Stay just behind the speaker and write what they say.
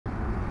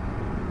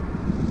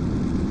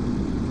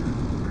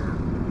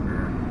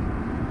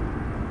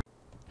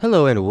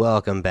Hello and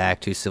welcome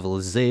back to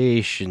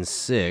Civilization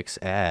 6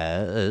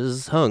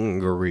 as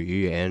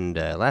Hungary. And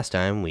last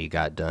time we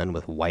got done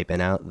with wiping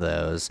out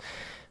those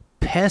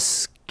the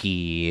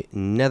pesky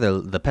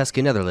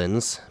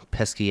Netherlands,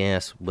 pesky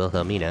ass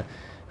Wilhelmina.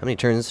 How many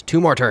turns?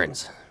 2 more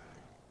turns.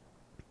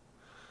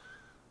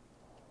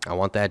 I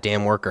want that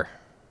damn worker.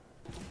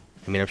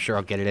 I mean, I'm sure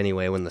I'll get it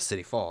anyway when the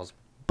city falls,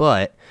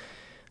 but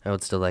I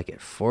would still like it.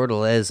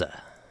 Fortaleza.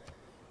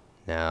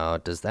 Now,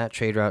 does that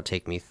trade route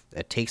take me?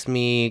 It takes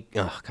me.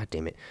 Oh, god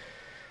damn it.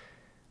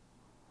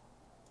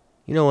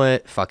 You know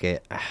what? Fuck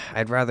it.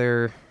 I'd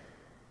rather.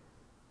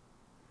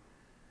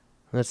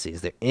 Let's see.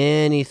 Is there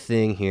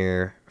anything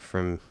here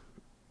from.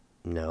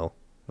 No,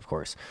 of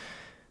course.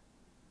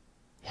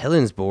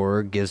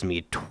 Helensborg gives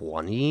me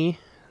 20.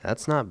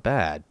 That's not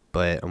bad,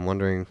 but I'm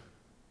wondering.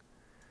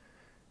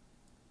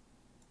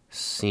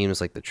 Seems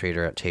like the trade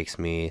route takes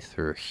me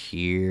through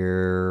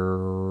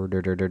here.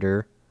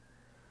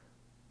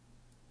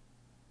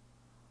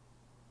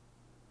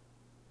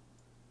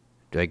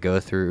 Do I go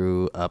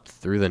up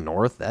through the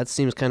north? That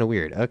seems kind of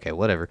weird. Okay,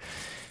 whatever.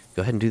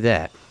 Go ahead and do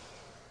that.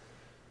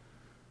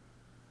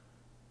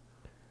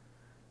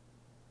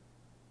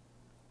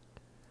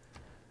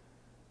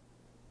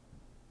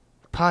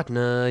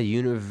 Patna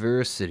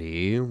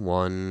University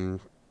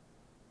one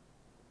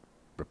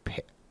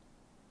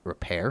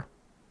repair.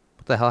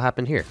 What the hell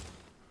happened here?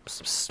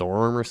 Some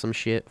storm or some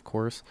shit, of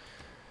course.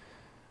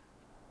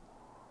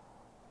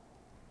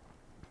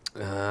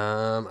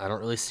 I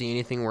don't really see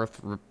anything worth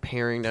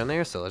repairing down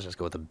there, so let's just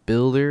go with a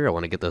builder. I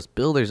want to get those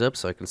builders up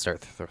so I can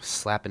start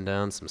slapping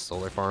down some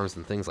solar farms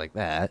and things like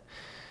that.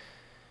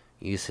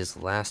 Use his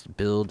last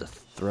build to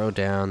throw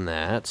down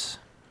that.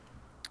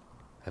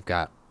 I've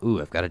got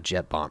a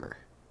jet bomber.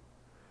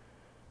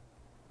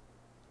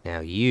 Now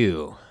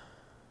you.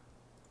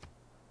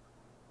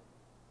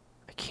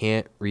 I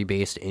can't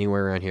rebase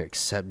anywhere around here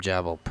except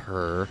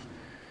Jabalpur.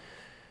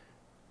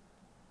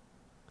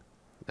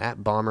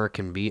 That bomber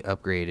can be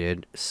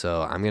upgraded,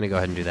 so I'm going to go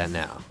ahead and do that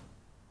now.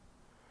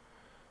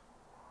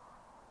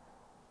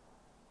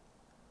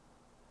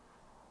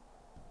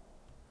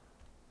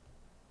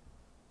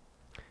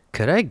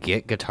 Could I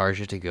get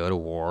Gatarja to go to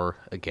war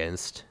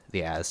against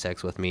the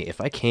Aztecs with me? If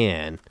I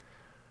can.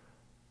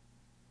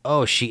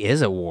 Oh, she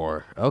is at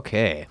war.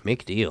 Okay,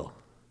 make deal.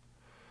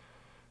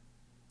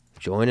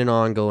 Join an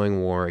ongoing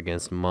war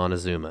against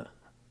Montezuma.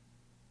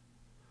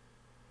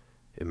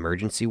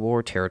 Emergency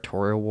war,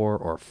 territorial war,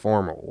 or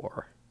formal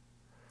war?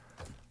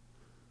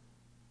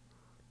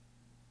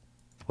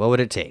 What would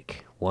it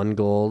take? 1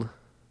 gold.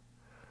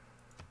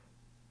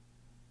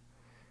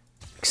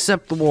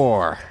 Accept the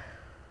war.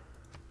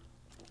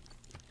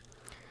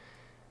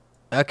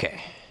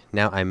 Okay.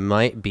 Now I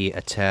might be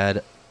a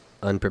tad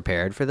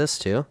unprepared for this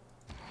too.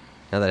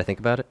 Now that I think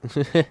about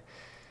it.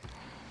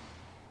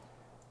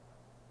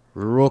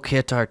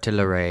 Rocket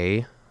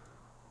artillery.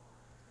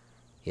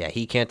 Yeah,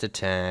 he can't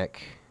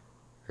attack.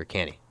 Or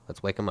can he?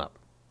 Let's wake him up.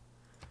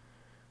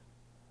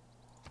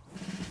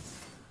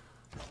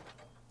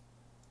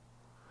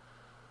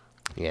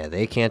 Yeah,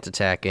 they can't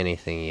attack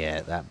anything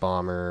yet. That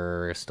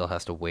bomber still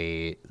has to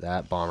wait.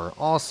 That bomber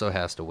also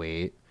has to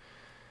wait.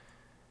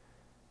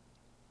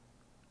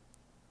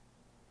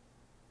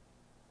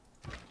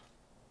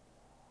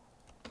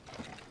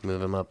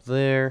 Move him up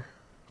there.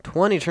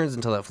 20 turns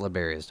until that flood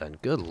barrier is done.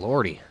 Good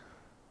lordy.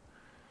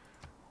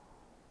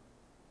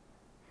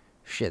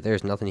 Shit,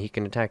 there's nothing he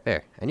can attack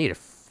there. I need a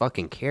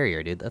fucking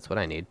carrier, dude. That's what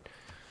I need.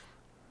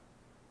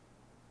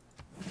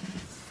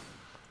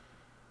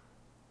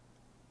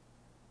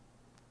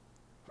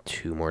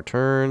 Two more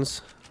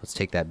turns. Let's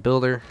take that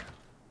builder.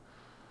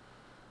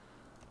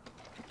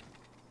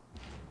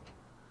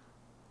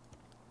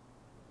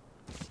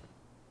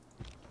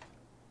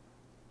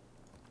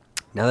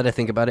 Now that I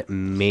think about it,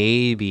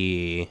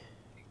 maybe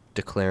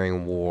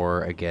declaring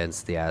war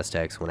against the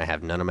Aztecs when I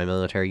have none of my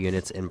military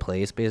units in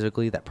place,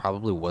 basically. That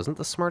probably wasn't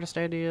the smartest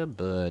idea,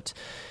 but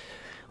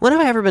when have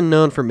I ever been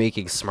known for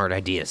making smart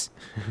ideas?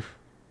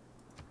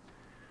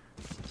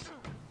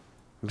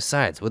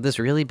 Besides, would this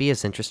really be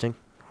as interesting?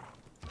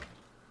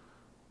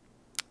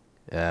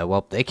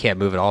 Well, they can't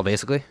move at all,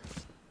 basically.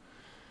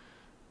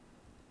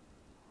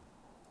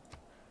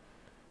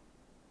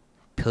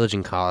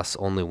 Pillaging costs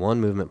only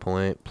 1 movement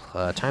point,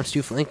 times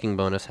 2 flanking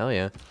bonus, hell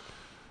yeah.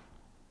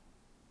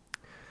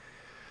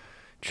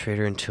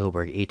 Trader in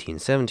Tilburg, 18,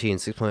 17,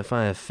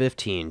 6.5,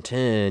 15,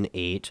 10,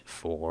 8,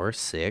 4,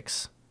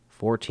 6,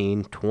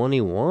 14,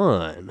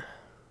 21.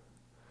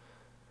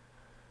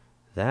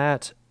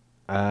 That,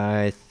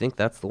 I think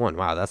that's the one.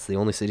 Wow, that's the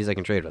only cities I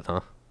can trade with,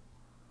 huh?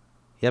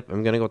 Yep,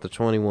 I'm going to go with the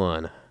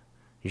 21.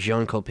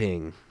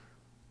 Jönköping.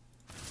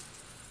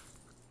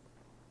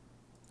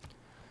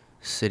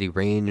 City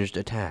ranged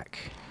attack.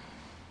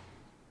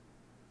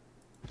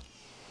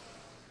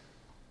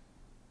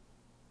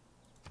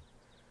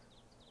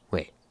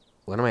 Wait,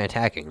 what am I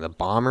attacking? The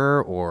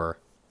bomber or...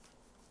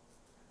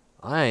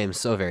 I am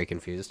so very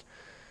confused.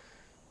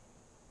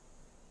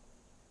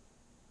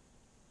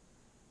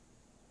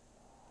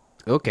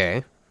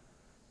 Okay.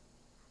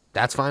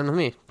 That's fine with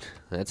me.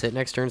 Let's hit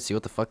next turn, see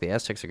what the fuck the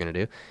Aztecs are going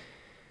to do.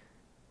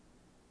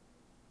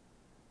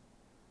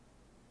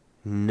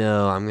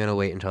 No, I'm going to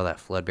wait until that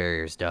flood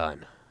barrier's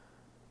done.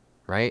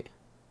 Right?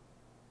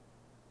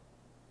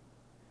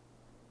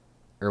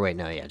 Or wait,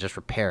 no, yeah, just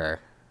repair.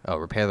 Oh,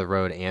 repair the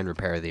road and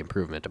repair the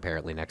improvement,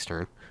 apparently, next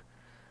turn.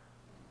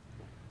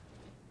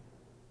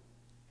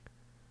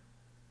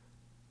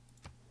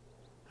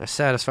 I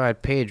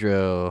satisfied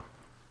Pedro.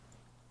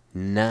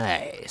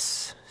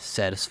 Nice.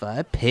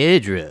 Satisfied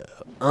Pedro.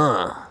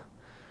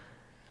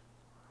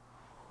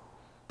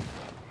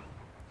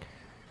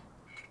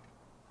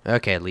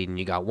 Okay, Leadon,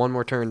 you got one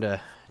more turn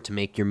to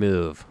make your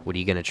move. What are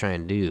you going to try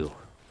and do?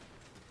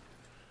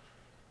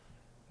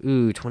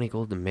 Ooh, 20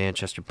 gold to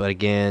Manchester, but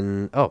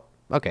again... Oh,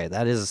 okay,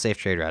 that is a safe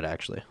trade route,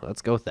 actually.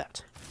 Let's go with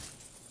that.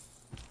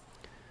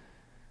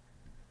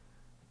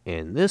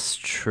 And this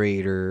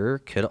trader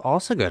could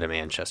also go to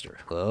Manchester.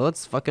 Well,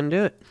 let's fucking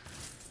do it.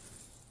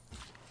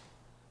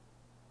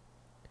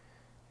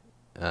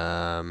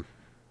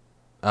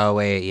 Oh,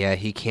 wait, yeah,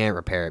 he can't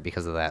repair it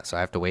because of that, so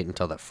I have to wait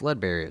until that flood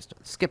barrier is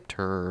done. Skip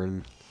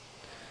turn.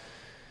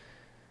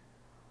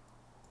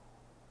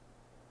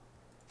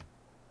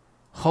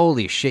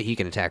 Holy shit, he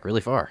can attack really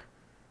far.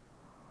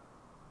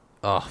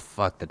 Oh,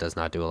 fuck, that does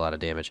not do a lot of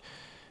damage.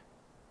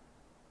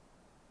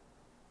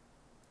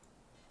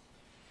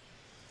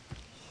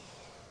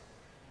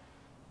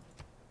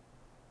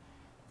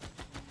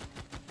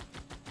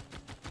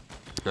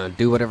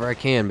 Do whatever I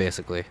can,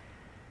 basically.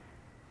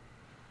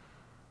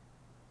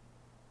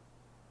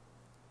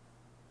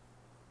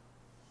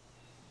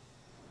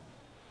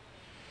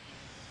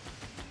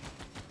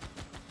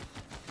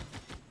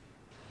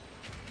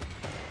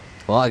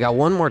 Well, I got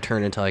one more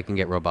turn until I can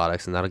get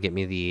robotics, and that'll get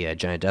me the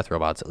giant death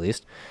robots, at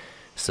least.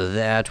 So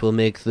that will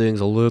make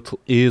things a little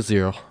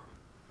easier.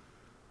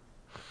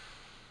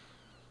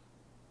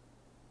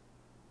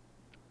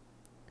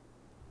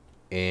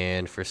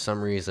 And for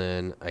some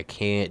reason, I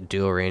can't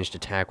do a ranged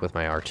attack with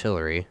my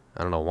artillery.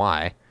 I don't know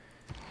why.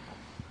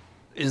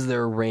 Is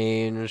there a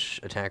range?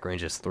 Attack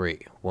range is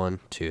 3. 1,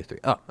 2, 3.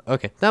 Oh,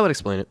 okay. That would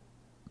explain it.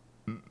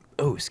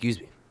 Oh,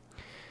 excuse me.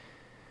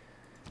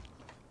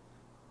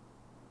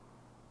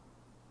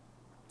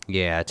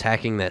 Yeah,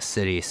 attacking that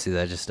city, see,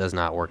 that just does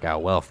not work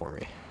out well for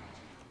me.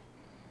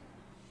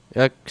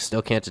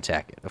 Still can't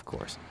attack it, of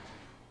course.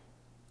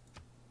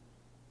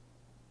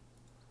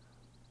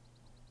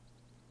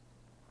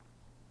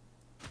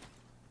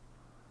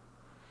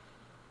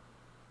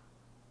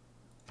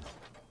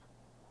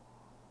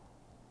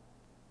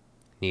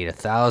 Need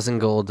 1,000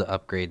 gold to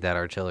upgrade that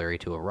artillery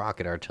to a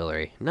rocket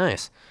artillery.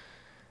 Nice.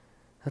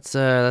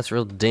 That's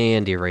real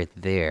dandy right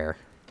there.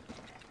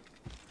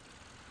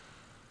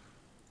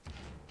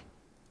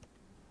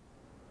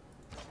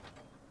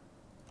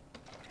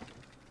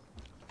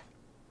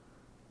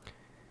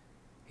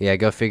 Yeah,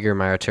 go figure.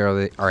 My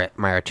artillery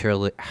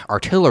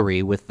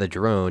with the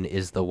drone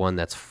is the one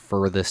that's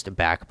furthest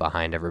back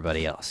behind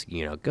everybody else.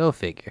 You know, go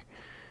figure.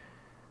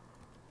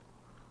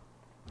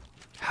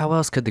 How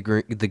else could the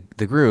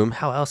groom?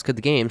 How else could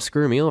the game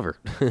screw me over?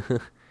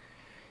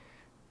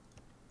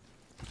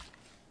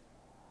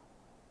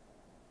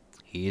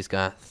 He's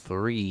got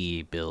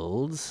 3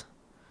 builds.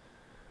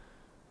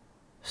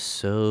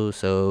 So.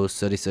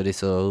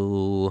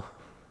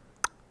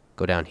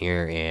 Go down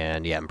here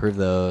and, yeah, improve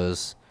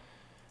those.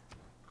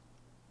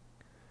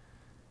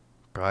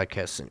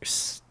 Broadcast center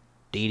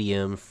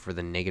stadium for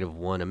the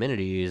 -1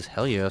 amenities.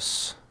 Hell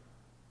yes.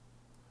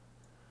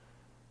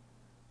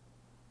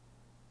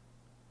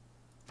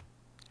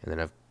 And then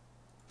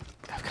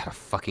I've got a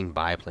fucking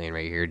biplane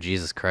right here.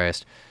 Jesus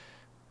Christ.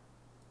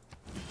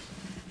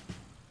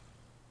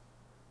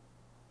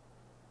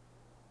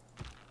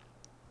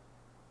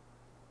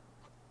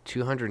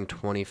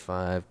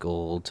 $225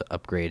 gold to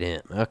upgrade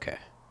him. Okay.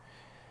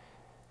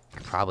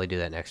 Could probably do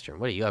that next turn.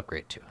 What do you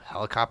upgrade to?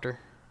 Helicopter?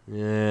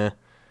 Yeah.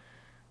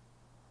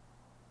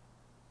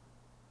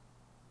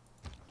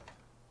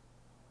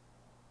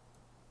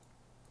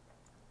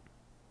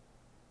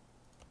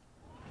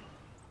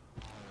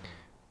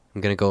 I'm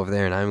gonna go over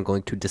there and I'm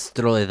going to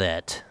destroy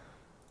that.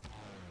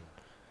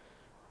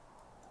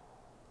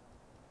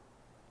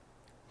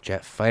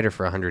 Jet fighter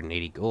for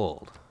 180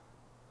 gold.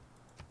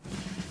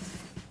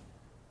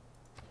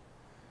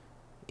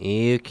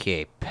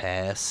 Okay,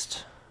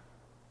 pest.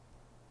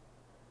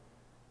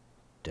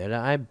 Did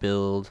I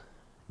build...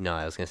 No,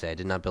 I was gonna say I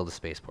did not build a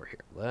spaceport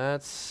here.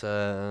 Let's,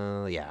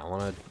 yeah, I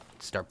want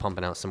to start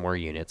pumping out some more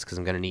units because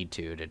I'm gonna need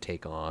to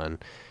take on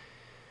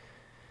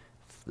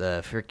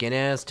the freaking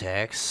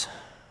Aztecs.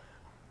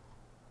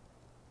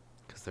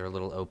 Because they're a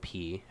little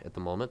OP at the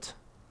moment.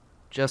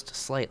 Just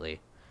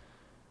slightly.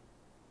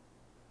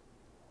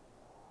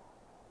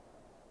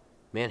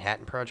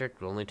 Manhattan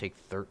Project will only take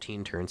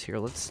 13 turns here.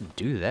 Let's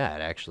do that,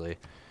 actually.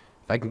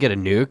 If I can get a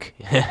nuke,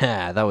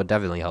 that would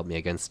definitely help me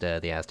against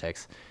the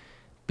Aztecs.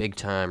 Big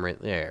time right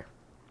there.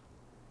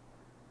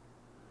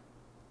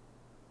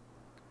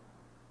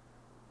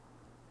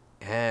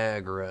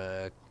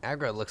 Agra.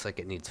 Agra looks like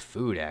it needs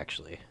food,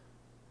 actually.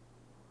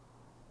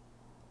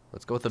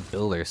 Let's go with a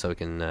builder so we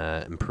can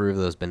improve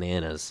those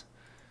bananas.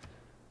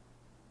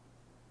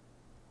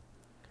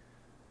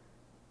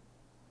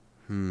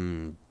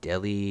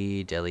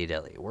 Deli.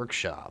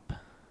 Workshop.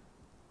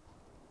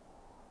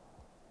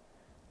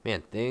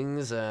 Man,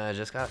 things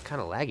just got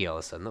kind of laggy all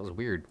of a sudden. That was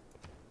weird.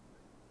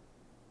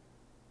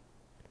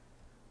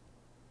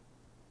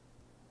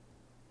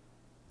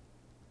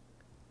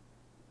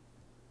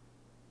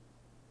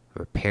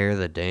 Repair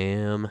the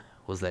dam.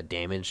 Was that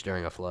damaged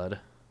during a flood?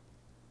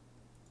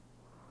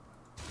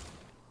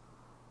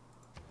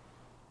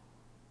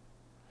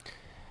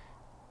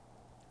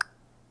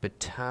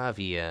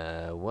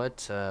 Batavia.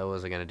 What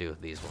was I going to do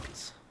with these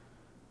ones?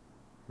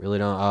 Really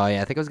don't... Oh,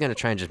 yeah, I think I was going to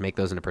try and just make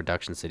those into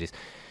production cities.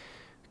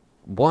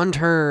 One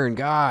turn!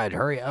 God,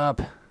 hurry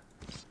up!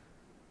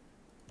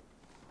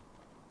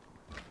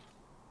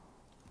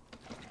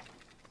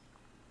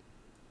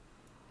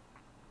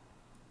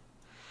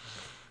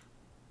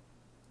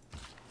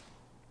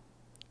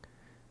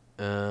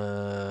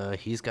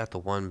 He's got the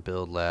one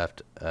build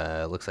left.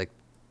 Looks like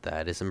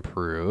that is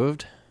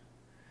improved.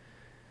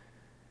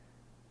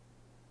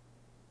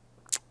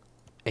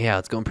 Yeah,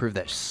 let's go improve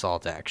that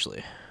salt,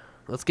 actually.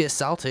 Let's get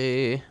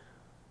salty.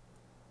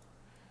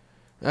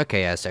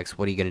 Okay, Aztecs,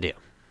 what are you gonna do?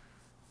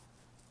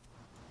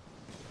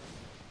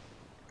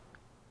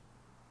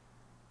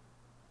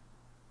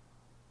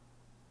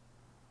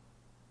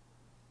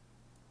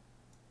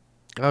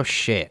 Oh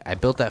shit, I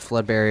built that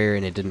flood barrier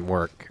and it didn't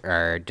work,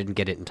 or didn't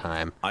get it in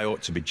time. I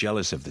ought to be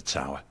jealous of the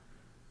tower.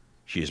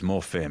 She is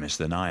more famous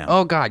than I am.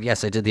 Oh god,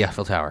 yes, I did the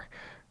Eiffel Tower.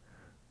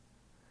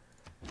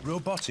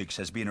 Robotics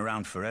has been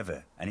around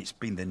forever, and it's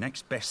been the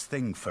next best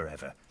thing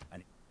forever.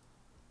 And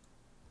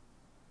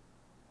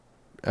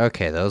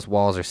okay, those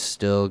walls are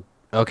still...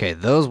 Okay,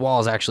 those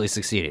walls actually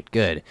succeeded.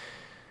 Good.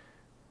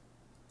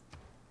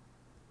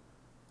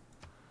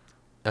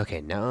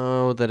 Okay,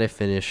 now that I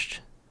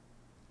finished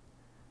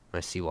my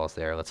seawalls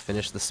there, let's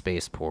finish the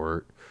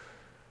spaceport.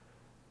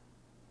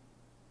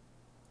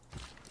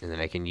 And then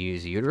I can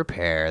use you to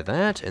repair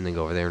that, and then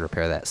go over there and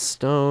repair that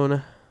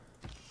stone.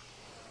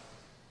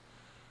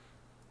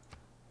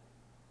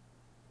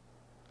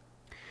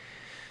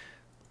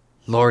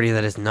 Lordy,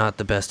 that is not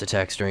the best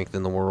attack strength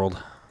in the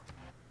world.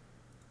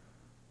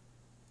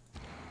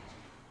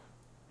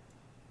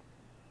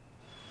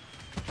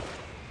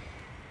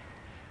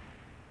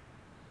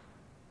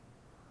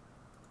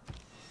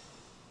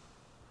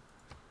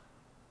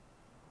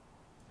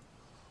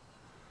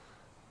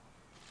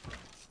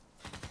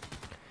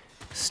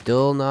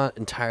 Still not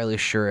entirely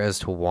sure as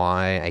to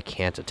why I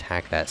can't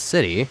attack that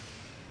city.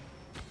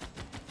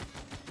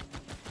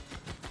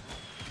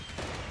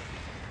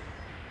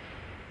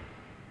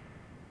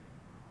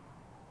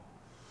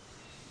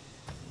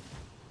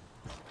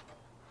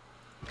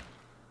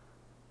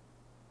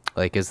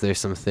 Like, is there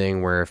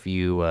something where if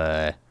you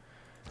have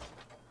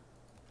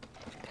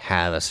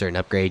a certain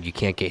upgrade, you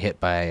can't get hit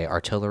by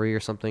artillery or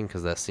something?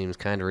 Because that seems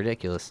kind of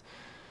ridiculous.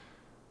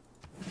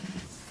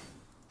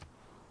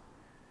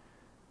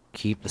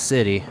 Keep the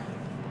city.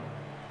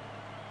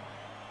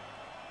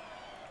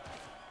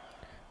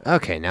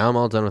 Okay, now I'm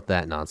all done with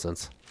that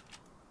nonsense.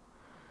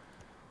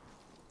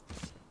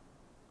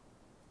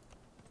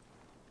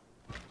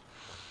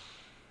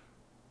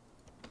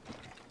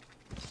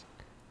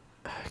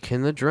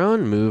 Can the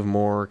drone move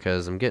more?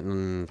 Because I'm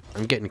getting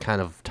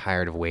kind of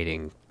tired of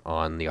waiting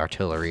on the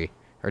artillery.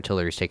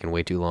 Artillery's taking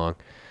way too long.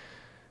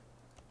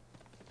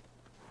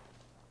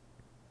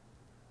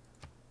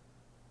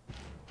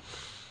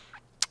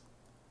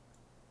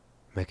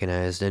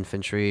 Mechanized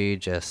infantry,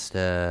 just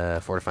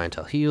fortify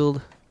until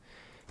healed.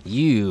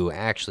 You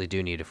actually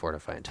do need to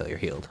fortify until you're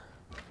healed.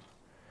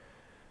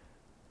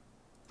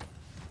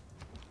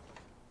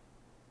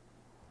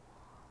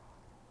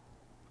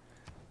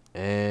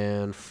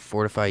 And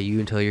fortify you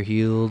until you're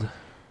healed.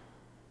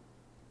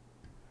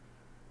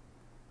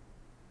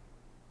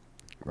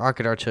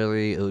 Rocket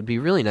artillery, it would be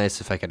really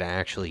nice if I could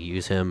actually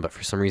use him, but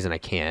for some reason I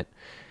can't.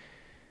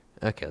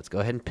 Okay, let's go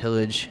ahead and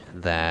pillage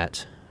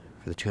that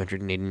for the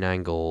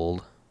 289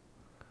 gold.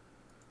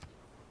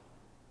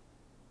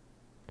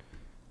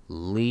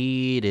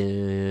 Lead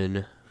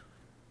in.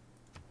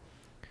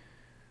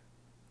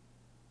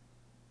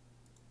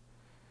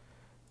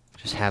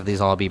 Just have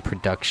these all be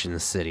production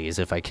cities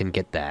if I can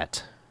get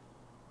that.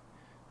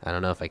 I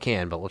don't know if I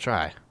can, but we'll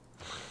try.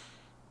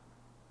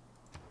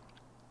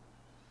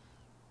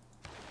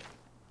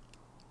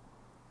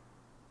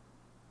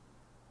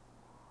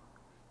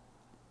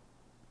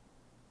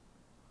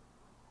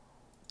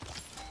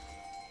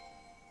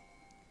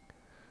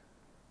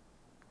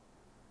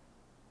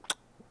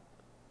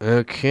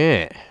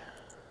 Okay.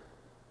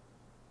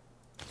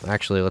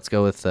 Actually, let's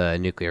go with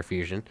nuclear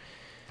fusion.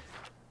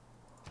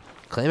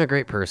 Claim a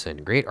great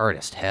person. Great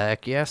artist.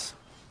 Heck yes.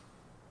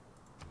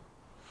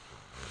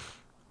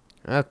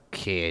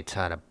 Okay,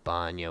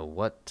 Tatabanya,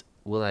 what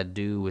will I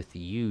do with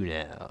you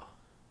now?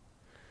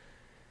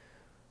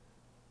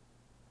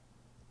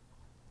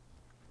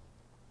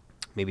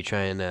 Maybe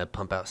try and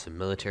pump out some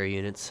military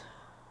units.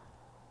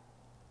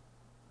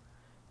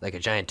 Like a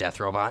giant death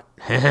robot.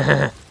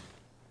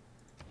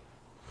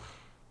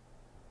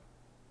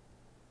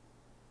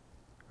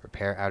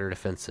 repair outer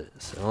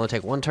defenses. It'll only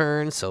take 1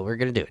 turn, so we're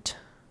gonna do it.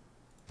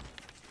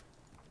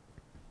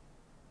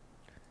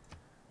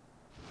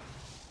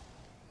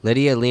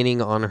 Lydia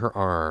leaning on her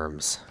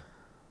arms.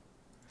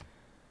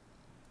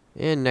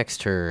 And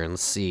next turn,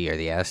 let's see, are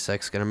the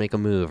Aztecs going to make a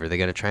move? Are they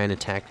going to try and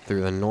attack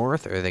through the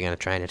north, or are they going to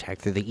try and attack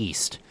through the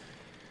east?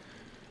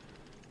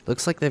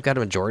 Looks like they've got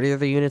a majority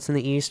of their units in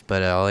the east,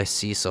 but all I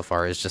see so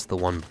far is just the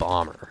 1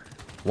 bomber.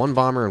 1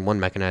 bomber and 1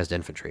 mechanized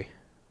infantry.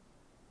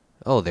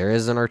 Oh, there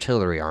is an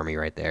artillery army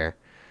right there.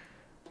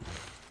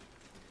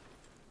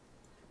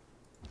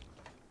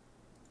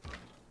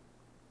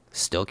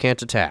 Still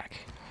can't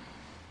attack.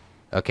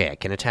 Okay, I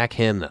can attack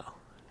him, though.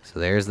 So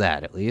there's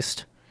that, at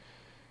least.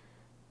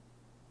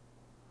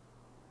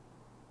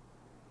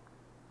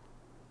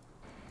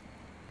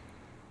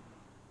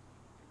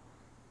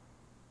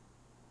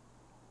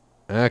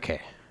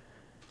 Okay.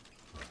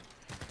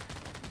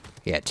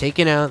 Yeah,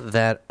 taking out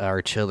that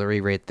artillery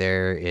right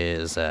there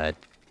is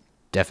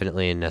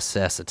definitely a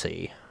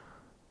necessity.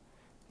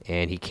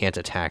 And he can't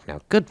attack now.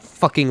 Good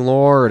fucking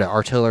lord,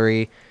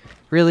 artillery.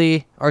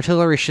 Really?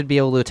 Artillery should be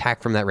able to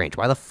attack from that range.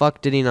 Why the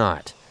fuck did he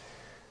not?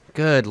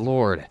 Good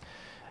lord.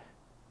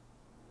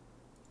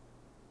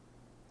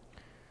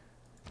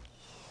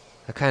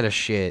 That kind of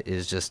shit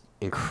is just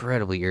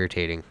incredibly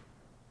irritating.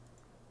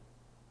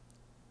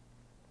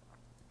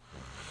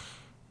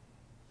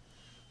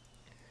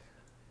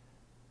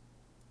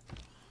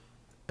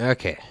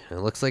 Okay, it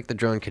looks like the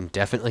drone can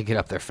definitely get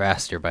up there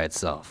faster by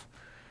itself.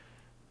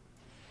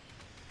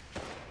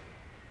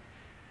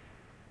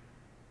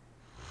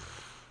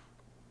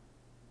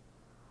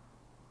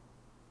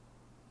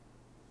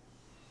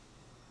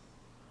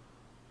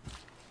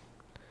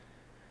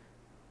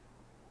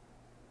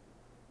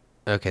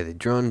 Okay, the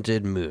drone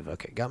did move.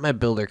 Okay, got my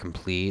builder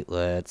complete.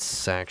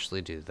 Let's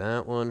actually do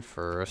that one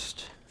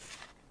first.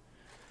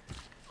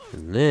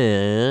 And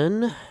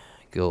then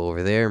go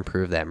over there,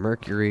 improve that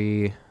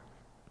Mercury.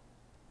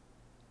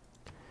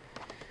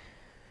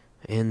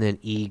 And then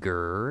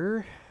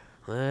eager.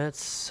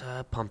 Let's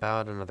pump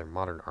out another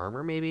modern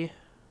armor, maybe?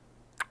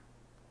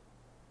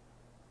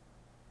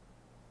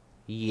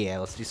 Yeah,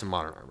 let's do some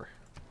modern armor.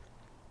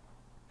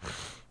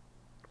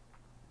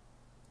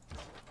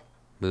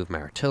 Move my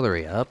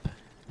artillery up.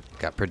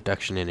 Got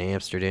production in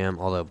Amsterdam,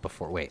 although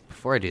before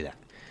I do that,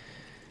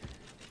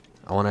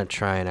 I want to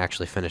try and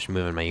actually finish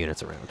moving my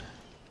units around.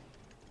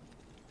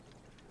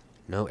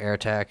 No air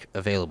attack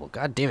available.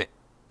 God damn it.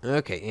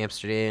 Okay,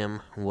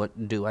 Amsterdam,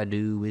 what do I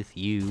do with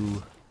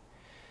you?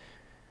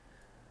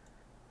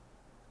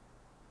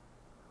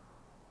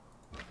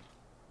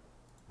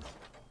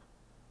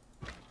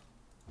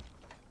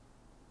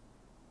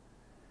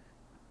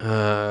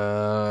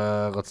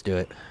 Let's do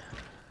it.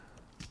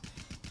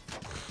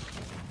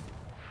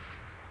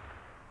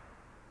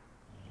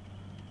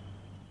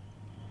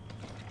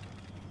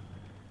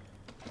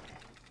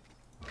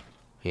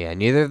 Yeah,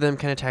 neither of them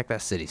can attack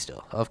that city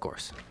still, of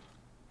course.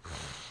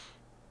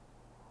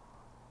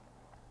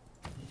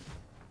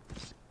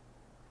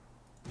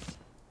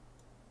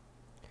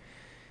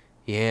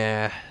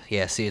 Yeah,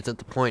 see, it's at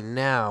the point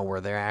now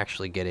where they're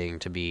actually getting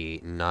to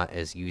be not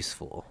as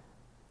useful.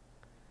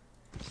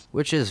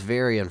 Which is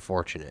very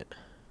unfortunate.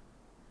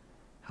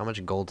 How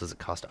much gold does it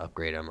cost to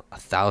upgrade them?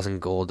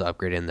 1,000 gold to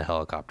upgrade in the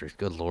helicopters.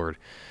 Good lord.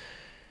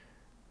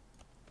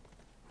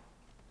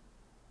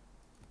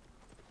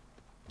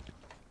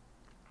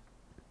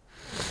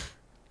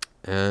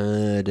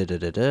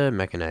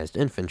 Mechanized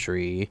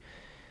infantry.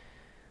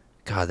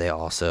 God, they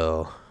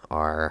also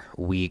are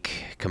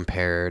weak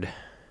compared.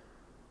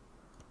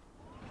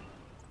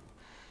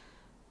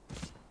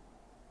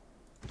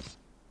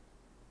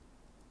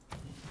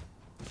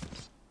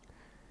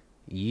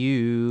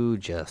 You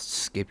just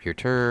skip your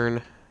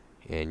turn,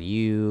 and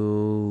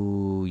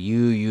you.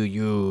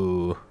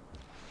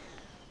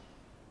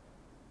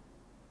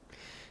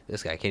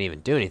 This guy can't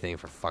even do anything,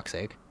 for fuck's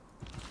sake.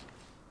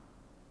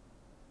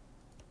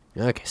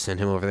 Okay, send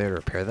him over there to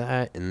repair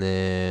that,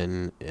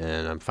 and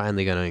I'm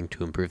finally going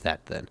to improve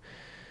that then.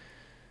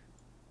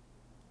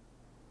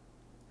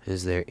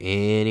 Is there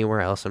anywhere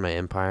else in my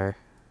empire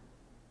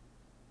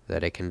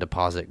that I can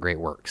deposit great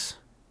works?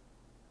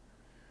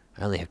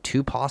 I only have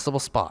 2 possible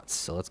spots,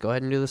 so let's go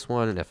ahead and do this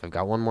one, and if I've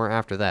got one more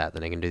after that,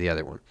 then I can do the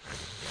other one.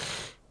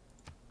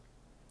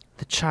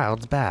 The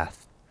Child's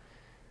Bath.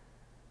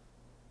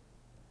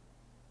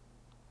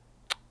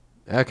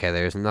 Okay,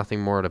 there's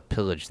nothing more to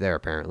pillage there,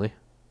 apparently.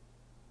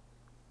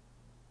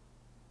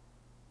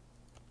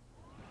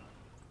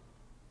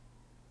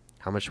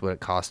 How much would it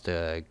cost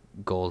to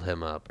gold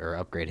him up, or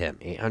upgrade him?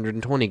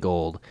 820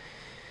 gold.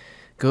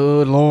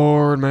 Good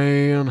lord,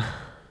 man.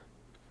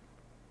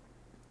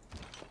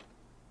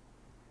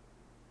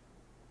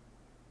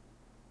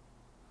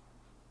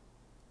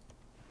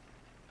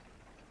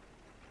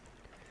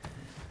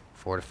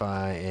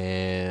 Fortify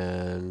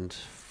and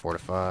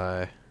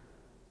fortify.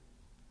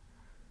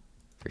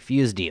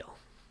 Refuse deal.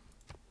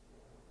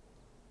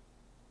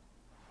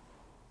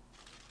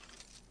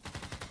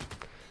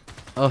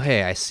 Oh,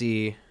 hey, I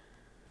see.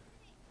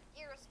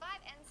 Heroes 5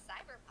 and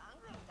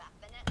Cyberpunk,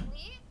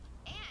 definitely.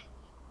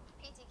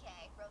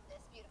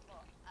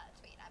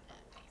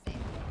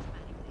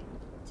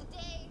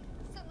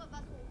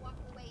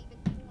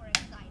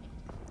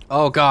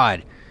 Oh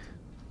god.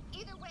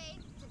 Either way,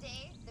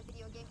 today the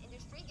video game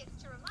industry gets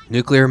to remind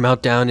Nuclear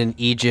meltdown in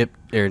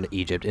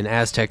in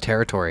Aztec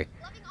territory.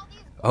 loving all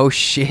these Oh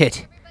shit.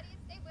 everybody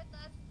stay with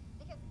us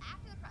because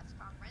after the press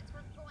conference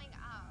we're going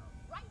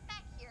right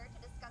back here to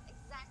discuss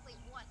exactly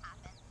what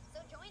happened.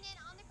 So join in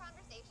on the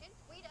conversation.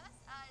 Tweet us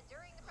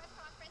during the press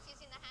conference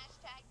using the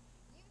hashtag.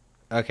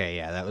 Okay,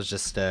 yeah, that was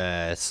just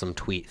some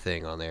tweet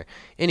thing on there.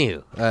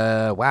 Anywho,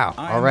 wow.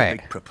 I All am a right.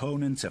 big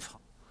proponent of...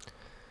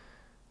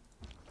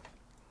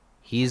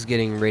 He's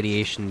getting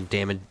radiation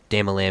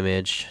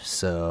damage,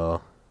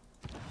 so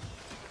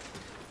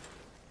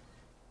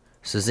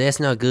that's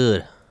not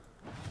good.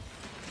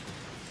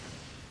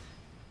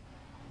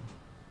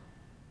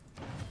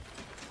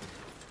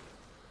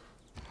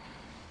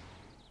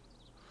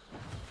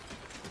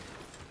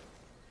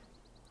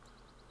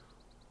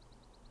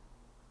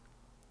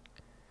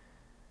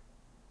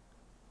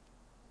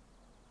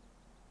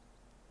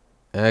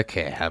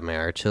 Okay, have my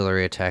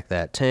artillery attack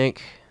that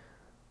tank.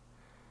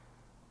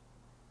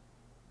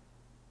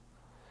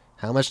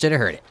 How much did it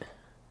hurt it?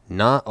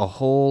 Not a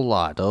whole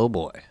lot, oh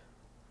boy.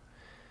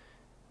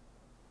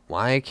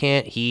 Why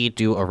can't he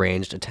do a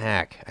ranged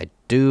attack? I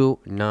do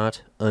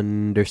not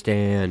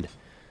understand.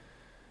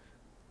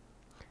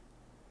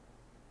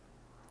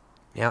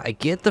 Now, I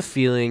get the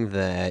feeling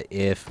that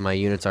if my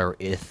units are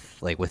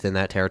within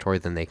that territory,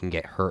 then they can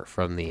get hurt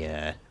from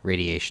the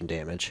radiation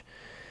damage.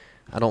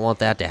 I don't want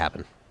that to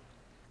happen.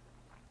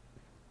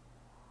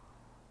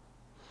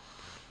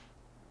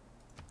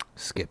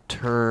 Skip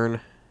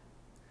turn.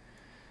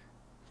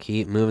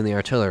 Keep moving the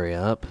artillery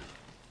up.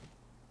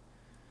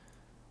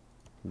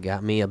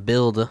 Got me a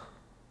build.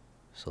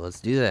 So let's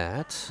do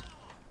that.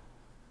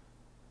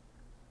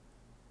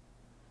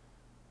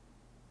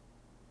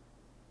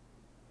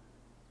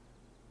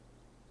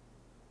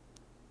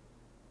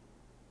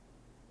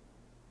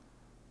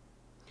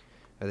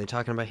 Are they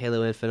talking about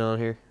Halo Infinite on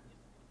here?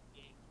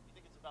 You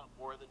think it's about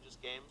more than just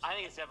games? I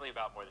think it's definitely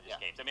about more than just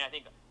games. I mean, I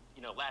think,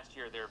 last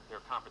year their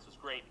conference was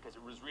great because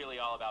it was really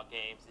all about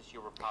games. This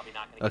year we're probably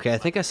not going to. Okay, I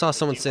think I saw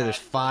someone say there's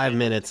 5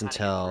 minutes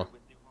until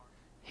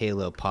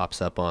Halo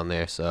pops up on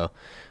there, so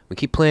we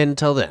keep playing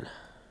until then.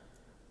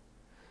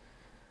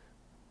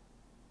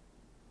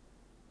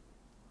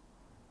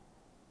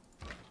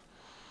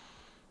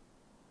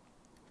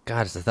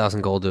 God, it's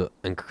 1,000 gold to...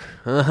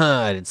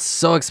 it's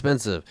so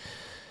expensive.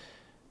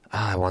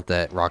 I want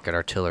that rocket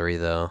artillery,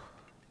 though.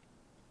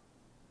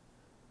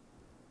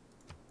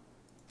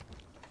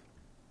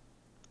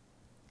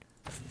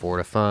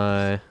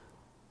 Fortify.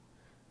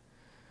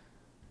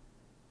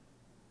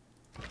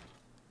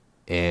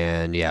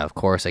 And, yeah, of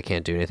course, I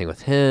can't do anything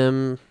with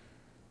him.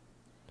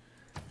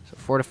 So,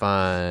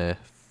 fortify.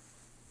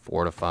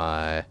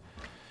 Fortify.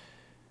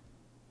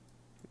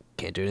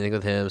 Can't do anything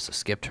with him, so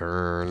skip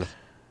turn.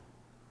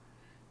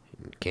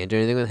 Can't do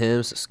anything with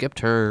him, so skip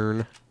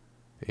turn.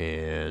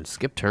 And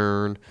skip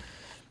turn.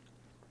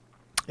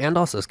 And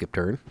also skip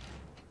turn.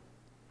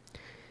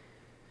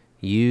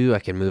 I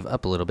can move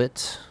up a little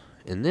bit.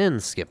 And then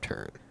skip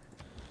turn.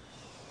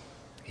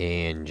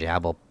 And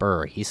Jabal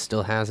Burr, he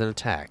still has an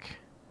attack.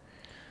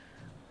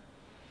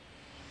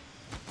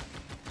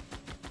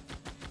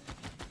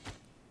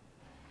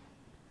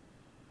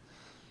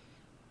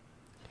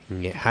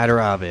 Yeah,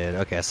 Hyderabad.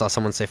 Okay, I saw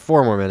someone say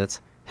 4 more minutes.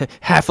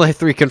 Half-Life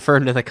 3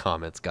 confirmed in the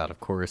comments. God, of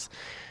course.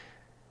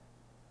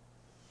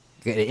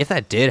 If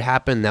that did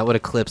happen, that would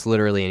eclipse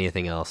literally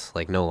anything else.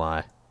 Like, no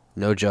lie.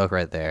 No joke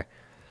right there.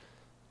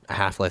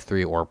 Half-Life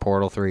 3 or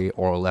Portal 3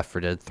 or Left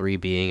 4 Dead 3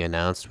 being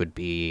announced would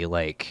be,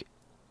 like...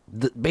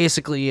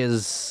 basically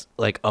is,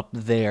 like, up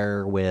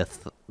there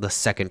with the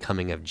second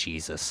coming of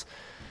Jesus.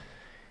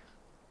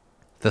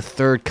 The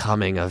third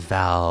coming of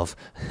Valve.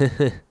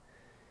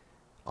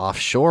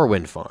 Offshore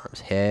wind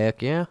farms.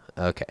 Heck yeah.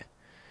 Okay.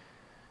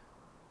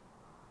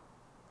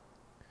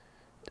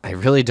 I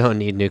really don't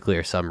need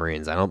nuclear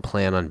submarines. I don't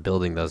plan on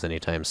building those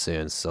anytime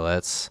soon, so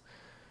let's...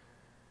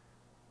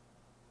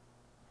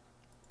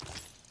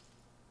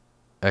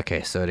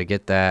 Okay, so to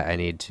get that, I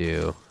need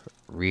to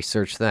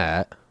research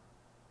that.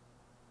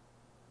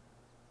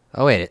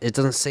 Oh wait, it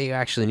doesn't say you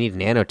actually need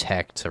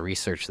nanotech to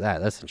research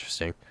that. That's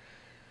interesting.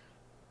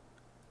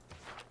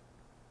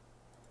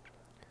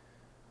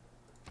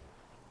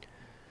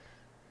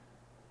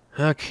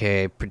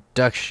 Okay,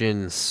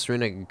 production,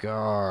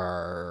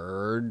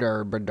 Srinagar,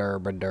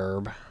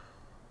 derb.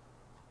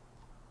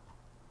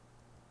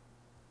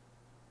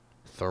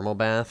 Thermal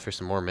bath for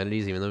some more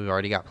amenities, even though we've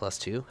already got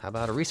 +2. How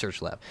about a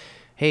research lab?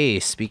 Hey,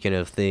 speaking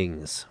of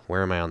things,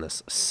 where am I on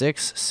this?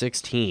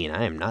 616.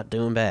 I am not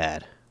doing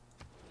bad.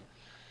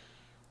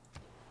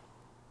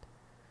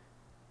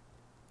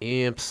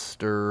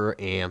 Amsterdam.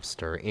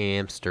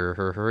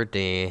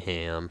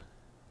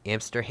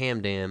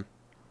 Amsterdam.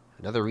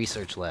 Another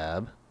research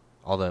lab.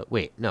 Although,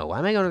 wait, no, why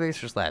am I going to the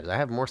research labs? I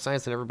have more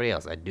science than everybody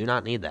else. I do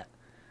not need that.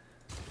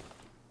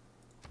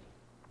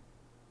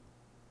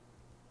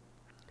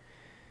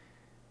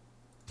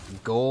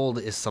 Gold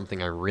is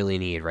something I really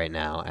need right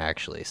now,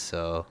 actually.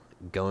 So,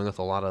 going with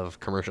a lot of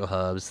commercial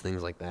hubs,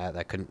 things like that,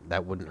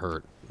 that wouldn't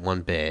hurt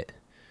one bit.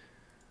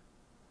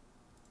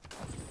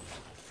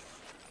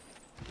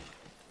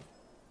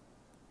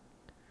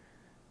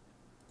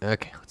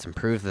 Okay, let's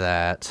improve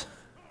that.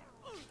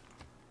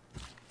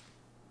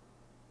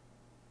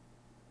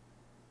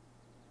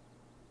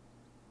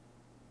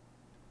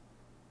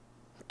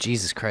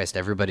 Jesus Christ,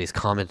 everybody's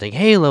commenting,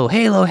 Halo,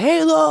 Halo,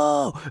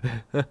 Halo!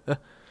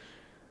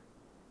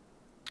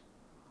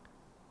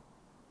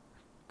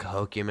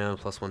 Cahokia Mound,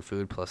 +1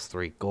 food,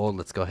 +3 gold.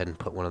 Let's go ahead and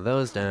put one of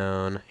those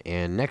down.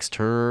 And next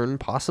turn,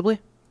 possibly?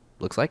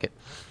 Looks like it.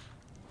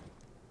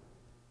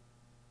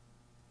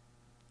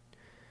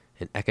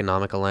 An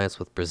economic alliance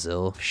with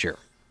Brazil? Sure.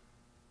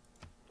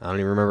 I don't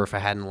even remember if I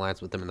had an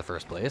alliance with them in the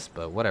first place,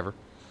 but whatever.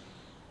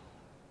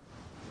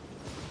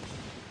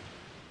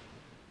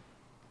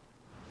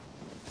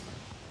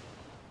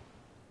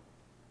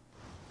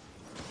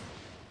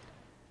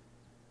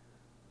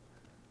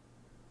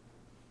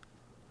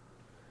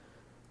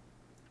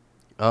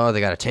 Oh,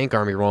 they got a tank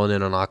army rolling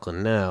in on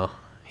Auckland now.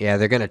 Yeah,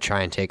 they're going to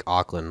try and take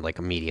Auckland, like,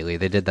 immediately.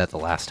 They did that the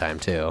last time,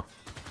 too.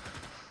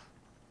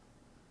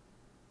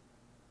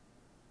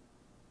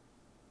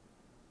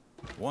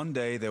 One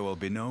day there will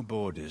be no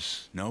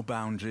borders, no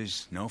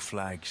boundaries, no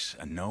flags,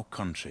 and no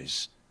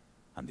countries.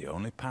 And the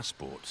only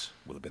passport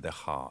will be the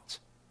heart.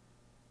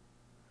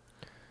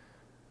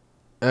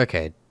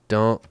 Okay,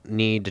 don't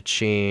need to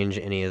change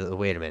any of the...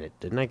 Wait a minute,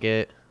 didn't I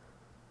get...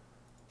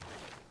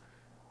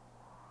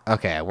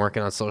 Okay, I'm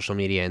working on social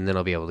media, and then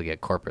I'll be able to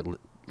get corporate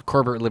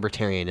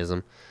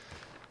libertarianism.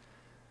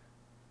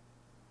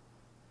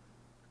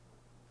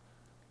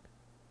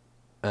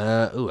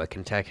 Ooh, I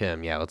can attack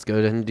him. Yeah, let's go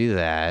ahead and do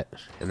that.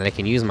 And then I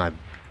can use my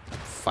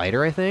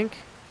fighter, I think,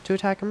 to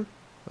attack him.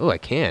 Oh, I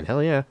can.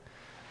 Hell yeah.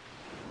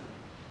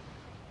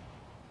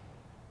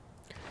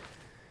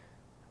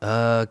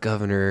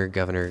 Governor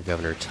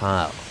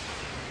Tile.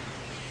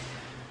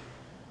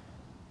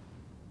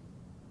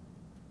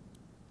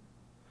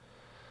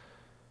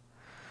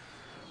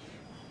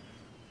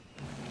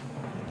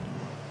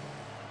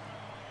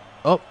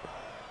 Oh.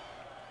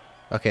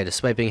 Okay,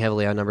 despite being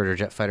heavily outnumbered, our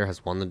jet fighter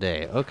has won the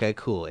day. Okay,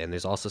 cool. And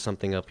there's also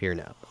something up here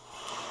now.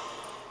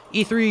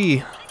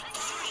 E3!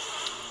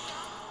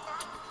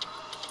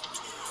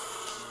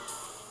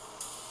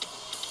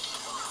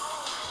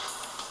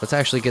 Let's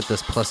actually get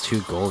this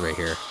 +2 gold right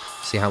here.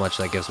 See how much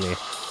that gives me.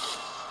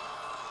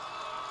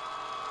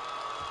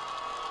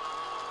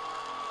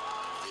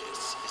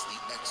 This is the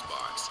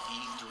Xbox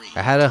E3.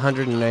 I had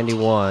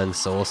 191,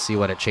 so we'll see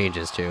what it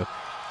changes to.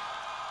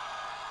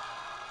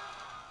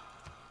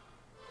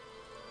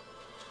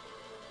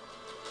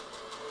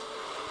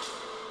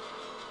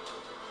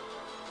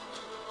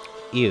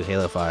 Ew,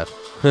 Halo 5.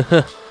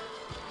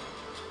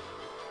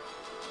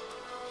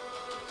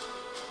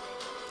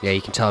 Yeah,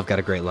 you can tell I've got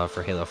a great love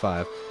for Halo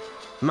 5.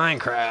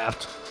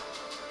 Minecraft!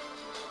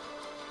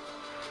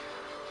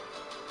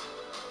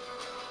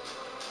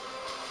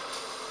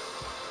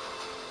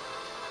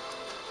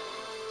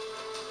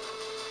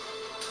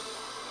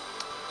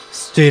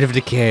 State of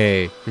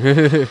Decay.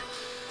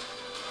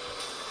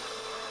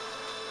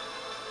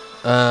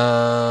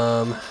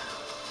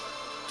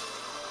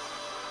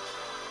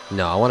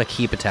 No, I want to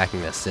keep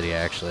attacking this city,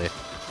 actually.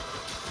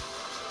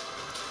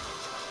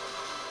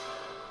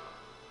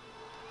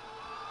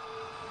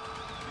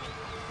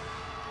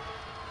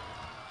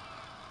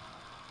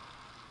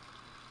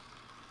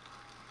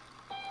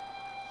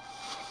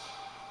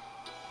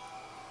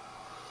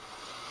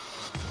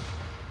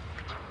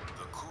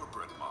 The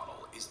corporate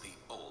model is the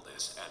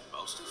oldest and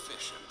most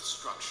efficient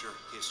structure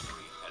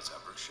history has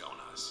ever shown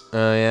us.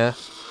 Oh, yeah?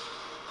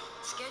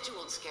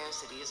 Scheduled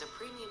scarcity is a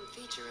premium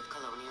feature of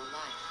colonial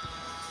life.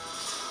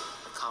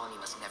 The colony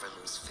must never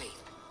lose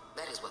faith.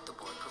 That is what the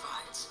board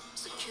provides.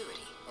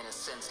 Security in a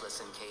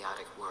senseless and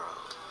chaotic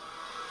world.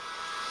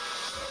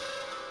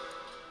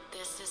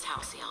 This is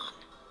Halcyon,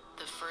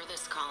 the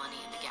furthest colony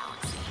in the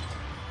galaxy.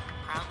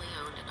 Proudly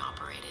owned and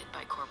operated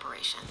by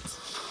corporations.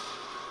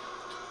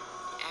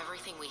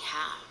 Everything we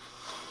have,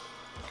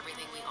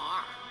 everything we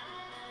are,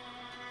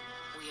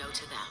 we owe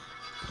to them.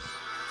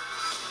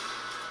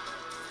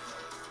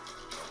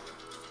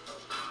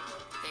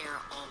 They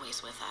are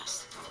always with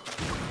us.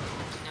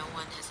 No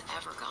one has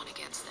ever gone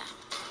against them.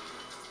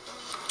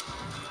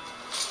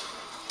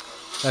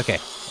 Okay,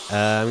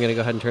 I'm going to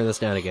go ahead and turn this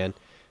down again.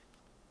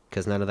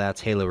 Because none of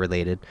that's Halo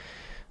related.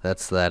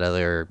 That's that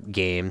other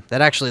game.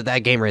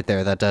 That game right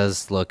there, that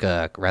does look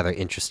rather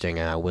interesting,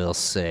 I will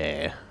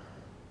say.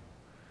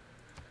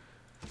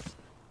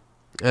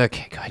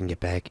 Okay, go ahead and get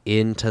back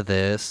into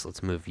this.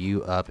 Let's move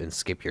you up and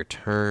skip your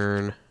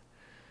turn.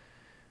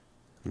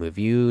 Move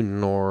you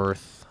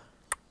north.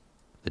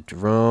 The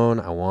drone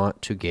I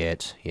want to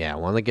get. Yeah, I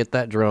want to get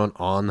that drone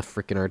on the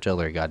freaking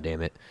artillery,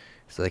 goddammit.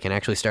 So they can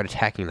actually start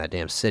attacking that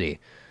damn city.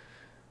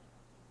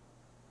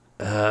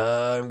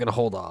 I'm going to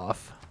hold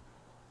off.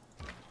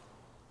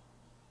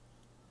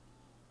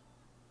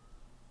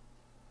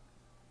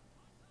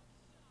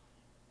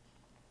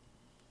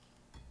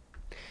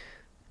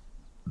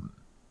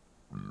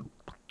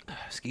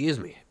 Excuse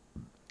me.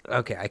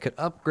 Okay, I could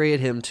upgrade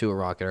him to a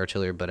rocket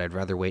artillery, but I'd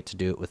rather wait to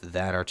do it with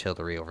that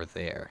artillery over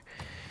there.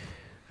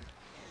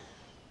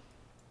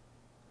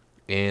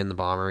 And the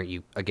bomber,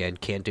 you, again,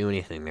 can't do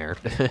anything there.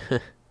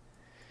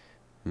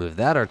 Move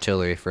that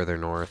artillery further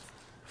north.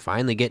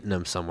 Finally getting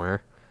them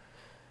somewhere.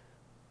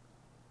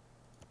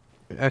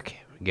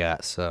 Okay, we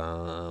got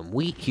some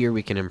wheat here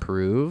we can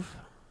improve.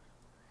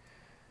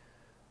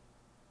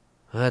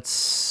 Let's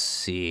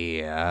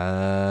see.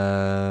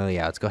 Yeah,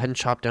 let's go ahead and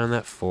chop down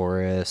that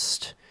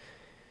forest.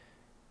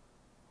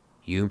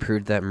 You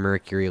improved that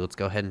mercury. Let's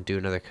go ahead and do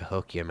another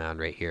Cahokia mound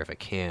right here if I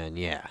can.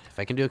 Yeah, if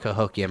I can do a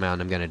Cahokia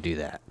mound, I'm going to do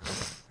that.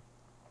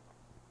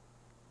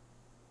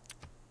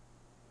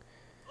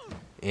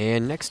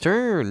 And next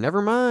turn,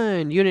 never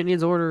mind. Unit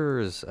needs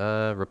orders.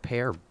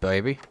 Repair,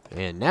 baby.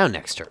 And now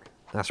next turn.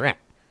 That's right.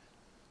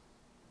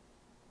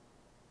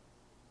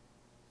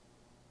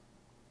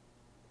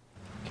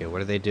 Okay,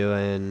 what are they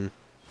doing?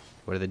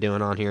 What are they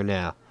doing on here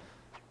now?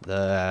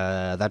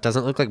 That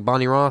doesn't look like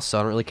Bonnie Ross, so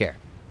I don't really care.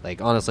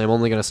 Like, honestly, I'm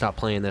only gonna stop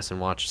playing this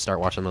and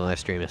start watching the live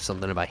stream if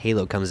something about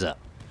Halo comes up.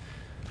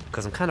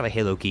 Because I'm kind of a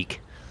Halo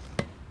geek.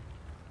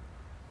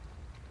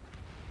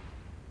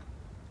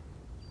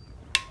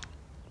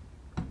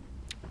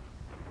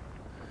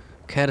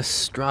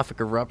 Catastrophic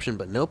eruption,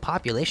 but no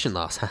population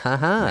loss. Ha ha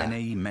ha.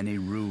 Many, many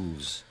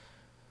rules.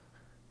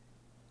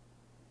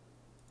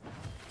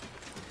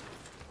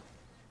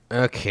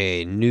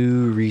 Okay,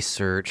 new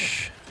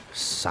research.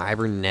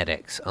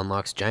 Cybernetics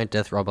unlocks giant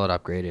death robot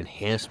upgrade.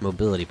 Enhanced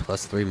mobility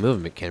 +3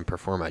 movement. Can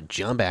perform a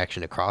jump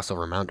action to cross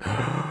over mountain.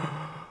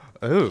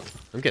 Oh,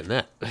 I'm getting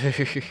that.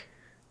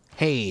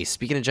 Hey,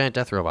 speaking of giant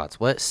death robots,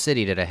 what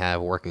city did I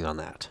have working on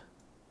that?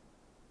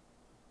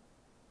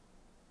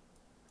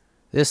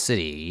 This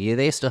city. Yeah,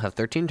 they still have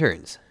 13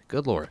 turns.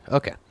 Good lord.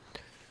 Okay.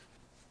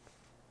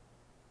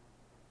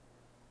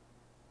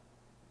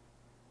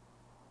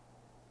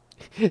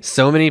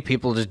 So many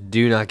people just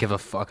do not give a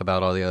fuck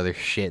about all the other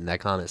shit in that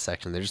comment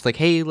section. They're just like,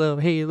 Halo,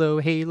 Halo,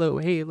 Halo,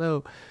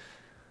 Halo.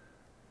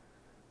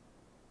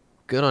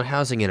 Good on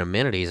housing and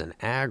amenities and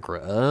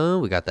agra.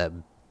 We got that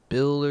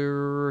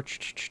builder.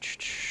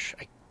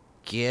 I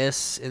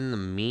guess in the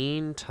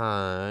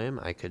meantime,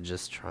 I could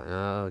just try.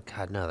 Oh,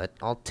 God, no. That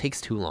all takes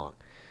too long.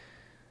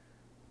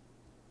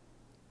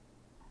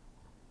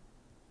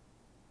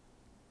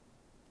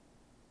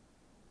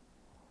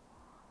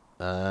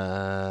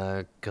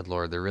 Good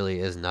lord, there really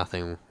is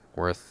nothing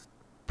worth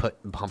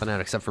pumping out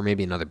except for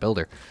maybe another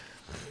builder.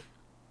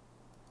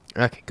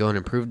 Okay, go and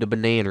improve the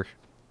banana.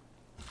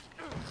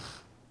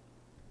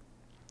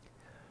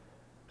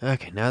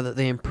 Okay, now that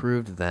they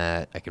improved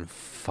that, I can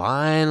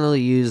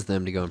finally use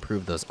them to go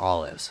improve those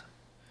olives.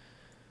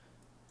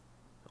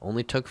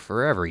 Only took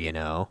forever, you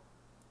know.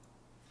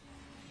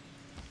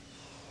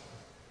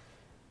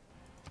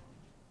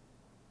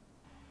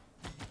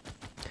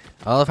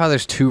 I love how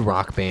there's 2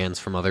 rock bands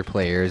from other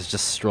players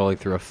just strolling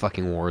through a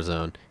fucking war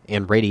zone.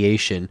 And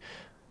radiation.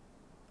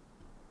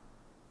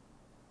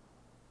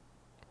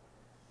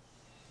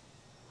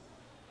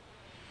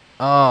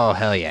 Oh,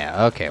 hell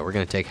yeah. Okay, we're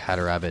gonna take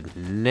Hyderabad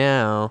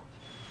now.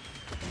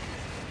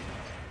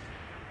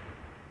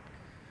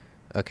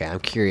 Okay,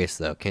 I'm curious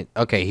though.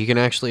 Okay, he can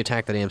actually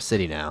attack the damn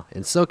city now.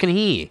 And so can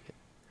he.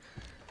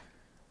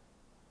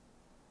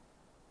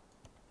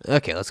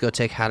 Okay, let's go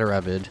take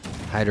Hyderabad.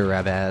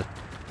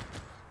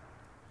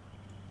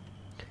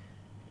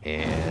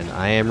 And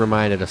I am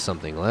reminded of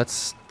something.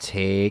 Let's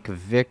take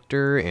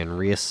Victor and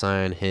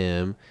reassign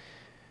him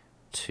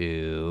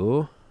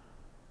to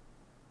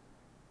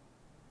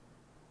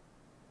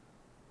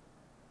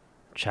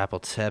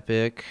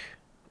Chapultepec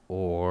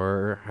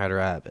or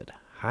Hyderabad.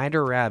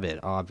 Hyderabad,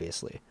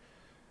 obviously.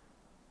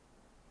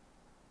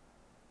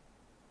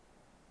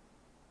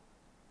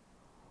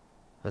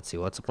 Let's see,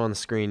 what's up on the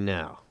screen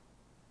now?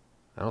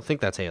 I don't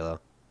think that's Halo.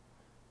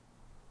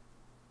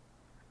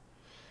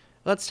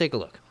 Let's take a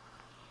look.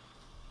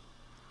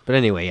 But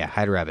anyway, yeah,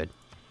 Hyderabad.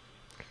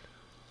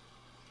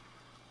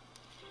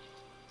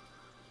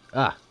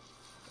 Ah,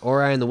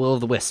 Ori and the Will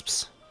of the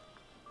Wisps.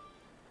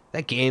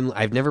 That game,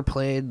 I've never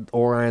played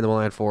Ori and the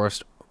Will-Eyed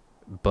Forest,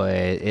 but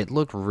it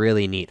looked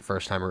really neat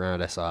first time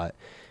around I saw it.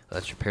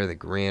 Let's repair the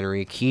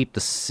granary, keep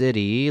the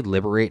city,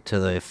 liberate to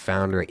the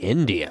founder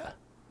India.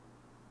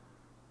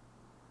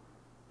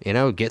 And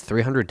I would get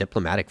 300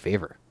 diplomatic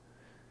favor.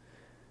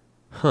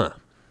 Huh.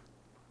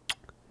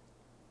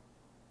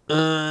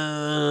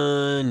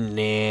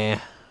 Nah.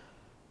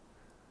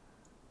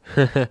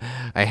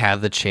 I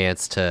have the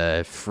chance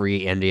to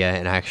free India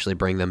and actually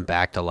bring them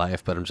back to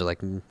life, but I'm just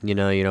like, you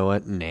know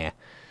what? Nah.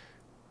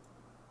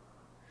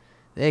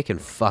 They can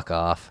fuck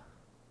off.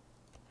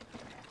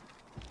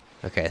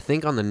 Okay, I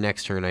think on the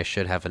next turn I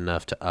should have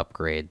enough to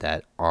upgrade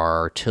that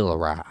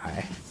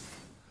artillery.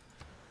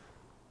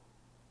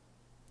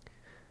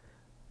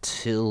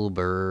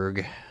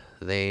 Tilburg.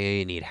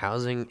 They need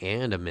housing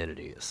and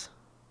amenities.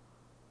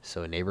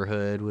 So a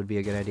neighborhood would be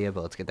a good idea,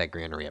 but let's get that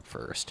granary up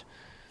first.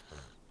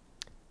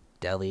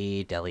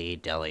 Delhi, Delhi,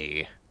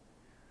 Delhi.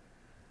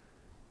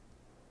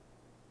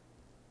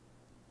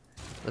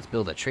 Let's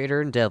build a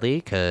trader in Delhi,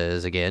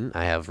 because, again,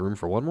 I have room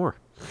for one more.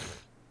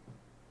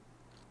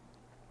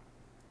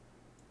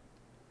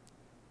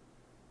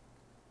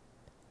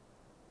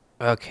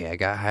 Okay, I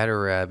got Hider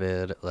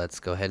Rabbit. Let's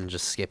go ahead and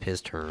just skip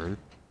his turn.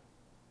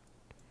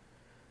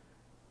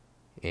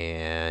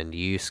 And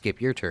you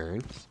skip your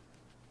turn.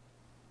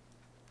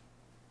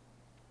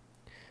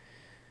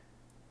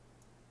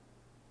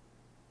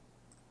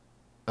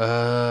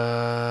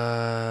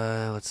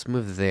 Let's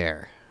move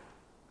there.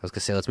 I was gonna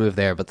say let's move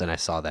there, but then I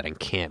saw that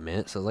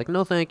encampment, so I was like,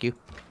 no thank you.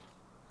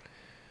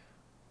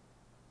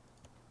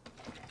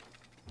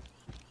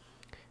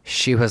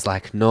 She was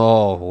like,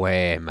 no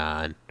way,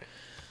 man.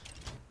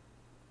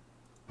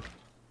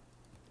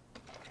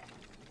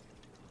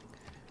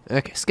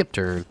 Okay, skip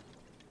turn.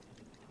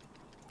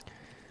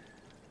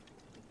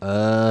 I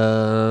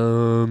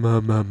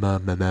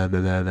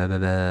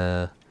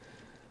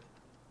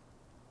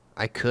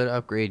could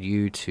upgrade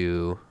you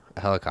to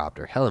a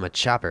helicopter. Hell, I'm a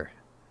chopper.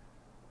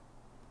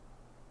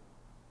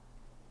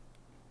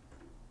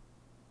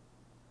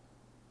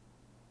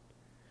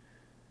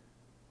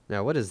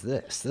 Now, what is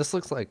this? This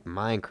looks like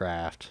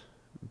Minecraft,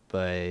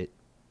 but...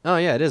 Oh,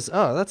 yeah, it is.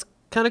 Oh, that's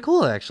kind of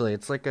cool, actually.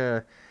 It's like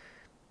an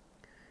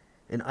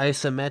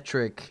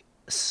isometric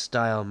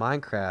style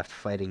Minecraft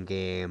fighting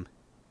game.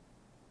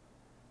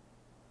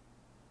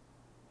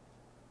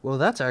 Well,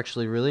 that's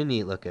actually really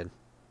neat looking.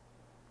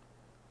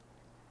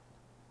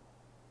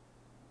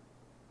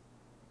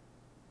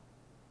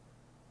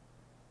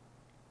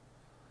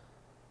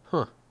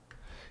 Huh.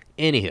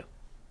 Anywho.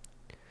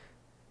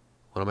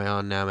 What am I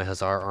on now? My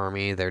Hussar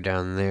army. They're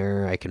down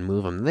there. I can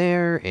move them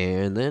there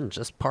and then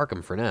just park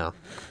them for now.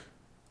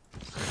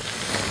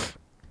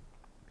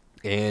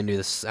 And do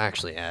this,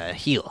 actually,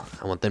 heal.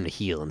 I want them to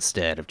heal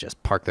instead of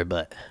just park their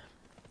butt.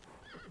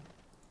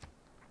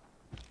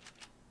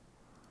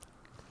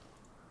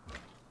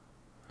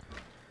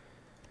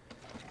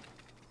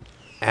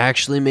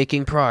 Actually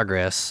making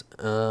progress.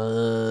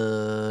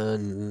 No,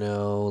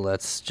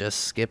 let's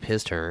just skip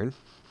his turn.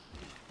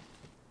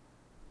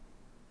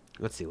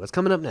 Let's see, what's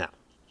coming up now?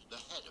 The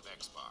head of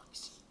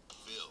Xbox,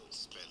 Phil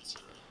Spencer.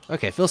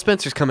 Okay, Phil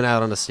Spencer's coming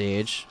out on the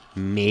stage.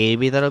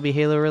 Maybe that'll be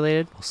Halo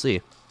related. We'll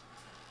see.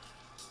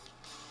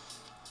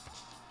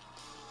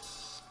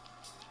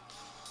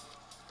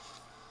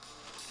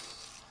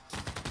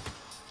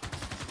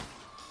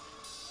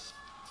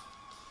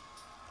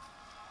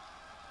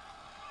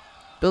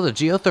 Build a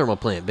geothermal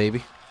plant, baby.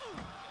 Okay.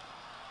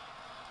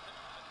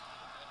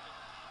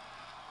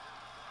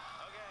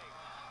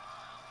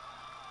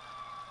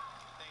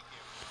 Thank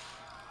you.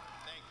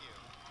 Thank you.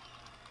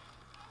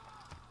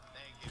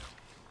 Thank you.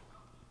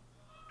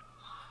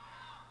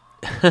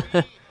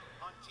 We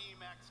on Team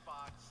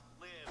Xbox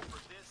live for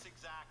this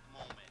exact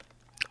moment.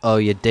 Oh,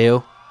 you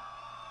do?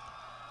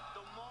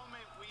 The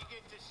moment we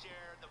get to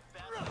share the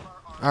best of our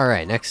art.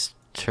 Alright, next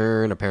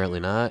turn, apparently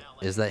not.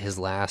 Is that his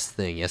last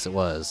thing? Yes, it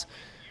was.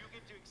 You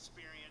get to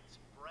experience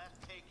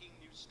breathtaking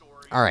new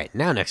stories. Alright,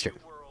 now next turn.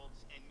 New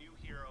worlds and new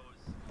heroes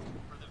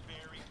for the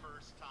very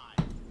first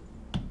time.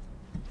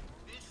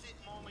 This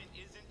moment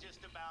isn't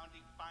just about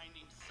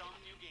finding some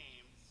new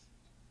games.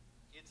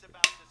 It's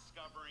about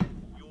discovering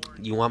your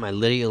You want my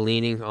Lydia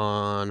leaning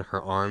on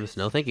her arms?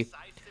 No, thank you.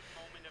 decisive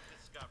moment of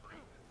discovery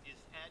is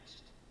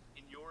etched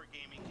in your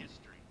gaming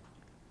history.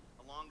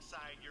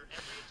 Alongside your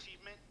every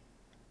achievement,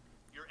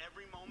 your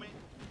every moment.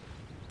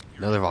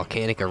 Another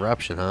volcanic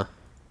eruption, huh?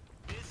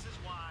 This is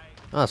why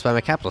Oh, it's by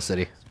my capital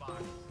city. Xbox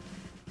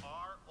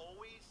are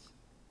always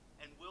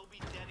and will be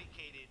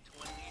dedicated to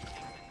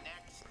unleashing the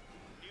next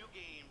new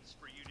games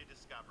for you to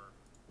discover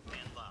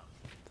and love.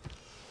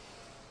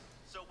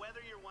 So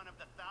whether you're one of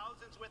the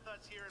thousands with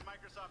us here in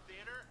Microsoft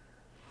Theater,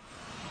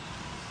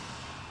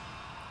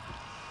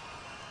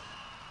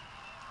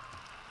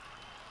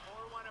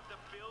 or one of the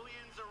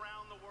billions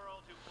around the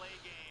world who play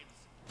games,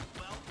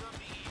 welcome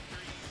to E3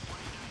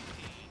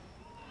 2019.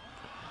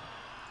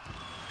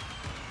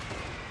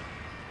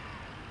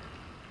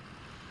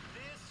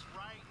 This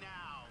right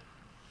now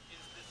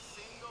is the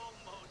single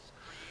most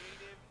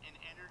creative and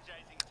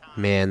energizing time.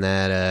 Man,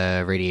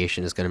 that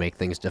radiation is going to make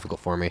things difficult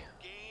for me.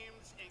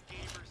 Games and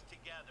gamers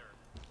together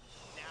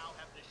now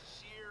have the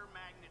sheer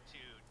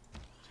magnitude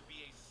to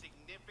be a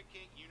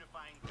significant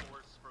unifying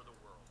force for the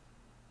world.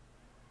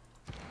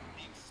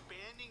 The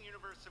expanding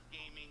universe of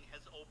gaming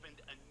has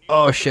opened a new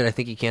Oh shit, I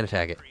think he can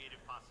attack it.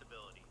 creative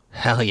possibility.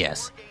 Hell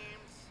yes. More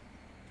games,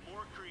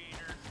 more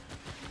creators,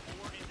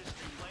 more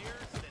industry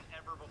players than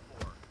ever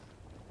before.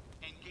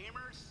 And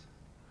gamers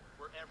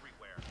were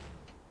everywhere.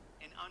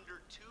 In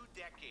under 2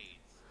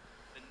 decades,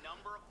 the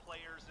number of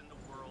players in the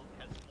world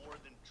has more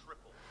than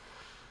tripled.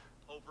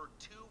 Over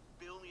 2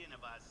 billion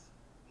of us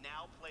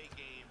now play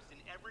games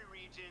in every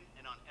region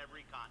and on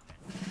every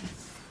continent.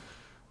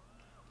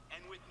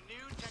 And with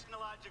new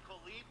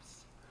technological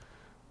leaps,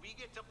 we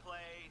get to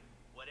play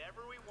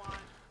whatever we want,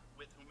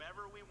 with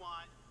whomever we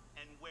want,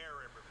 and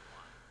wherever we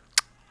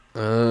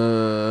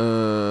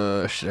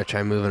want. Should I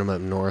try moving him up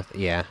north?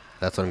 Yeah,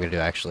 that's what I'm going to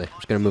do, actually. I'm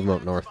just going to move him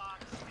up north.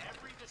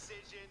 Every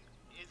decision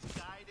is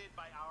guided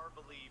by our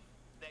belief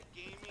that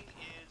gaming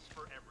is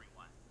for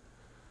everyone.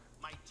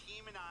 My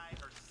team and I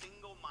are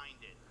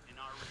single-minded in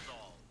our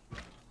resolve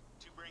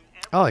to bring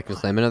Oh, I can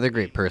claim another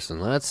great person.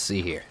 Let's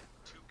see here.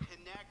 to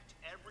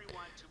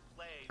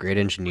great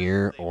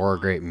engineer or a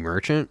great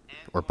merchant,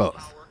 or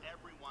both.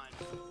 Everyone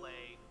to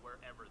play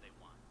wherever they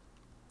want.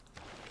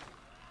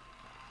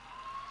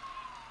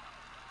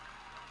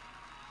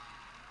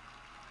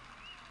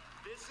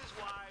 This is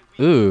why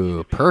we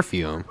Ooh,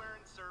 perfume. hardware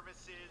and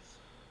services.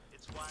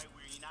 It's why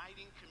we're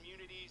uniting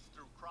communities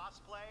through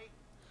crossplay,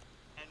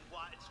 and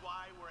it's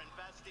why we're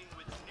investing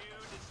with new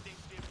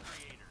distinctive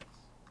creators.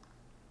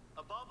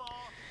 Above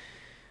all,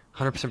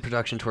 100%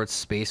 production towards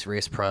space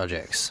race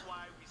projects. this is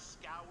why we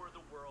scour the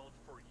world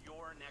for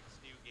your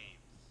next new games.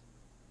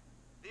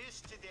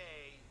 This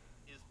today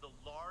is the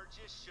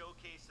largest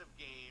showcase of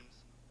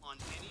games on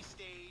any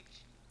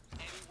stage,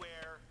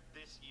 anywhere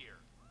this year.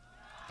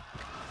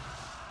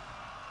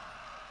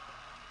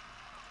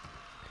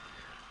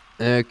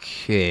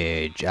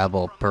 Okay,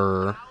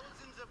 Jabalper.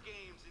 Thousands of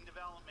games in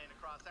development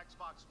across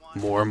Xbox One.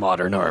 More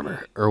modern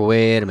armor. Or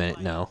wait a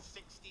minute, no.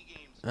 60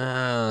 games.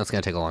 That's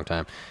gonna take a long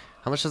time.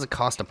 How much does it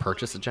cost to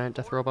purchase a giant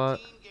death robot?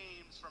 14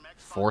 games from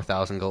Xbox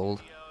 4,000 gold.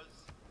 Studios,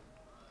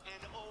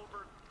 and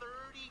over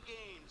 30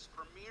 games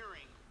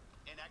premiering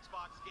in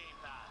Xbox Game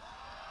Pass.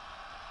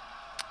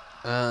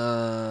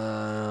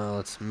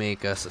 Let's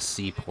make us a In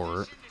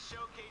seaport. addition to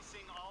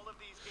showcasing all of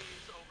these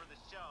games over the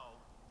show,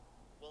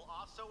 we'll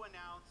also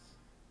announce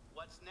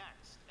what's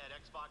next at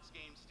Xbox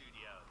Game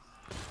Studios.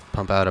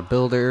 Pump out a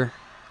builder.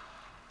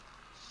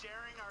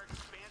 Sharing our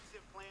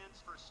expansive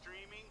plans for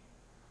streaming,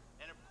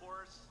 and of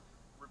course,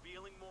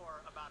 revealing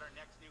more about our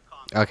next new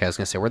console. Okay, I was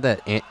gonna say, where'd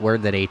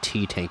that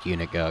AT tank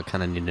unit go? I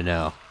kind of need to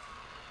know.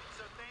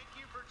 So thank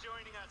you for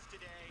joining us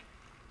today.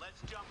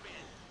 Let's jump in.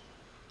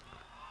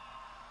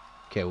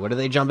 Okay, what are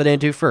they jumping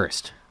into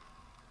first?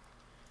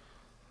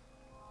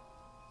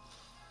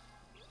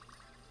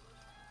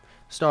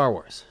 Star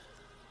Wars.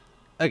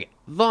 Okay,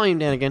 volume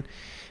down again.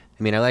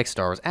 I mean, I like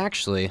Star Wars.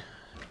 Actually,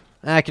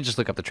 I could just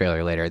look up the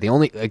trailer later. The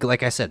only,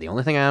 like I said, the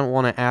only thing I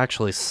want to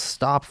actually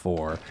stop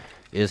for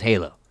is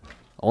Halo.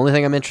 Only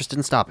thing I'm interested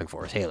in stopping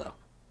for is Halo.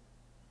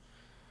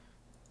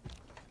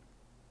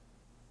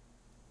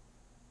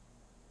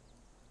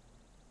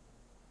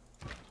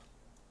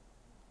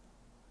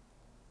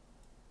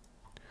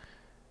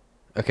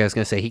 Okay, I was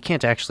gonna say, he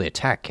can't actually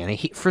attack, can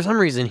he? For some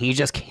reason, he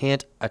just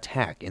can't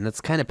attack, and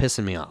that's kind of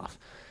pissing me off.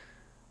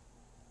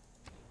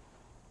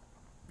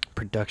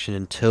 Production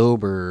in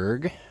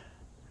Tilburg.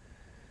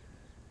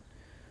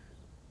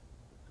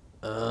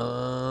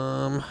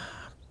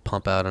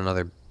 Pump out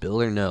another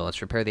builder? No,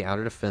 let's repair the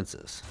outer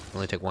defenses.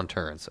 Only take one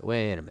turn, so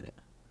wait a minute.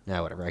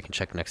 Now, whatever, I can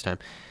check next time.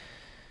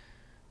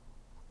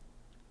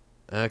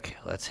 Okay,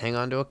 let's hang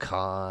on to a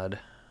COD.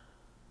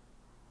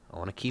 I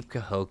want to keep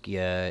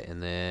Cahokia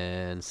and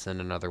then send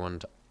another one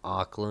to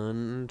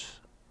Auckland.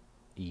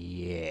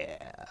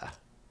 Yeah.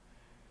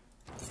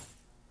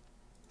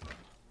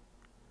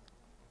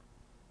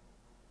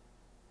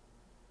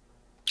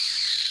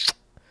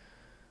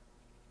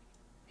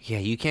 Yeah,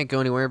 you can't go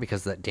anywhere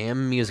because of that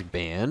damn music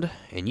band.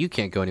 And you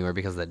can't go anywhere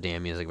because of that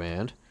damn music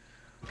band.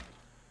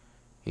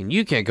 And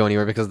you can't go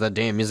anywhere because of that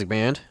damn music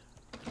band.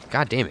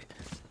 God damn it.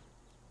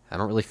 I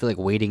don't really feel like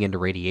wading into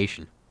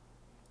radiation.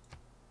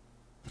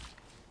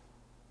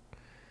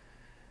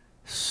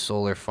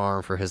 Solar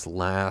farm for his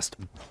last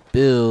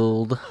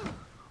build.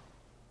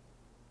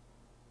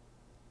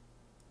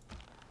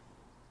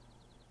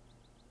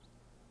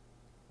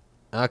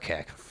 Okay,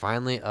 I can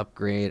finally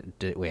upgrade.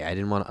 Wait, I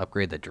didn't want to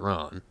upgrade the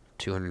drone.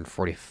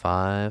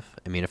 245.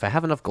 I mean, if I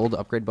have enough gold to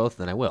upgrade both,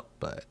 then I will,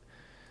 but...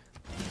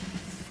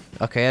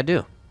 Okay, I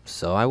do.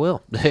 So I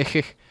will.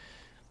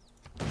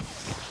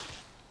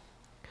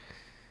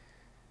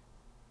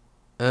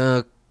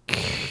 Okay,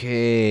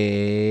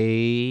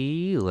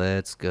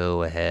 let's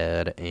go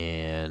ahead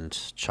and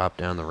chop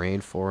down the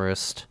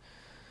rainforest.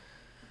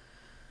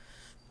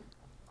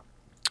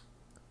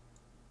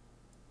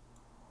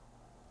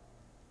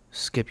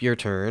 Skip your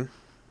turn.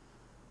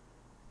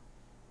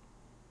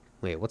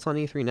 Wait, what's on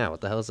E3 now?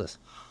 What the hell is this?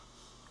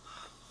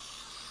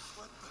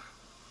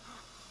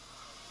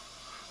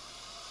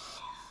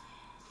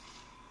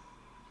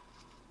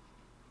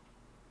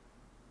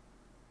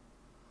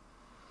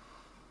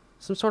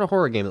 Some sort of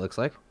horror game, it looks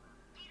like.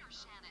 Peter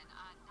Shannon, a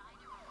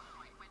 9-year-old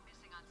boy, went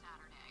missing on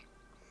Saturday.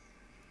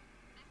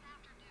 This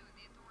afternoon,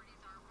 the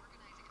authorities are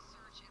organizing a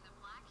search in the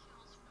Black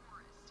Hills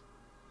forest.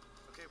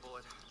 Okay,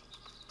 Bullet.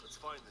 Let's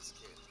find this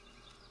kid.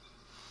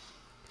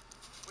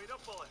 Wait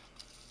up, Bullet!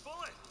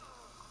 Bullet!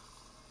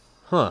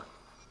 Huh.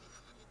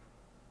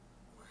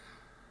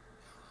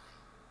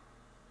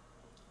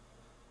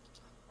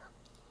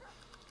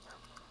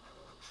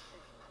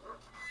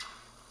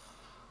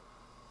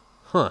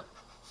 Huh.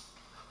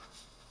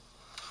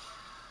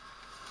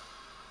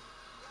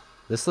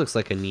 This looks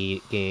like a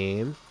neat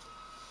game.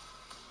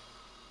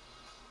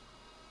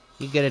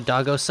 You get a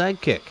doggo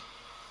sidekick.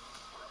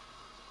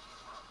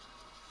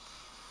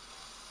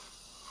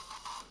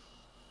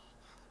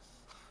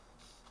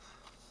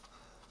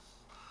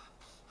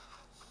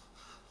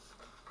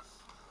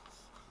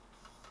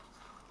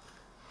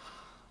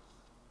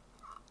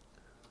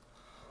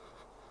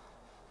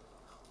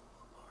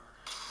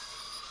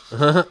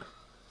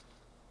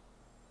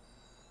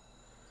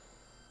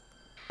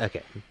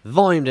 Okay,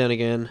 volume down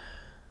again.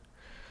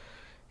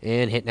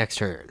 And hit next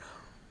turn.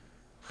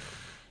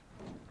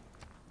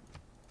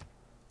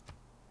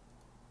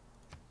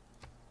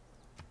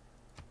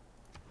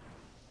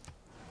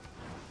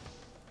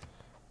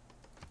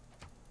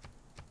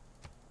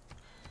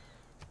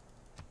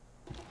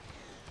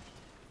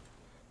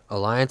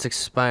 Alliance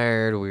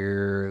expired.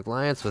 We're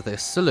alliance with a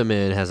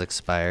Suleiman has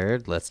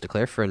expired. Let's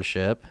declare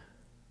friendship.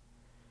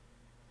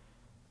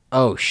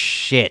 Oh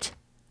shit.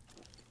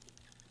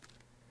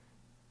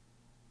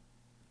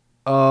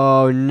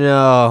 Oh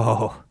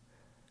no.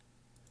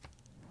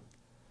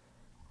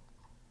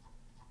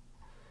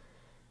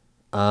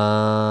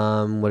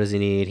 What does he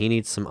need? He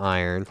needs some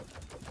iron.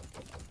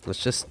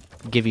 Let's just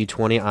give you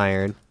 20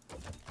 iron.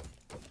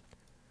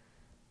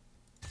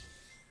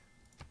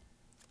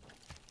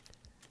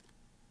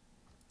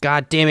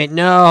 God damn it,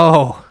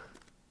 no!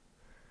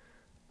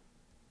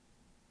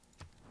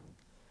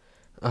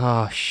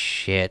 Oh,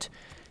 shit.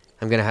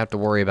 I'm gonna have to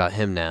worry about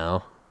him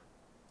now.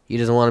 He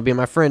doesn't want to be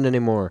my friend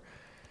anymore.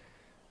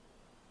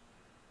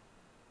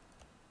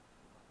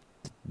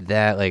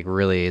 That, like,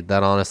 really,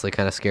 that honestly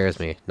kind of scares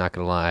me. Not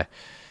gonna lie.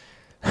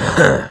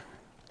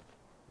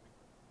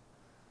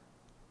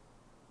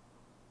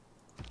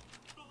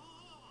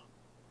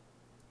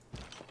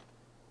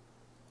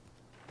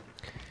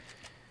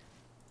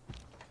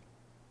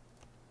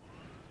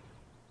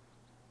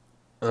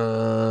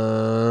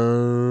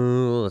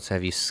 Let's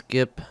have you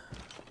skip.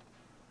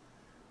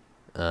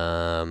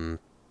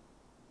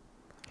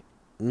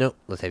 Nope.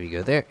 Let's have you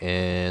go there.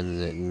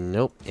 And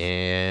nope.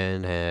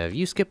 And have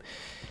you skip.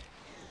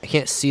 I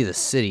can't see the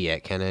city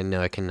yet, can I?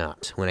 No, I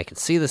cannot. When I can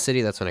see the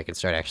city, that's when I can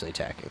start actually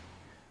attacking.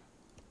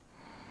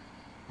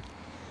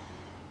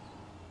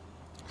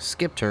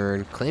 Skip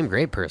turn. Claim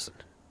great person.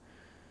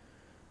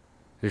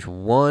 There's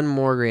one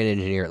more great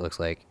engineer, it looks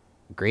like.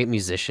 Great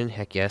musician?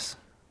 Heck yes.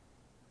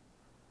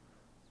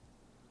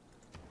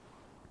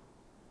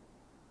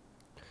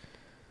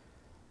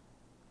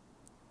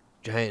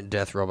 Giant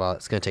death robot.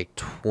 It's going to take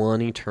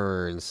 20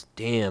 turns.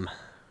 Damn.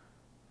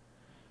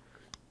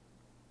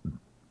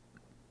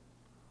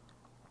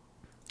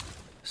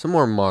 Some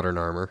more modern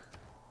armor.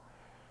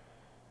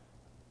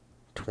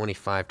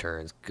 25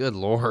 turns. Good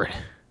lord.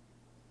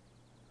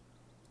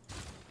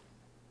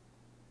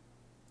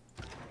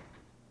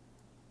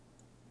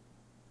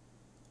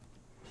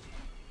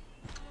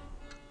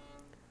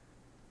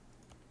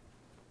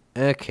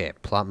 Okay,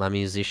 plop my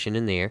musician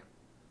in there.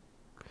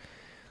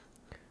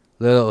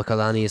 Little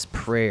Kalani's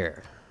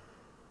prayer.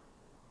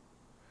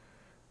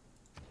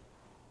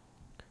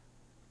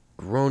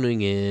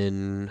 Groaning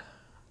in.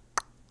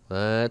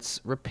 Let's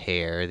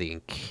repair the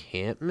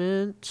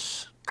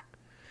encampment.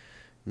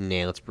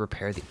 Nah, let's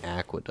repair the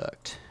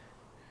aqueduct.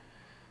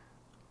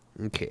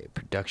 Okay,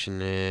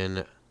 production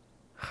in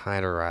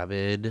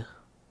Hyderabad.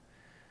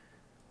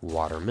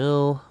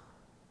 Watermill.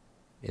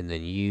 And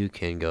then you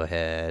can go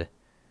ahead.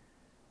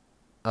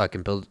 I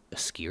can build a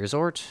ski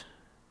resort.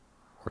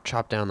 Or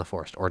chop down the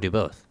forest. Or do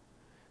both.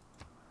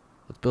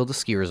 Let's build a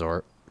ski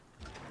resort.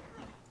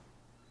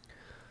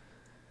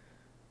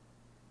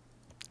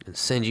 And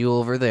send you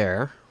over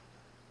there.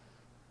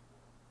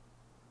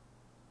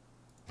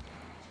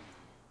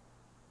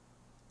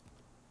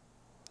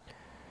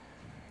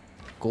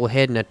 Go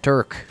ahead and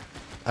Turk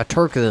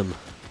them.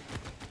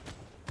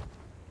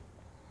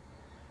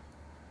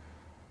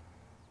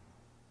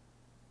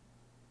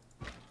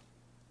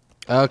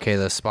 Okay,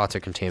 those spots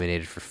are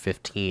contaminated for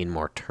 15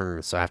 more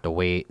turns, so I have to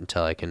wait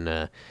until I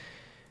can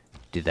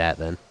do that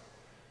then.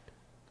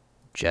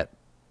 Jet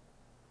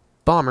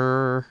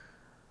bomber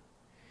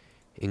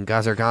in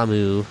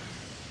Gazargamu.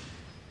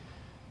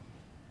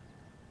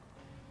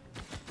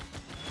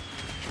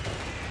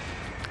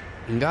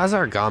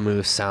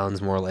 Gazargamu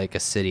sounds more like a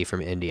city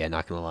from India,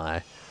 not gonna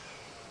lie.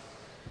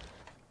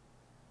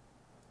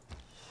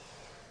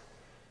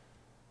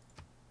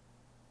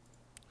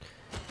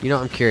 You know,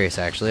 I'm curious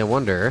actually. I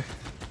wonder.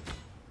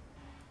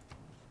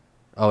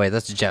 Oh wait,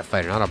 that's a jet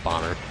fighter, not a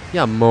bomber.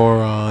 Yeah,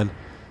 moron.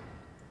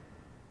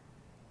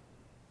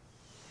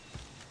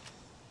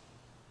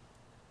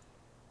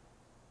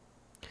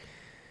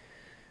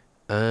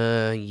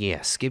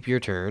 Yeah, skip your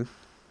turn.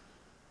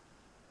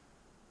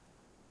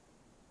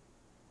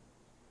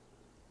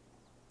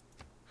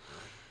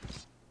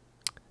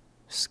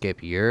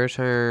 Skip your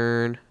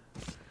turn.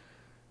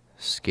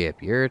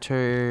 Skip your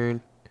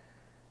turn.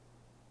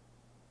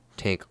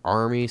 Tank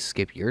army,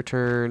 skip your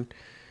turn.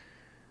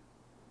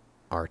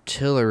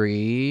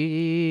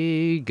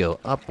 Artillery, go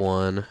up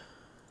one.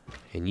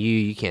 And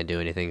you can't do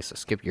anything, so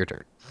skip your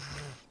turn.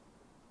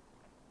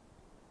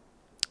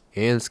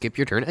 And skip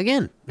your turn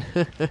again.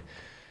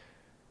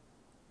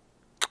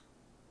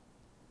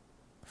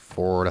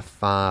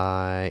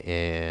 Fortify,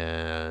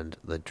 and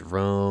the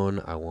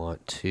drone, I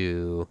want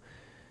to...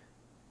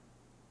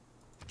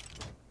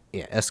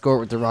 Yeah, escort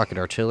with the rocket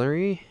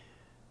artillery.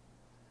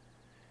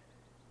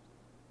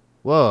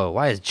 Whoa,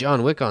 why is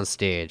John Wick on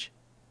stage?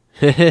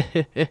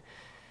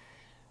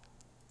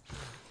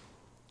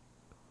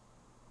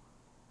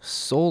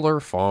 Solar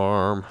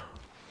farm.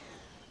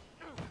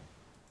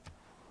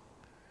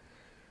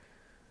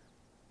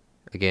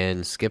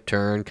 Again, skip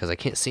turn, because I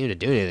can't seem to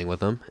do anything with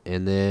them.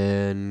 And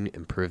then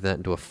improve that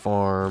into a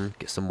farm.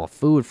 Get some more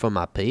food for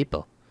my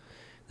people.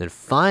 Then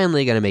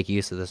finally gonna make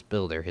use of this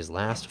builder. His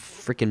last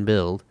freaking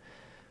build.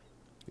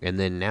 And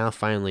then now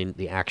finally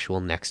the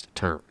actual next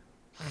turn.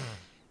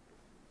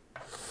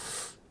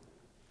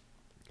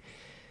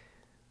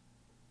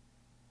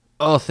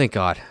 Oh, thank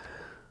God.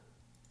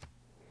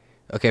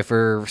 Okay,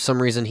 for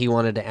some reason he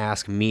wanted to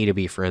ask me to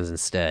be friends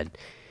instead.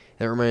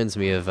 That reminds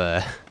me of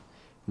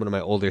one of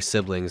my older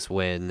siblings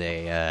when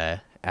they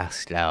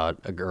asked out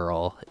a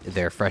girl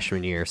their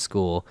freshman year of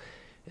school,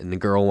 and the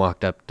girl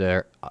walked up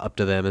to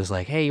them and was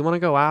like, "Hey, you want to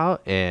go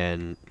out?"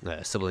 And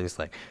the sibling's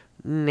like,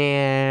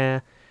 "Nah."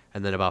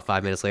 And then about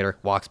 5 minutes later,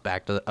 walks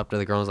back up to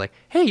the girl and was like,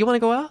 "Hey, you want to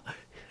go out?" I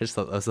just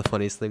thought that was the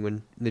funniest thing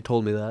when they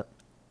told me that.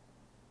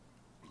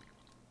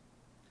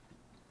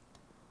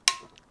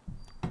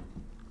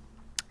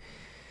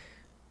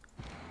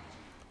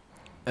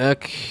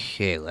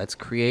 Okay, let's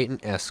create an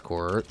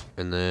escort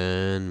and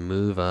then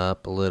move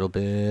up a little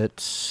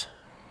bit.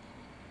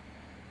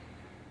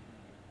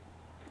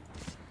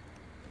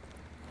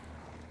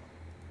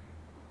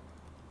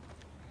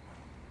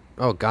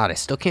 Oh God, I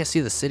still can't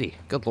see the city.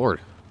 Good Lord.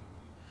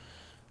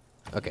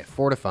 Okay,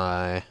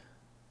 fortify.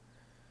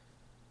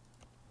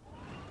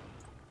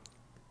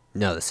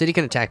 No, the city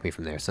can attack me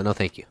from there, so no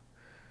thank you.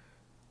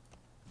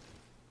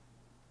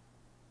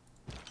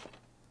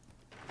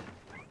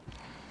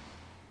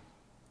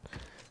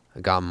 I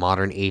got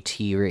modern AT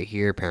right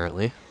here,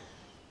 apparently.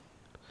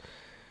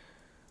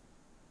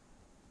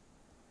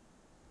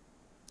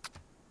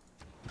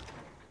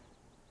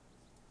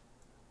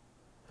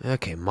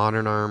 Okay,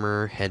 modern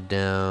armor, head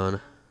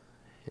down.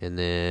 And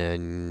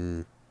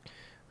then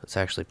let's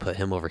actually put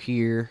him over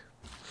here.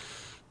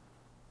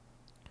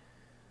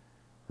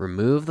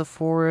 Remove the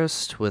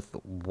forest with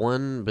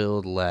one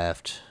build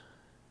left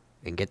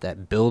and get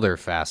that builder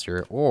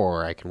faster,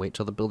 or I can wait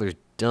till the builder's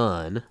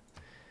done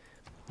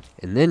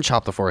and then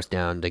chop the forest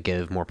down to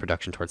give more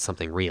production towards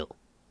something real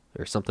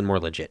or something more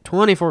legit.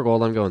 24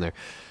 gold, I'm going there.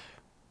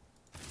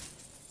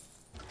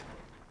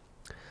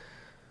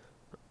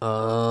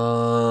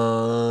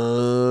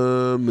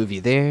 Move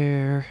you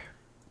there.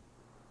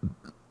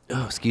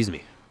 Oh, excuse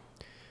me.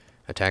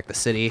 Attack the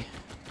city.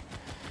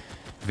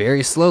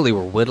 Very slowly,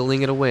 we're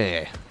whittling it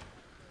away.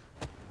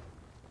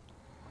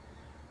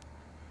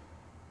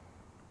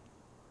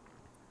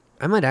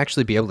 I might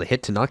actually be able to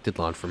hit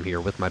Tenochtitlan from here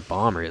with my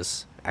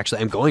bombers.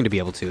 Actually, I'm going to be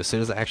able to. As soon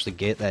as I actually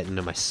get that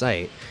into my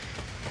sight,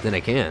 then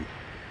I can.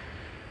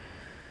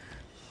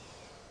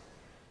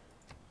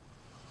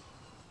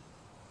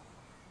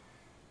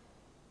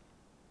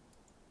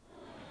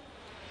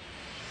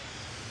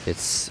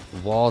 Its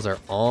walls are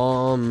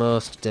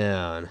almost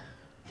down.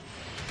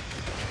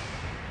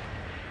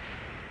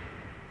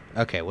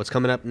 Okay, what's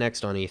coming up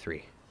next on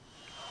E3?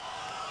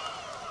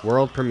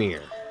 World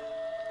premiere.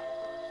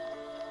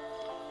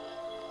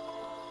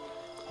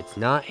 It's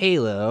not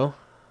Halo,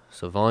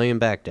 so volume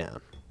back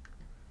down.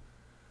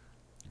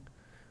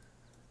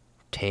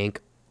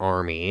 Tank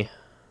army.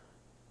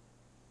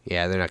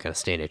 Yeah, they're not going to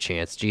stand a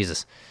chance.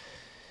 Jesus.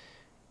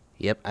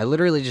 Yep, I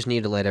literally just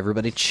need to let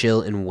everybody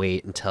chill and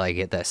wait until I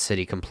get that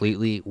city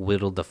completely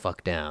whittled the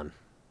fuck down.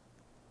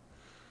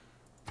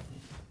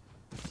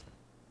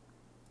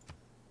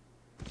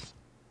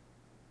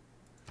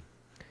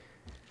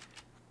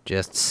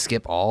 Just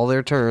skip all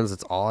their turns.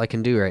 That's all I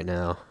can do right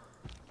now.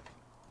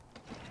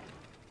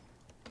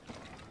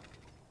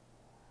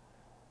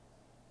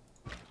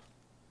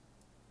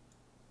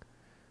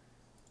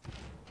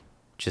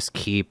 Just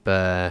keep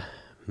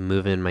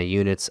moving my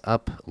units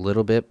up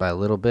little bit by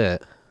little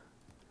bit.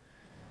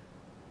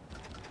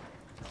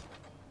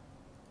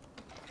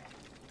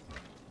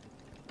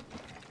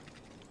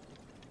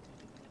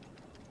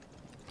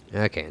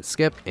 Okay, and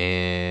skip,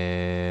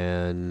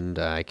 and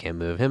I can't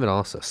move him at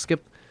all, so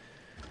skip.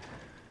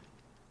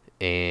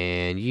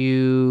 And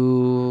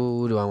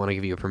you... do I want to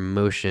give you a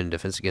promotion?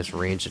 Defense against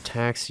ranged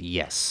attacks?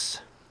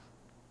 Yes.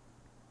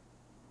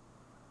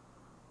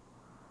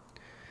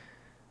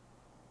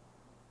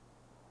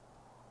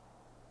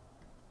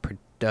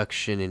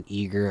 Production and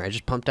eager. I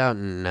just pumped out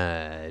in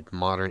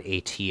modern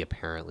AT,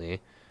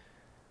 apparently.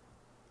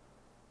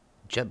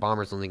 Jet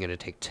bomber's only going to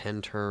take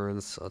 10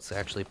 turns, so let's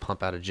actually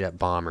pump out a jet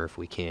bomber if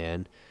we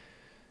can.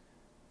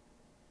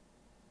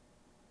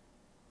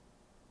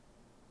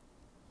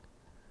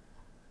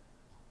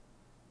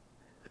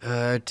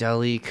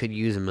 Delhi could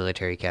use a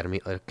military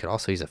academy. Could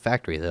also use a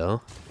factory,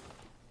 though.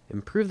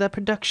 Improve that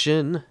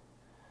production.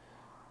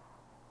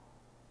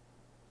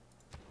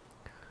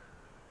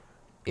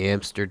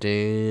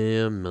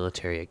 Amsterdam,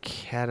 military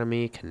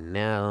academy,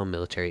 canal,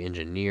 military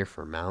engineer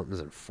for mountains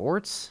and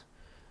forts.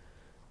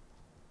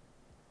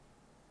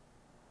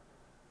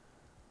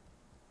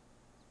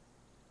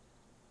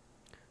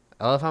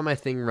 I love how my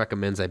thing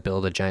recommends I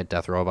build a giant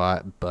death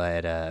robot,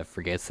 but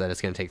forgets that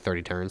it's going to take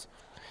 30 turns.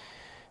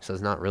 So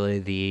it's not really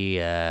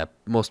the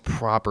most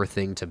proper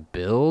thing to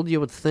build,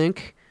 you would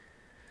think.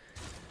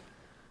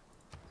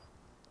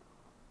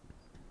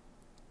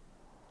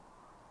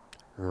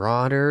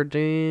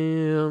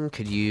 Rotterdam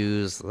could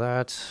use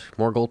that.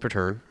 More gold per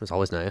turn is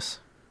always nice.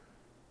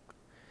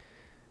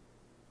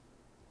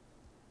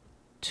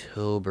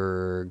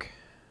 Tilburg.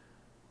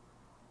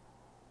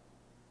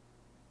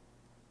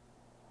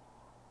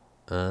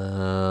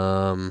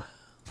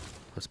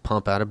 Let's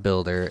pump out a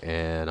builder,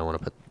 and I want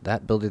to put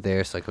that builder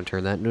there so I can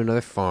turn that into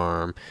another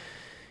farm.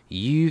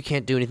 You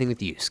can't do anything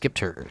with you. Skip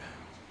turn.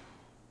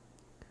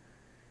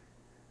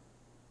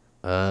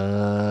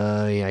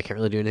 Yeah, I can't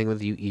really do anything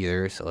with you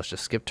either, so let's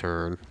just skip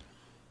turn.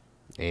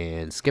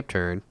 And skip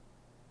turn.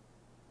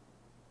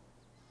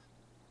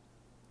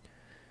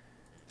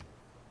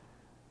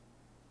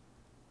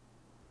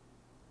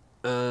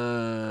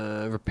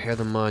 Repair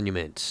the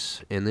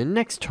monument. And then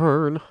next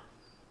turn.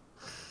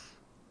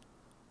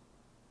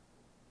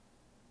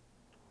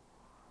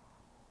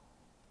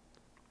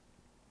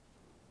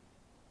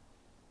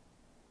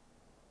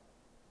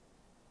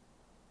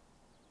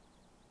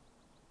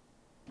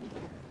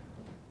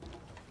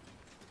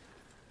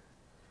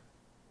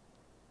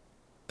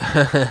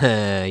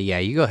 Yeah,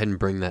 you go ahead and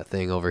bring that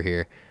thing over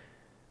here.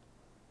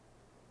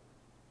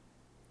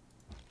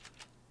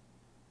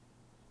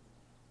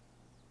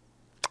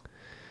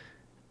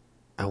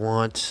 I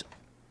want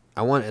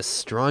as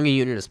strong a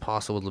unit as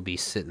possible to be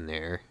sitting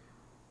there.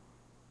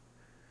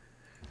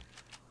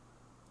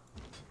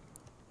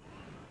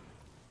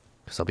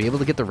 So I'll be able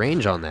to get the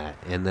range on that.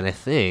 And then I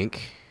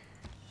think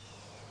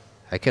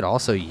I could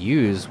also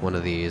use one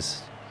of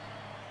these.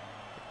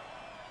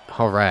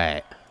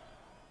 Alright.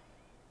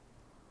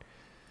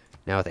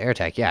 Now with air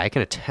attack, yeah, I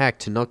can attack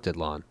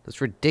Tenochtitlan. That's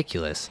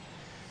ridiculous.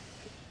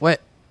 What?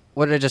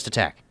 What did I just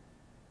attack?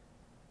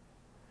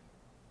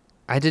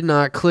 I did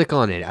not click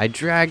on it. I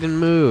dragged and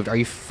moved. Are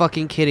you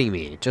fucking kidding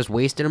me? Just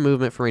wasted a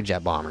movement for a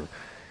jet bomber.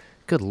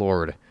 Good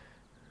lord.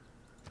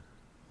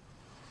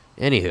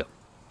 Anywho.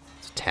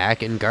 Let's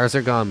attack in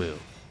Garzargamu.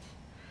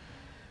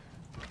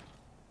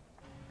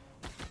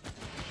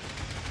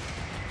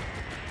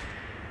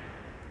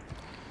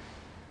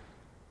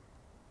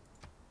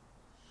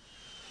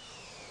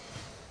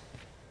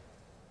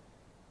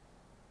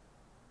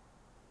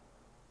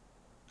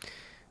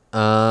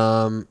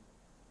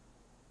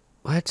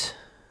 What?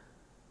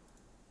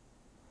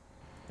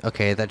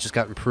 Okay, that just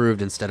got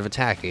improved instead of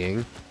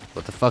attacking.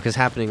 What the fuck is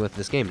happening with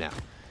this game now?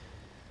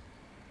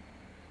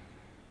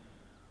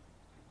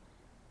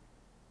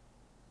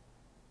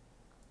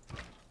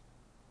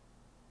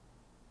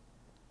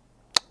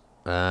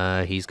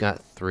 He's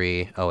got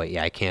 3. Oh wait,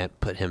 yeah, I can't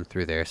put him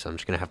through there, so I'm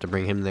just gonna have to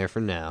bring him there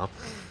for now.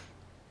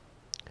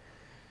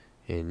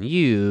 And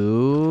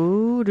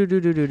you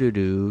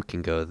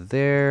can go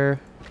there.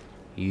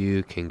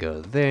 You can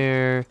go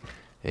there.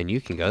 And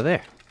you can go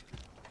there.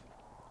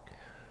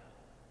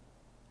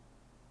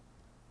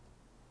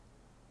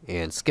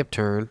 And skip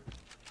turn.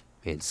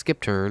 And skip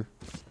turn.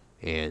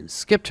 And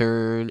skip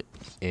turn.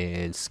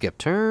 And skip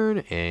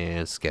turn.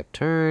 And skip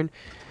turn.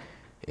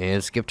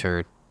 And skip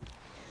turn.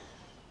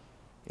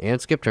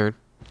 And skip turn.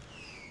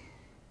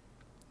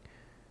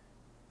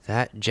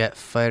 That jet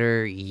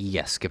fighter,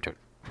 yes, skip turn.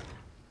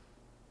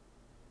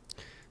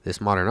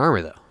 This modern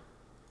armor, though.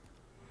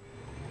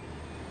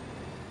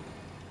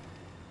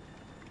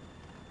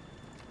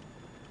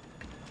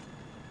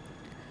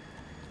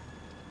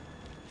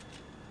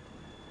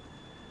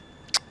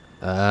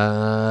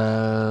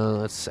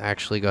 Let's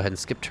actually go ahead and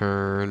skip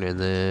turn, and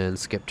then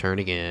skip turn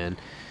again.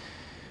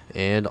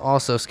 And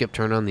also skip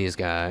turn on these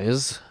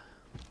guys.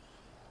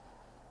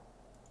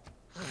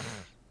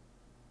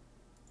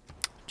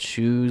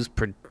 Choose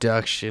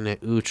production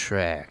at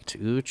Utrecht.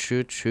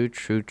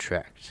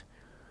 Utrecht.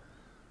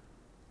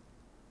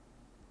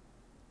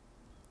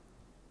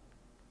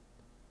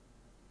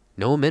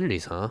 No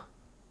amenities, huh?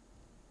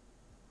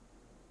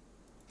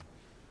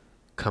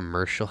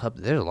 Commercial hub.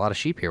 There's a lot of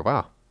sheep here.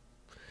 Wow.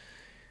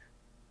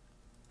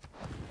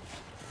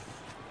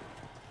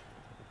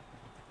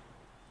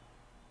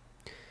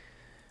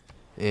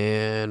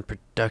 And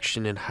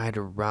production in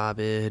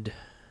Hyderabad.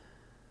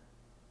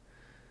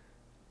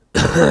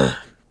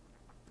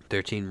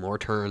 13 more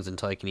turns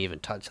until I can even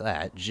touch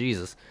that.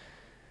 Jesus.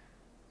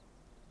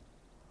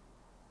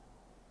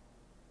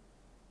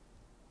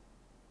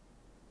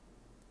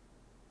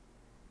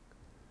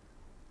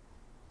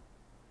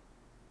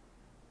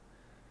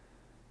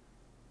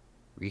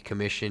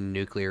 Recommission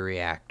nuclear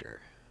reactor.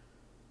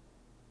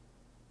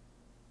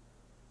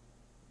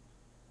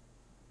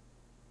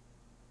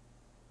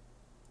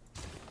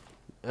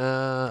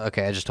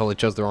 Okay, I just totally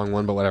chose the wrong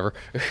one, but whatever.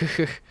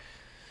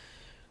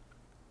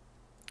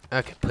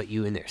 Okay, put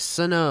you in there.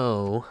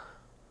 Sano.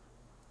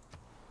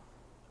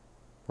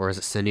 Or is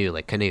it Sanu,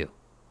 like canoe?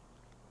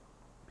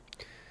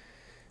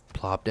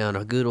 Plop down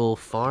a good old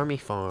farmy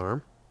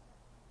farm.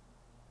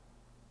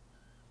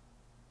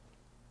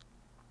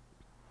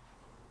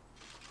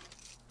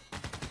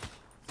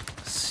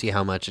 See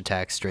how much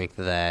attack strength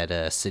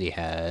that city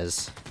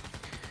has.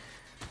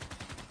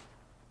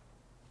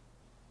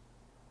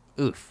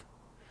 Oof.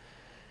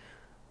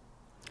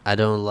 I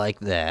don't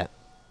like that.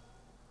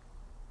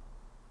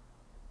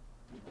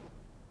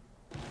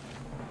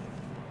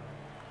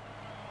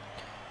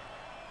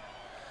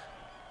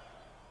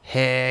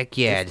 Heck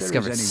yeah, I If there is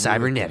discovered any work in the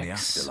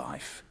cybernetics.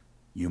 afterlife,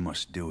 you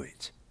must do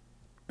it.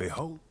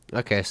 Behold.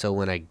 Okay, so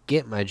when I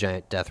get my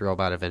giant death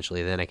robot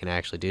eventually, then I can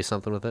actually do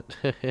something with it.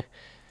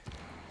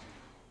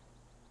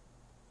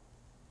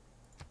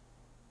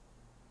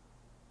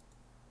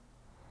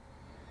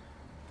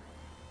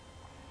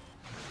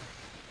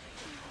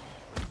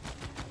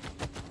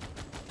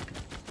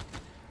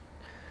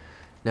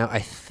 Now, I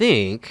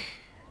think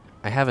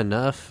I have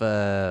enough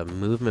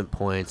movement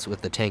points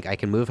with the tank. I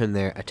can move him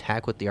there,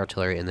 attack with the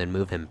artillery, and then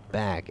move him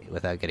back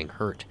without getting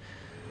hurt.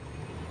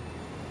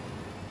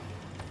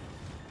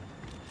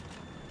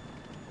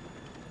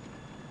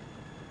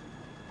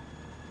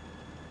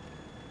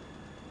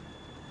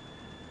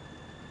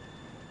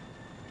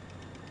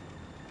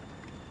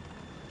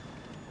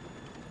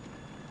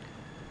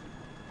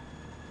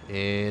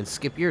 And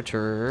skip your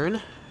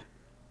turn.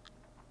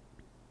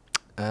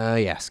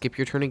 Yeah, skip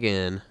your turn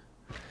again.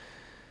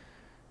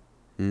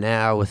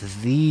 Now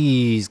with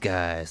these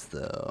guys,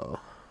 though.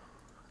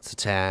 Let's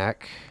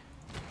attack.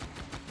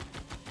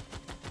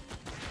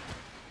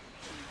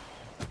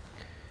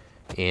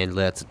 And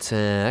let's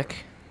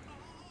attack.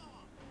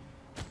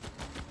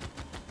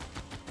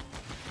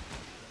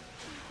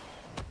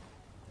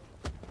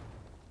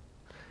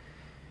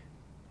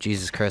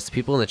 Jesus Christ,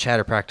 people in the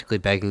chat are practically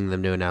begging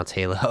them to announce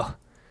Halo.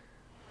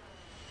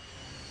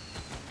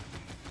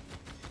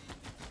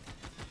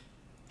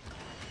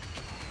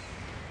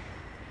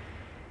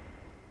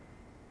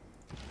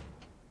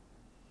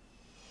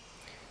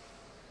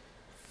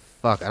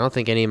 Fuck, I don't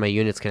think any of my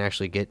units can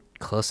actually get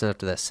close enough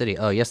to that city.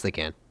 Oh, yes they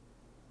can.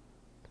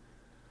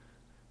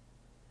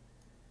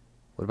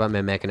 What about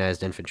my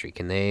mechanized infantry?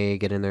 Can they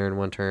get in there in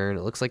one turn?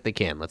 It looks like they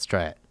can. Let's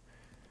try it.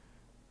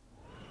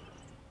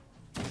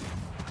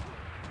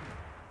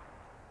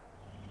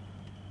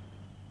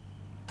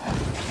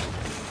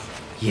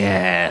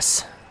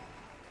 Yes!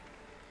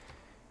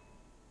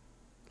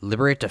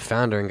 Liberate the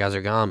founder in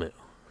Gazargamu.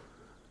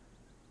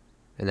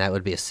 And that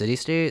would be a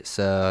city-state,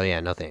 so yeah,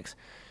 no thanks.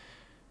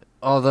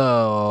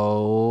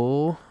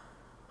 Although...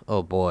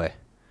 oh boy.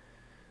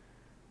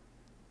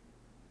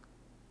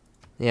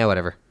 Yeah,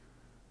 whatever.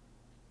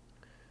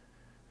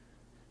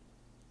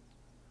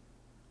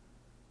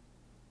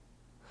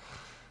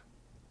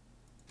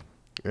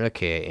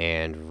 Okay,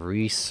 and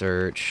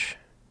research...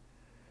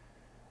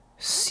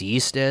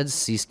 Seastead?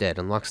 Seastead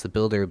unlocks the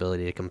builder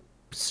ability to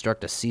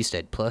construct a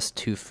seastead.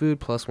 +2 food,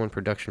 +1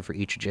 production for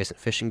each adjacent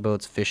fishing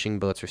boats. Fishing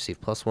boats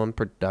receive +1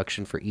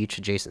 production for each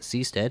adjacent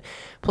seastead.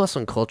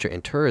 +1 culture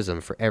and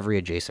tourism for every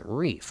adjacent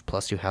reef.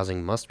 +2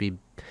 housing must be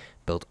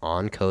built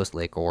on coast,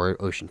 lake, or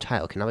ocean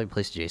tile. Cannot be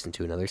placed adjacent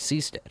to another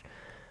seastead.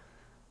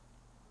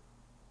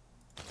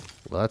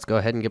 Well, let's go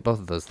ahead and get both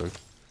of those then.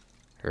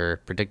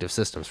 Or predictive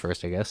systems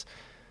first, I guess.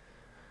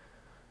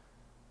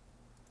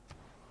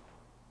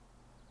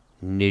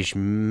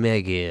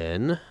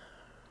 Nijmegen.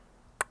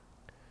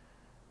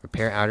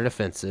 Repair outer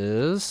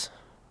defenses.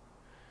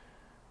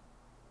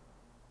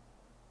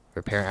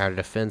 Repair outer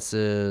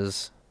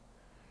defenses.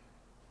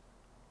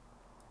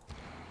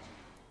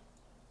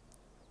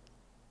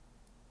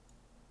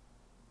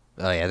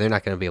 Oh yeah, they're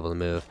not going to be able to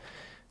move.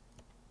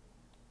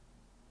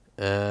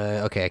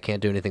 Okay, I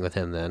can't do anything with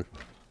him then.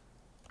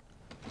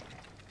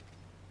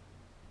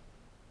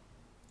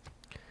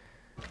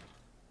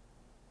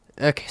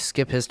 Okay,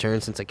 skip his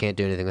turn since I can't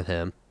do anything with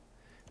him.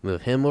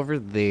 Move him over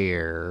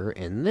there,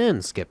 and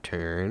then skip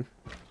turn.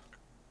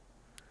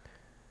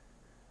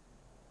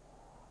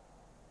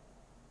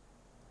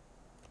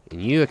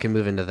 And you, I can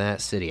move into that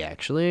city,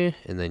 actually.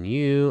 And then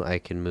you, I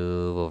can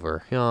move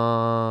over here.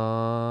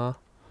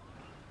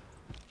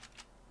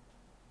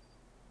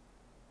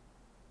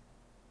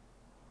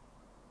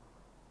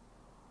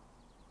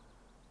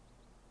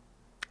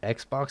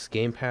 Xbox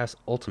Game Pass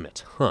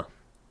Ultimate. Huh.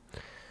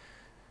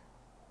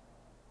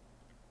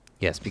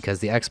 Yes, because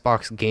the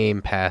Xbox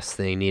Game Pass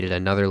thing needed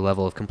another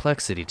level of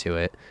complexity to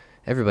it.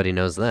 Everybody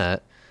knows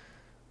that.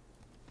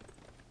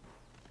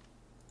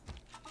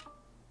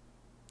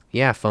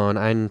 Yeah, phone,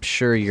 I'm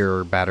sure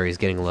your battery's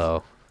getting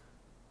low.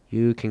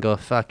 You can go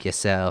fuck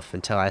yourself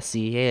until I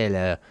see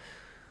Halo.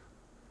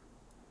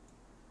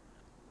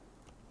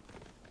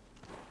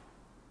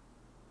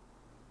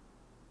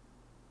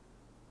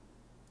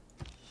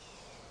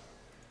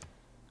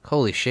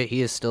 Holy shit,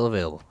 he is still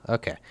available.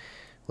 Okay.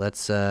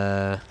 Let's,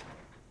 oh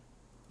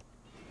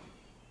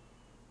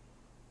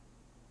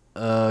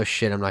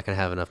shit, I'm not gonna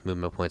have enough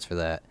movement points for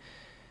that.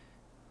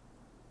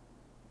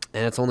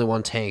 And it's only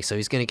one tank, so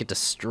he's gonna get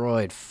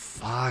destroyed.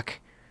 Fuck.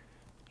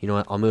 You know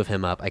what? I'll move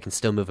him up. I can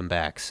still move him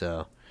back,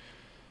 so...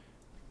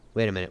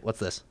 Wait a minute, what's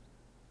this?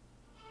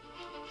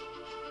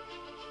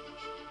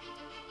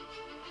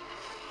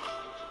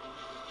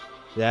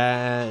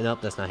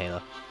 Nope, that's not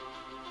Halo.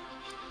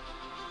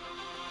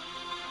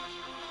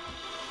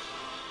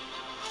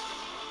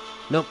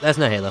 Nope, that's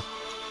not Halo.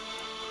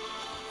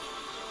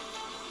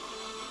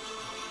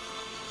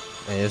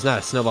 Hey, there's not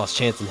a snowball's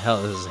chance in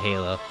hell this is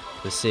Halo.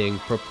 This seeing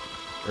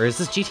or is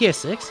this GTA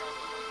 6?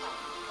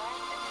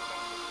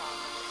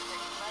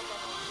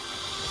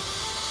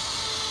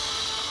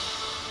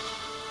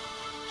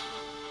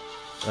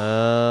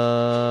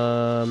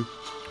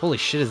 Holy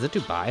shit, is that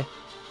Dubai?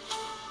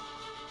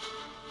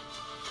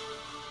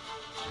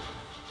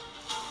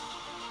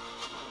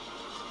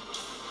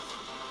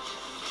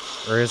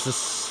 Or is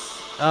this...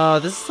 Oh,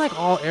 this is like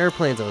all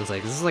airplanes, it looks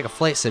like. This is like a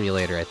flight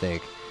simulator, I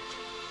think.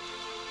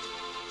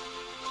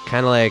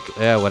 Kind of like,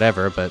 yeah,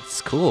 whatever, but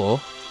it's cool.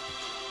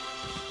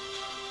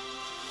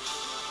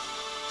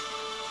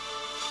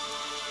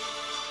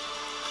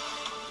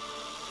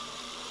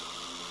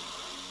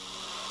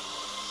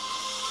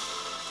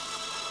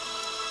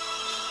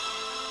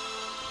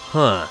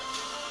 Huh.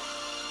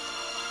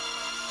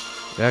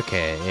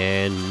 Okay,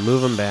 and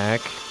move him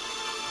back.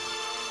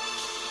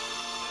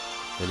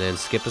 And then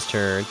skip his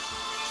turn.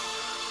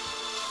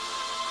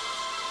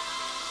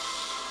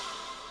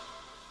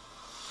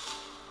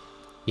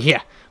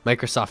 Yeah,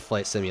 Microsoft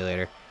Flight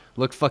Simulator.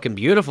 Looked fucking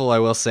beautiful, I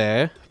will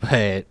say.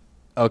 But,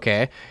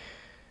 okay.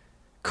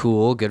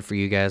 Cool, good for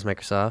you guys,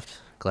 Microsoft.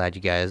 Glad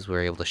you guys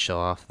were able to show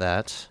off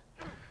that.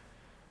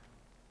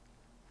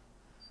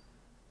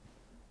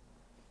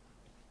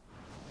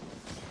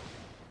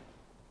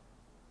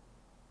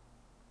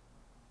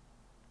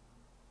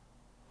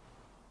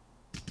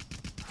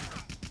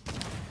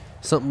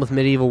 Something with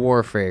medieval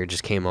warfare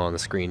just came on the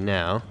screen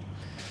now.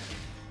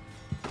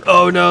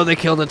 Oh no, they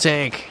killed a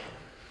tank!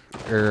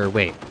 Or,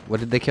 wait, what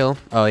did they kill?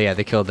 Oh yeah,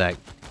 they killed that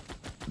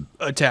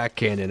attack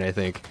cannon, I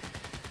think.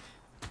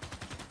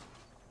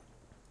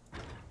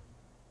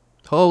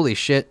 Holy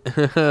shit.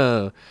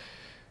 Get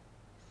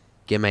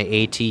my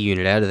AT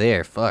unit out of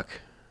there, fuck.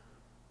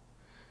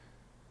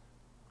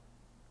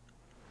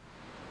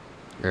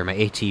 Or my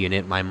AT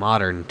unit, my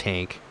modern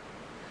tank.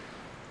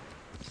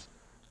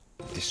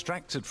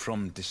 Distracted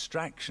from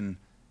distraction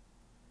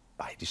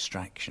by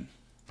distraction.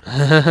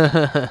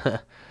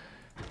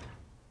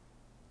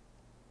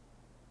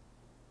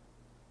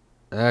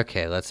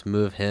 Okay, let's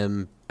move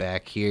him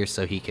back here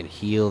so he can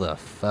heal the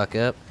fuck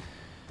up.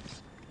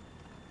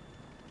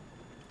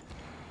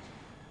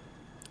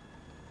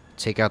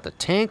 Take out the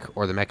tank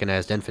or the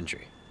mechanized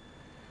infantry?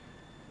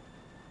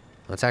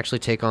 Let's actually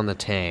take on the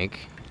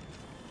tank.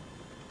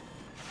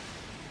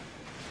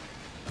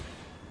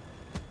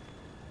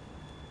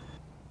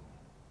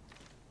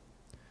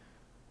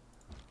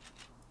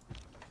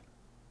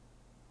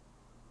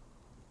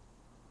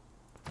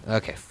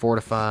 Okay,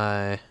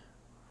 fortify.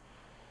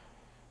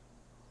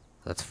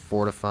 Let's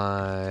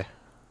fortify.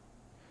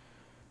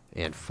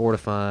 And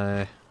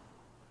fortify.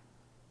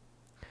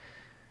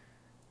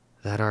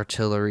 That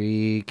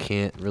artillery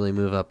can't really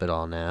move up at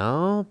all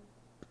now.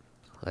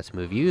 Let's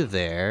move you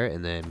there,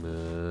 and then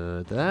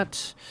move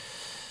that.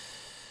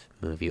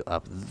 Move you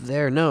up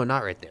there. No,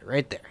 not right there.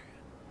 Right there.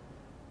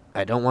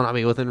 I don't want to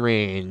be within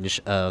range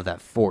of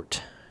that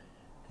fort.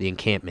 The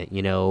encampment,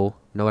 you know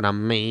what I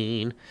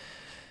mean?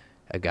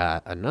 I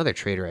got another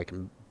trader I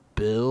can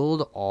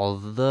build,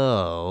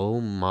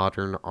 although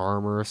modern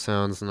armor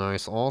sounds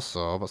nice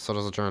also, but so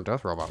does a giant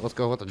death robot. Let's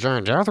go with the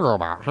giant death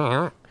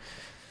robot.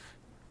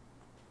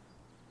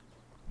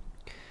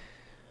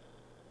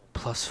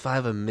 Plus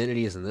 5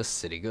 amenities in this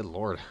city, good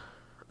lord.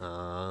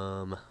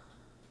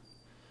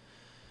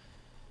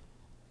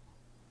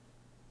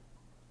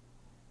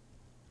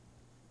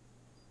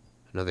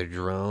 Another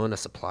drone, a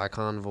supply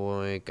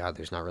convoy. God,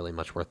 there's not really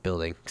much worth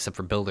building, except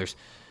for builders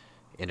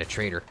and a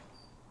trader.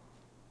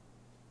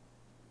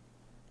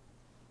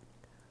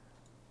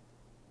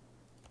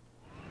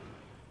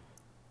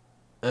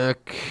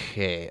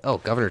 Okay. Oh,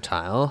 governor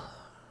tile.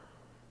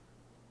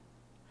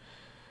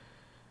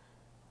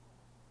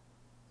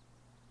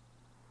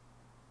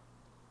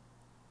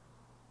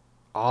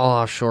 All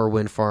offshore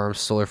wind farms,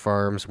 solar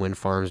farms, wind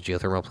farms,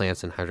 geothermal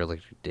plants, and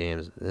hydroelectric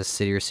dams. This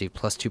city received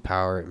 +2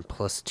 power and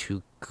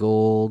 +2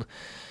 gold.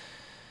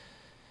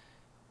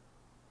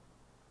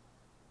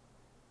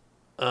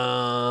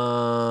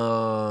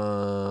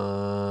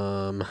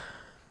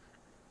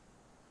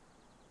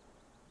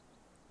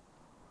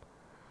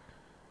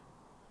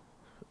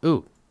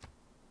 Ooh.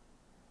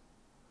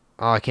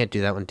 Oh, I can't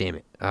do that one. Damn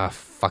it. Ah,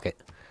 fuck it.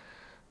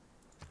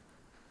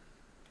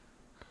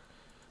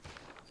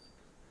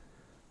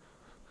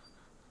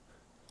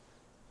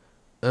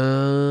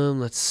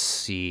 Let's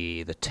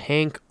see. The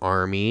tank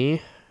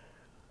army.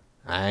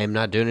 I'm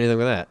not doing anything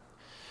with that.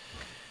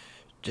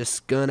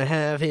 Just gonna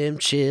have him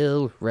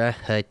chill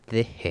right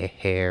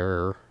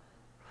there.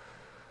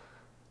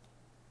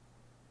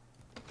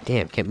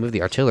 Damn, can't move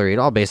the artillery at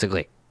all,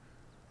 basically.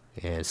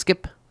 And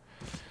skip.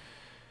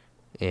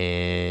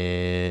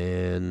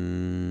 And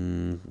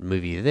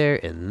move you there,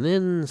 and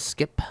then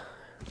skip.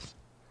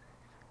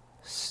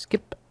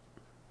 Skip.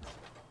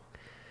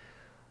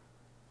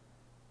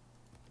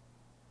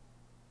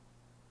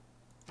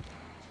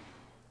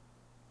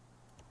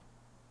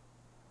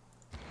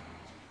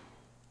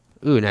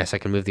 Ooh, nice. I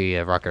can move the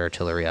rocket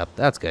artillery up.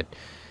 That's good.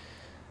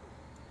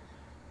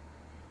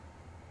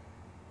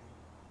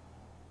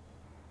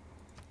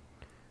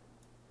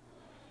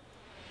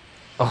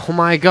 Oh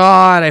my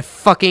god, I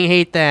fucking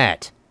hate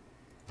that.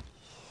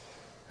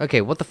 Okay,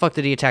 what the fuck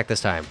did he attack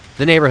this time?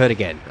 The neighborhood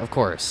again, of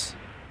course.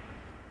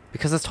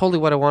 Because that's totally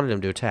what I wanted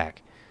him to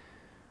attack.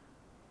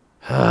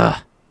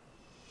 Man,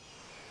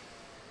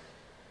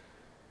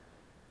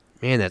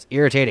 that's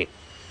irritating.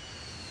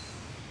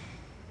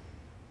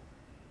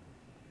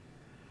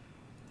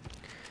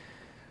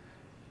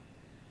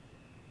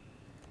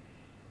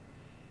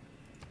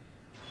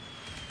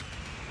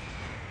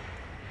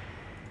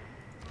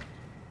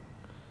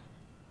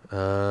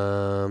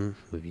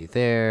 Move you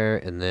there,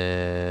 and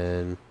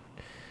then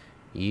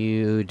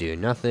you do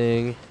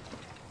nothing.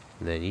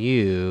 And then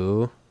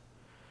you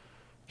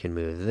can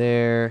move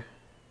there.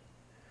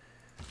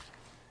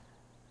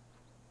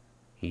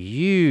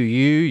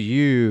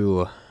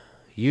 You.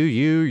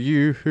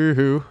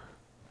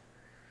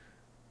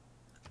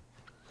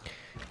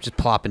 Just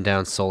plopping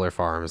down solar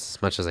farms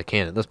as much as I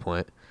can at this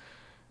point.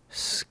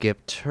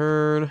 Skip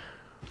turn.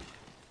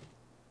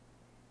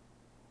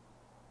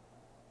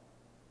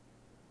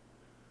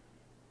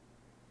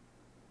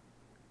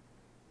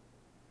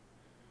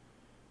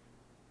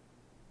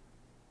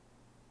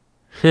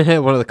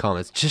 One of the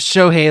comments. Just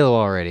show Halo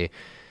already.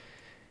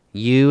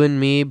 You and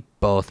me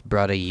both,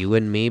 brother. You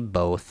and me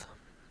both.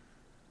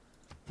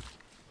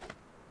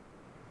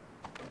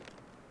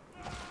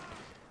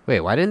 Wait,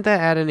 why didn't that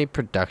add any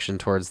production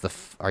towards the...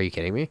 Are you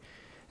kidding me?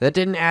 That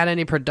didn't add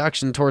any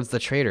production towards the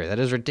trader. That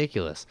is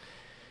ridiculous.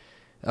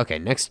 Okay,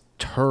 next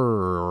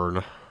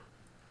turn.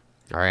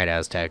 Alright,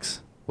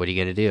 Aztecs. What are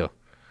you going to do?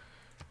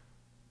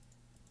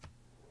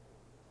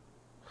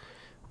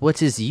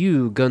 What is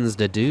you guns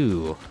to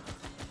do?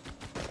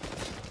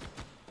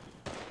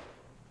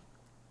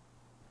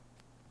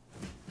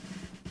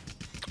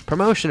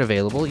 Promotion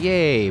available.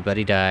 Yay,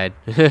 buddy died.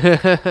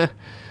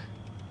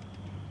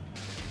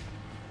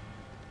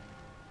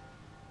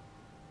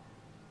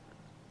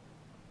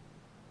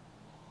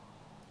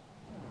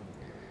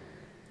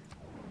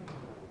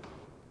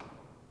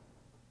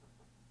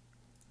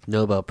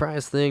 Nobel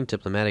Prize thing,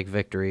 diplomatic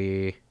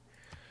victory.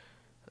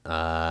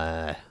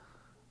 Let's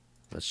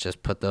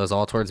just put those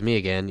all towards me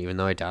again, even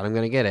though I doubt I'm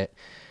going to get it.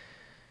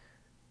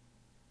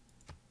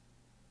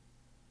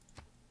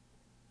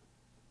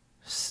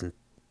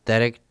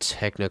 Synthetic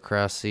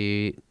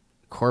technocracy.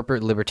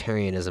 Corporate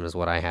libertarianism is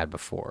what I had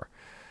before.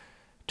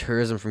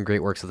 Tourism from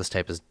great works of this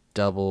type is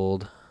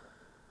doubled.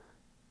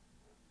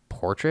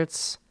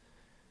 Portraits?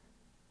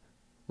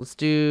 Let's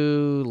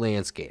do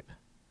landscape.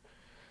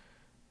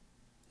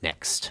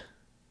 Next.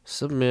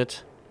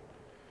 Submit.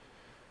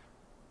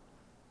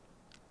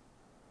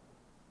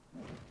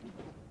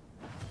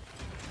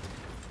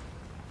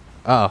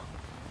 Oh.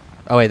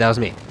 Oh, wait, that was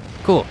me.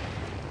 Cool.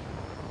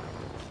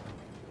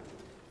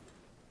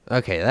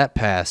 Okay, that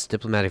passed.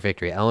 Diplomatic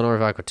victory. Eleanor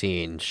of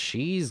Aquitaine.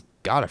 She's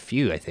got a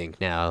few, I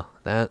think, now.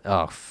 That...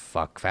 Oh,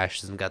 fuck.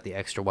 Fascism got the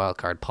extra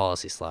wildcard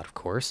policy slot, of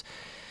course.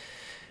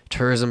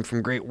 Tourism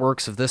from great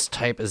works of this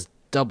type is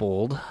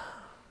doubled.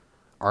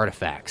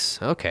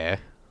 Artifacts. Okay.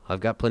 I've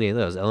got plenty of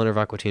those. Eleanor of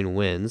Aquitaine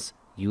wins.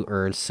 You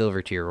earn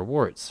silver tier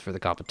rewards for the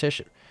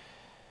competition.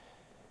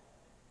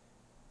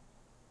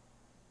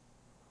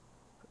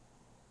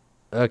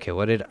 Okay,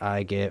 what did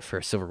I get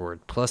for silver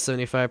reward? Plus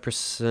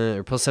 75%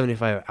 or plus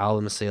 75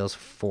 album sales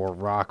for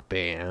rock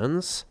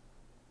bands.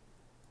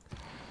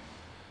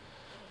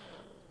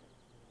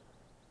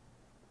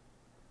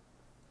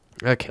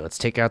 Okay, let's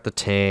take out the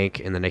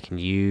tank, and then I can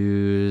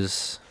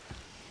use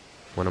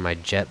one of my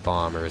jet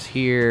bombers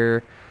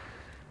here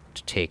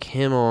to take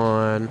him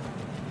on.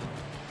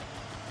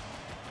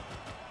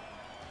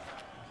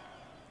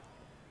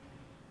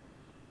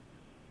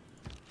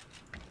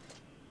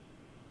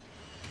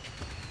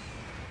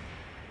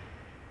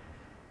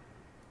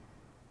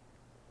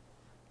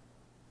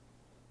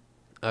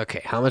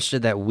 Okay, how much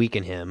did that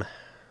weaken him?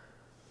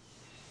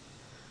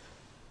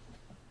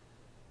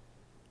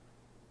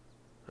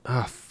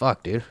 Oh,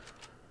 fuck, dude.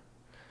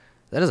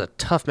 That is a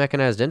tough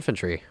mechanized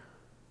infantry.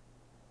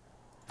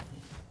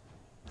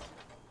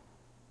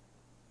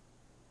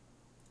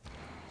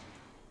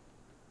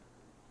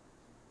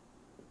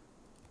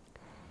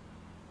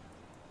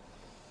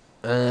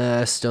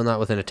 Still not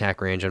within attack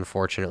range,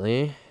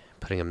 unfortunately.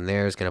 Putting him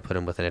there is going to put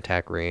him within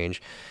attack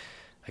range.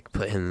 I can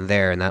put him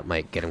there, and that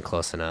might get him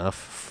close enough.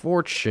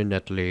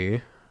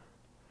 Fortunately.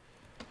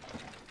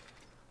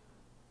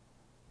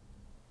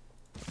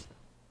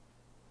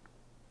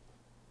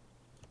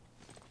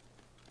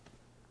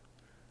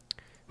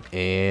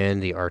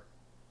 And the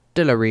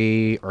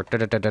artillery.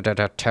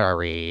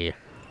 Artillery.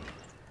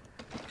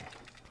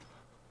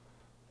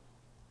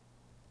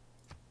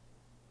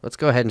 Let's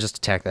go ahead and just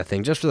attack that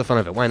thing, just for the fun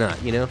of it. Why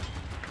not, you know?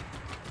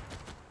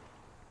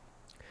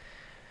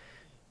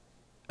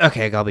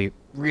 Okay, I'll be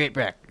right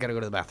back. Gotta go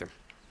to the bathroom.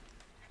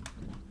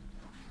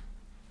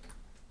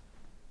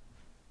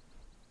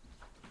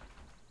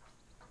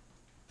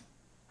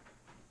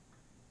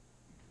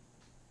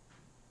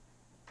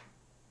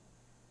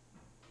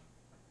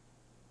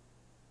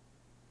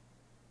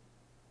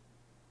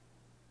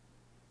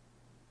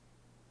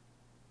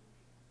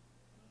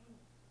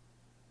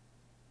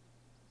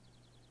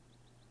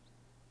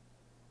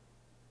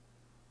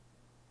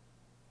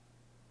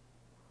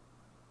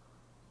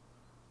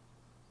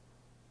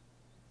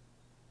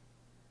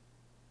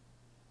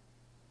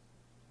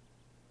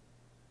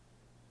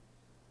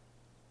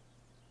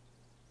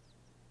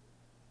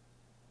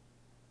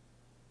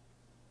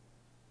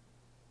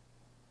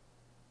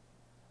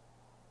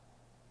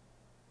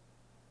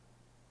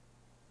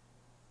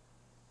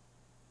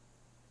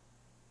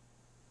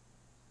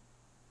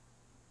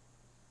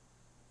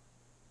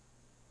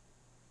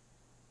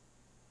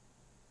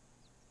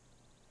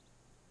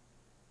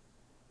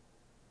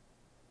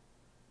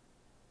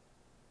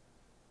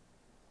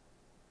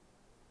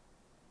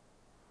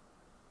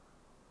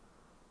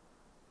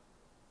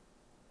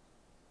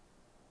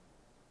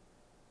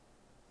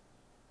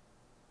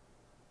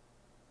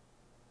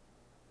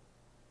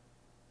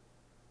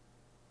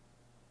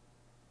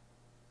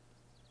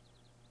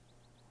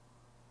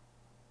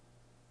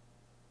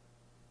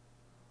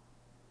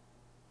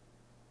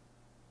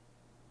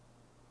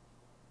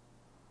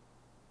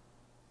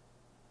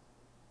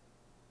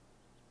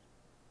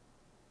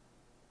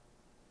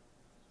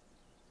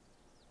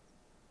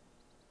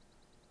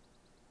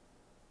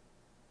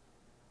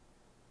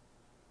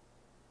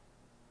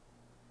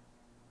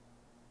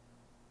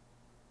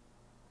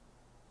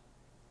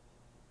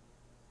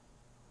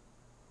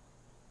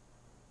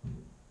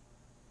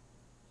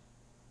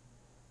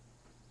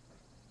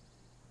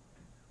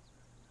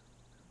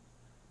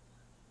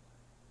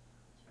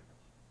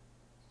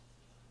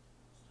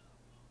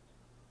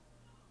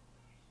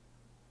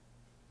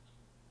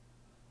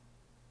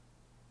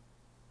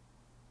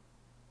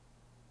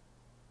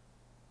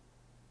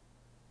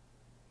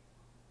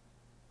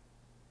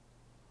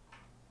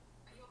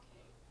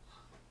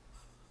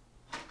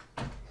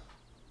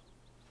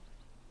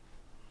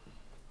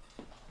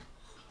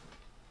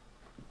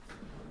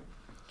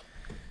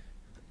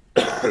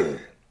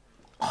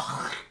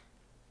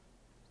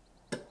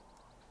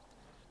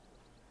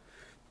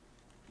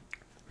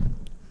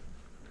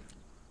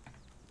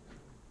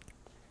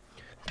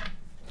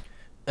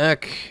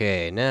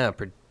 Okay, now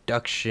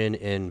production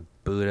in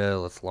Buddha.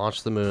 Let's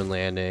launch the moon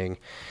landing.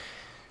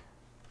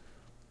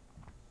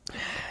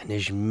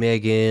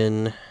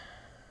 Nijmegen.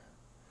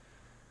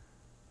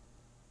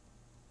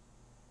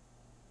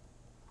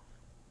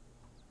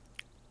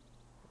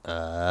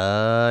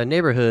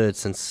 Neighborhood,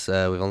 since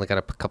we've only got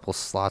a couple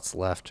slots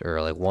left,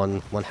 or like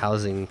one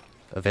housing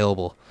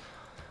available.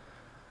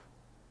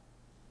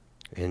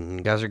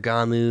 In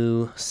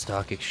Gazargamu,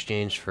 stock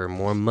exchange for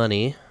more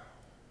money.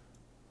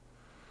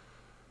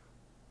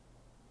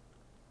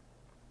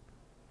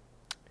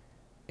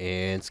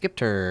 And skip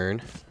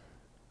turn.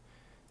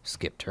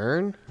 Skip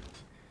turn.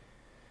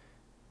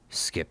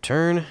 Skip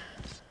turn.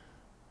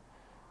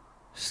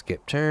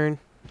 Skip turn.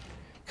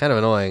 Kind of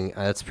annoying.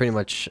 That's pretty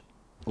much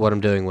what I'm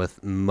doing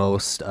with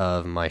most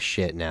of my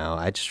shit now.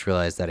 I just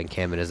realized that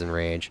encampment is in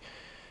range.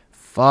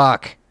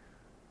 Fuck.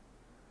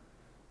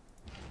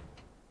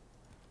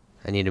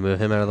 I need to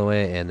move him out of the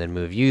way and then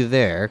move you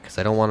there, because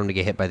I don't want him to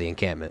get hit by the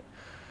encampment.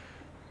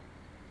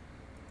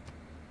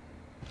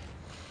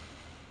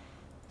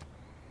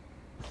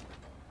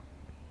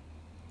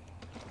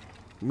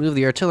 Move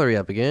the artillery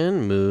up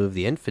again. Move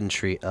the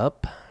infantry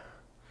up.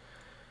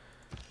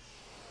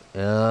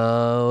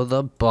 Oh,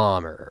 the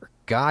bomber.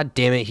 God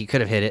damn it, he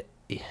could have hit it.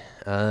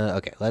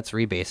 Okay, let's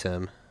rebase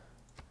him.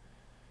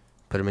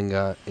 Put him in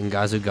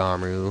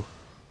Gazugamu.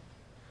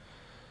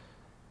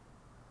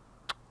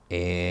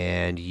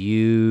 And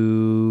you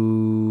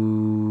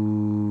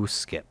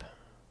skip.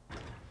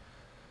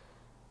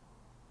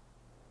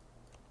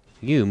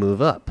 You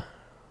move up.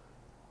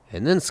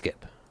 And then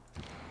skip.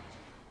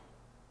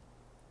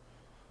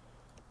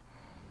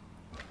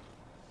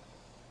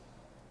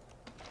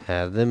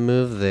 Have them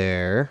move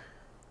there.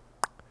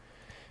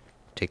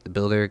 Take the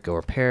builder, go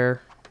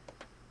repair.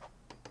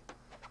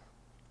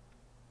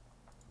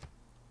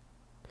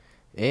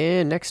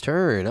 And next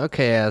turn.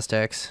 Okay,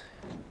 Aztecs.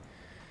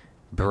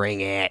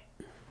 Bring it.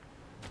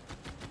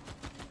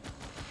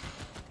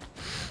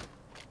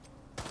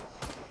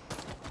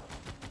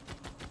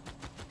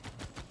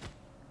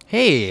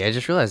 Hey, I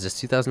just realized it's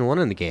 2001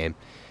 in the game.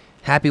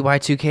 Happy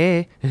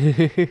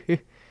Y2K.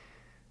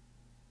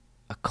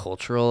 A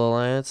cultural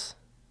alliance?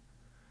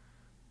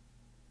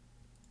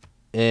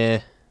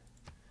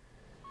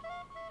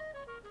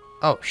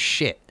 Oh,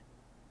 shit.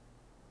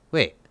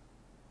 Wait.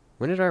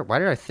 Why did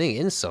our thing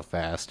end so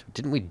fast?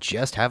 Didn't we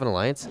just have an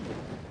alliance?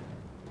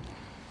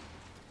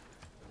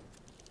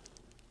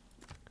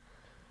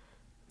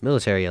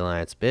 Military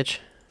alliance, bitch.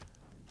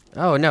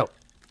 Oh, no.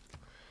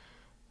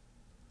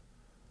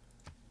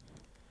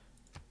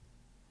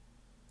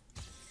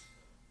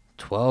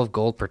 $12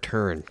 gold per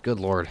turn. Good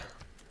lord.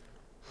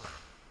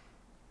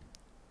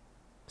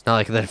 It's not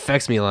like that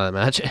affects me a lot that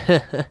much.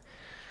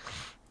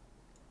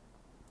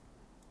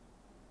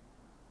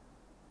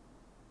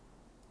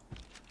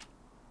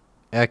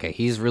 Okay,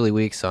 he's really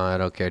weak, so I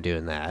don't care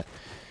doing that.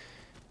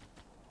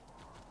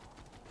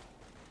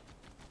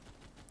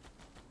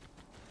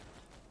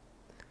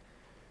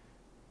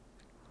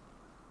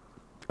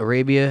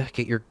 Arabia,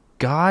 get your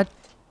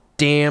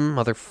goddamn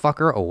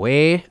motherfucker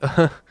away.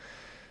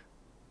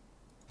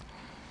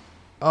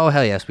 Oh,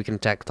 hell yes, we can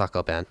attack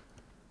Tacloban.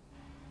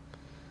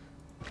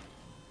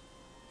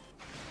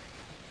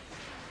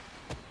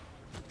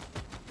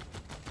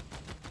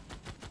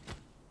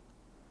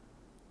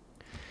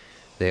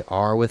 They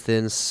are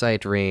within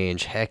sight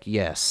range. Heck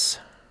yes.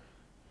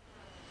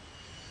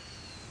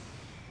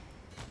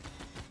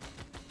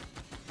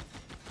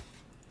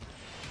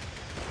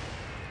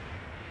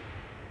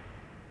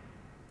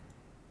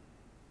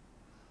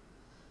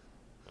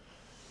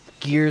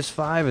 Gears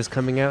 5 is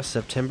coming out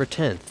September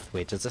 10th.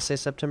 Wait, does this say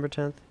September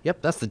 10th?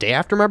 Yep, that's the day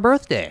after my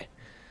birthday.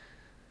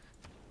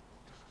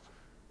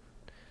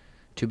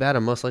 Too bad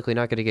I'm most likely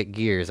not going to get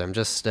Gears. I'm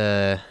just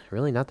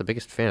really not the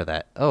biggest fan of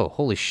that. Oh,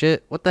 holy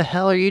shit. What the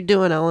hell are you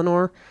doing,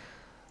 Eleanor?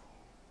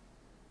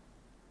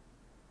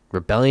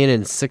 Rebellion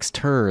in 6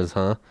 turns,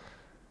 huh?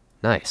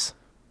 Nice.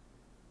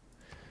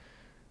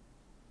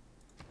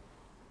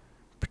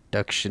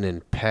 Production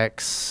in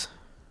PEX. I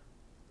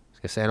was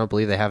going to say, I don't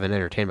believe they have an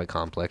entertainment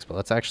complex, but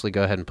let's actually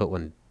go ahead and put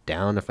one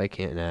down if I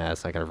can. Nah,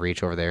 it's not going to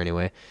reach over there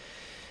anyway.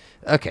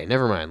 Okay,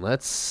 never mind.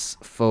 Let's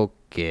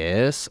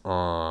focus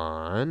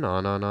on.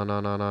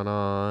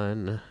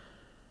 I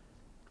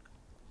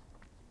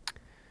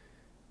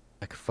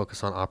could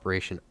focus on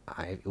Operation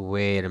I.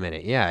 Wait a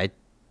minute. Yeah,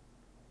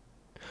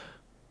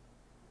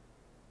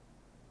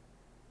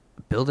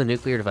 build a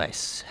nuclear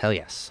device. Hell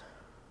yes.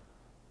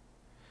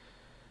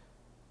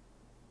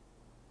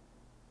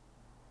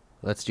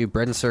 Let's do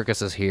bread and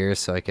circuses here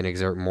so I can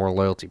exert more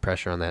loyalty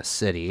pressure on that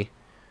city.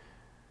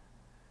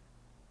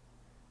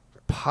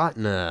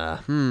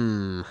 Patna.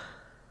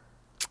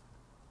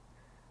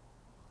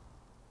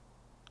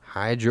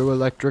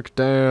 Hydroelectric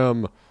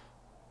dam.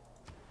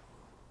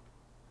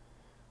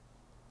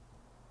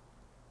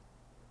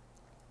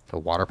 The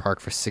water park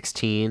for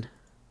 16.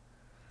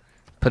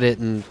 Put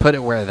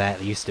it where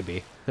that used to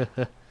be.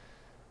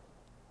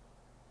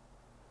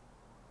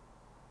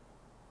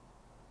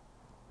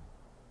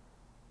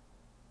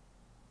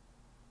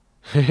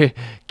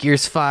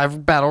 Gears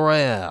 5 Battle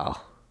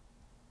Royale.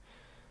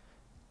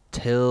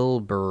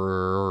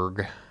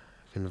 Tilburg.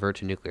 Convert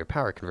to nuclear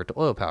power. Convert to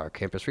oil power.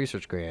 Campus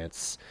research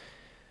grants.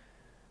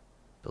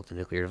 Built a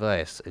nuclear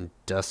device.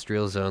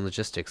 Industrial zone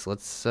logistics.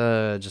 Let's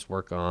just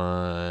work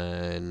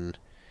on...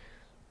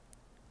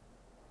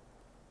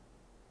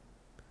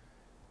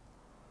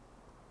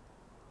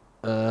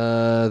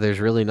 there's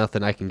really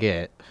nothing I can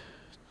get.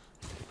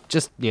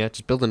 Just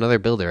build another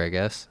builder, I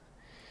guess.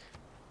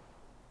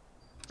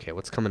 Okay,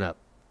 what's coming up?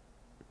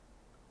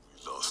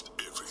 We lost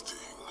everything.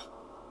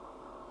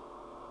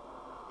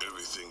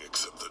 Everything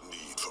except the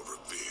need for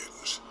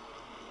revenge.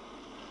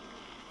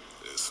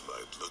 This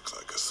might look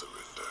like a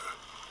surrender,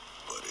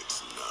 but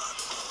it's not.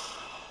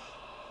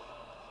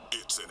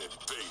 It's an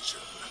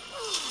invasion.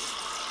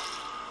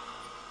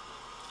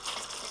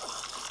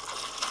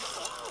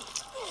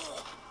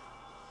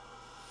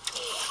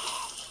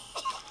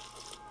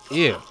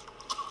 Ew.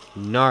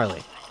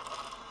 Gnarly.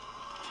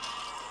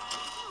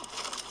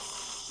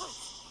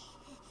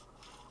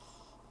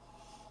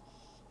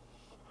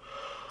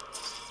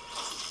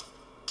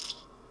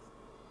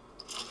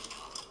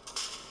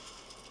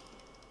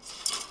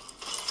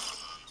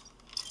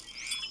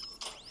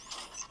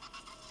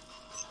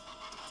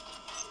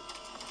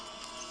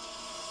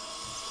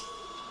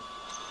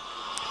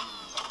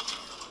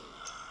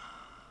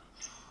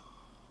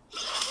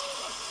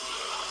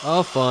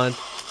 Oh, fun.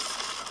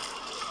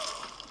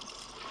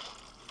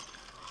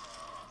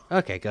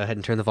 Okay, go ahead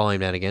and turn the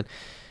volume down again.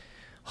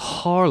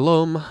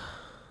 Harlem.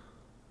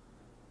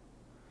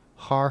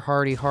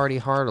 Hardy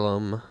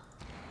Harlem.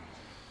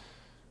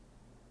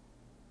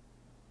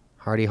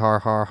 Hardy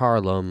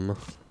Harlem.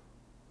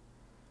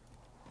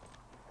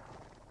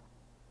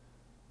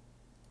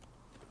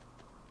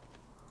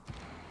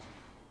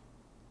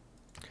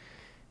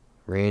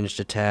 Ranged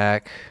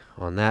attack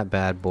on that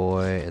bad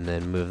boy, and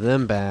then move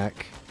them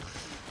back.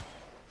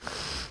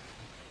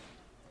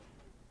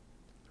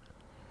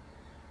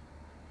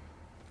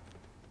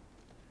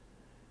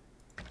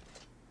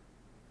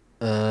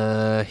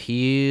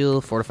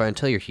 Heal, fortify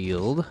until you're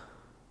healed.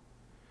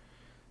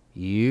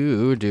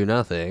 You do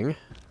nothing.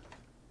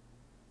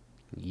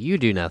 You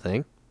do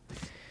nothing.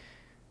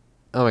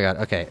 Oh my god,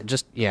 okay,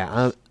 just,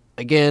 yeah,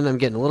 again, I'm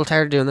getting a little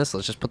tired of doing this.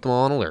 Let's just put them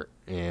all on alert.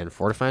 And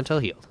fortify until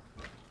healed.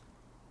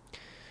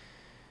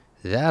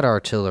 That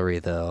artillery,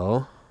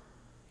 though,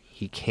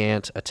 he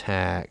can't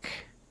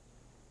attack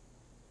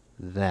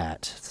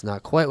that. It's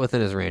not quite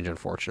within his range,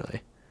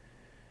 unfortunately.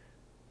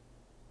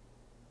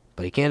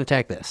 But he can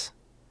attack this.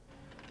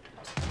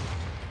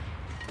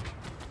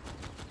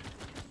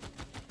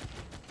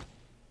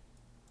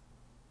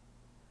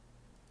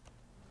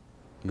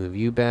 Move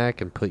you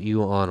back and put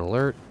you on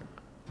alert.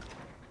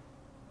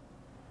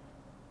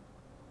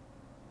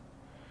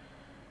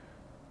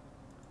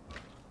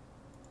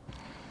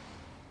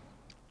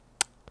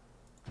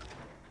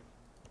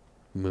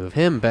 Move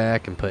him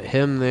back and put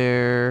him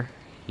there.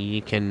 He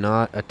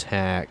cannot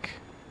attack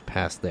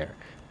past there.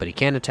 But he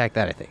can attack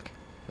that, I think.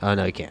 Oh,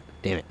 no, he can't.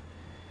 Damn it.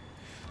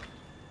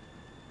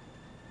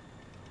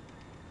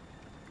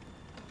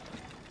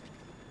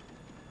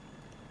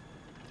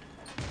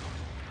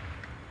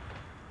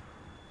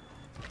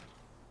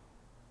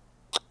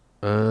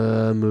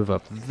 Move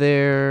up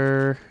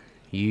there.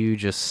 You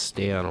just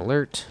stay on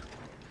alert.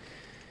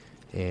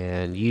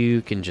 And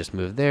you can just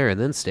move there and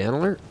then stay on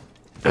alert.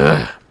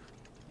 And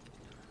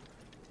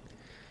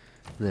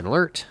then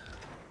alert.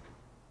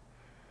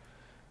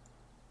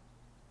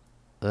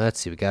 Let's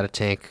see, we got a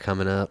tank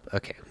coming up.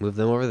 Okay, move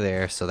them over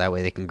there so that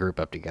way they can group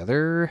up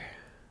together.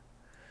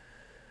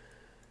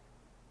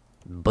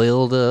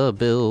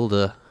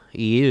 Builder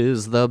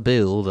is the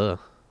builder.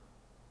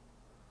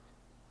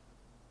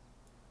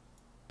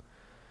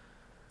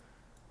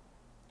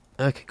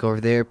 Okay, go over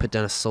there, put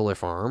down a solar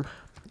farm.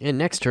 And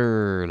next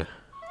turn.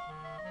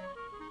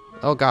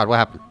 Oh god, what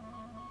happened?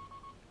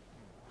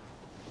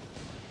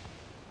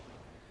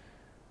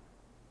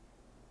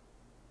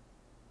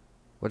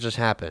 What just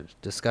happened?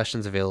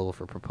 Discussions available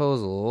for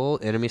proposal.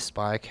 Enemy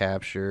spy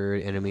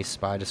captured. Enemy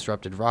spy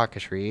disrupted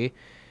rocketry.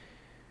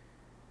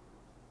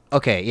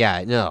 Okay,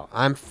 yeah, no.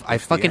 I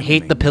fucking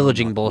hate the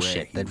pillaging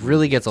bullshit. That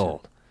really gets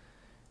old.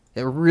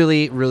 It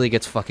really, really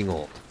gets fucking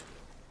old.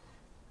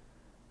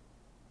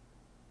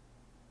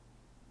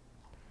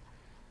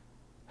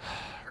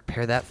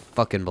 Repair that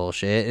fucking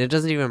bullshit. And it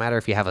doesn't even matter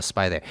if you have a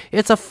spy there.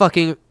 It's a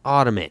fucking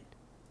Ottoman.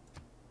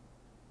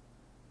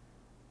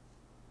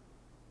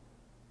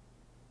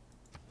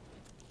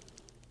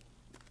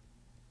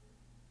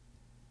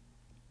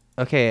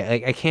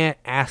 Okay, I can't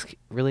ask,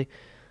 really?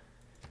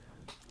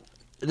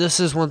 This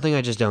is one thing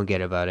I just don't get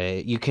about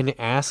it. You can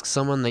ask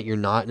someone that you're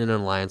not in an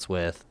alliance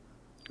with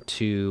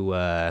to,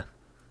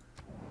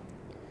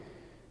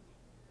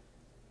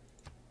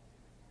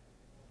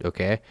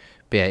 okay.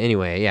 But yeah,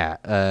 anyway,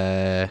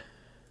 yeah,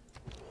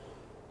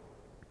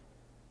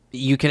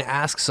 you can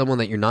ask someone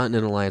that you're not in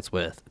an alliance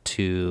with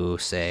to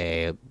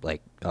say,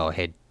 like, oh,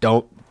 hey,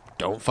 don't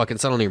fucking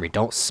settle near me.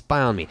 Don't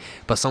spy on me.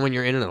 But someone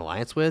you're in an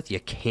alliance with,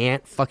 you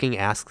can't fucking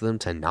ask them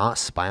to not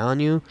spy on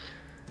you.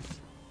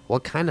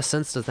 What kind of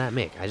sense does that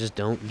make? I just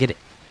don't get it.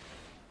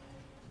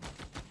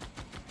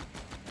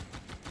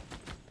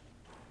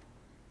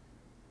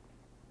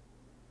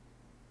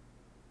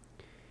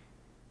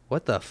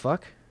 What the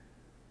fuck?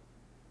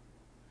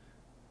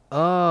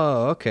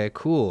 Oh, okay,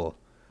 cool.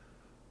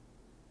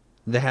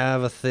 They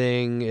have a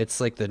thing. It's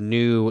like the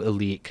new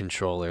Elite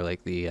controller,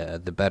 like the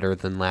better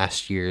than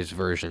last year's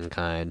version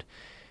kind.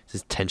 This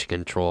is tension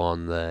control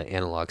on the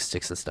analog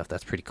sticks and stuff.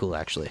 That's pretty cool,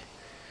 actually.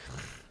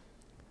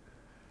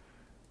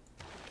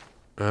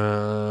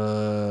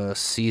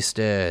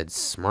 Seastead,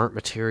 Smart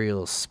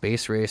Materials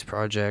Space Race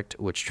Project,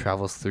 which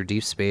travels through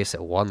deep space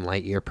at 1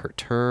 light year per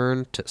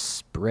turn to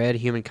spread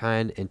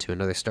humankind into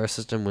another star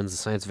system, wins the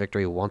science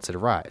victory once it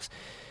arrives.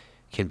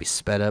 Can be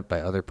sped up by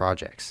other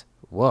projects.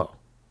 Whoa.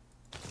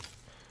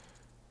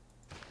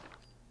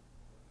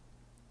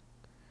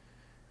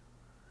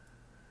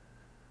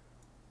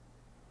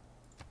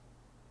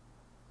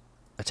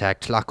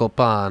 Attack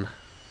Tlacopan.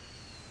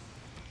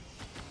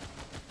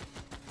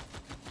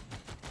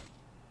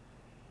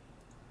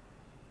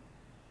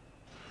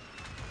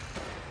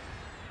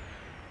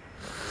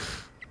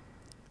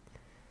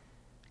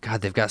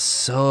 God, they've got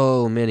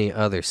so many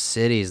other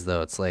cities,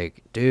 though. It's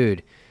like,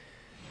 dude,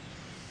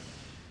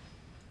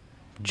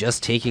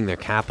 just taking their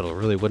capital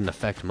really wouldn't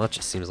affect much,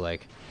 it seems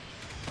like.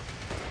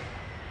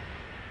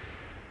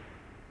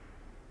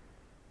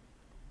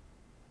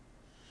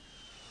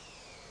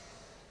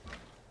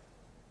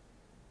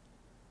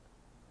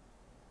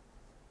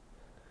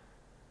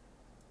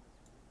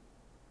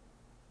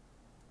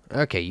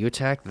 Okay, you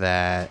attack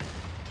that.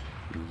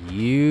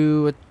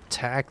 You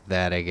attack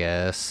that, I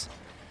guess.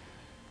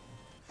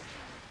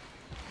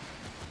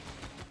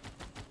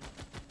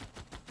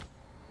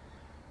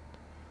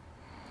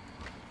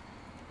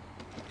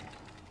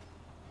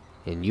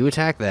 And you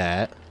attack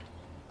that.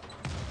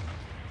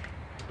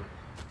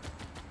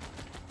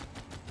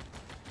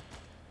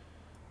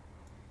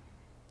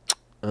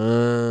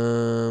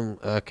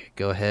 Okay,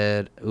 go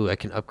ahead. Ooh, I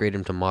can upgrade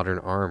him to modern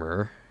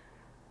armor.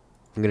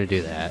 I'm gonna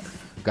do that.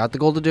 I've got the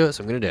gold to do it,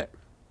 so I'm gonna do it.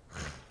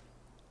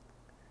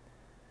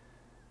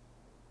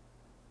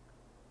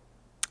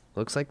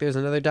 Looks like there's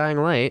another dying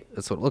light.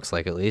 That's what it looks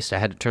like, at least. I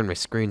had to turn my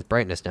screen's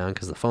brightness down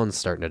because the phone's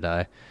starting to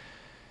die.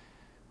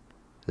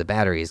 The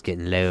battery is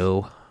getting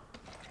low.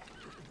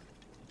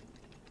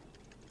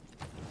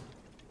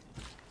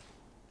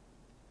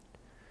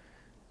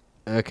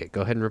 Okay,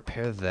 go ahead and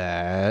repair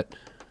that.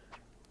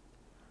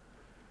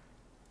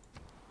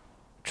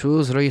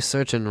 Choose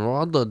research in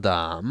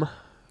Rotterdam.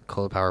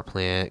 Coal power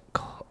plant,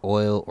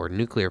 oil or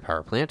nuclear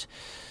power plant.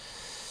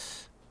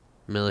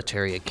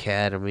 Military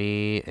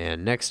academy,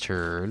 and next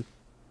turn.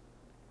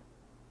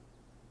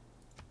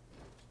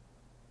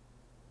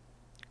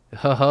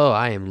 Ho ho,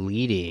 I am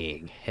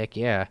leading. Heck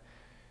yeah.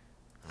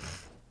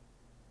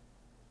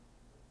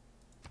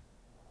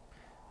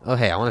 Oh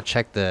hey, I want to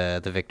check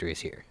the victories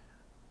here.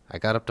 I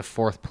got up to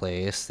 4th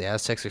place. The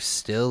Aztecs are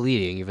still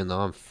leading, even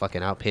though I'm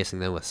fucking outpacing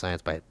them with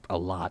science by a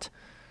lot.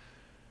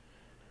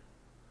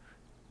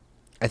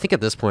 I think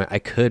at this point, I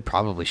could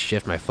probably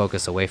shift my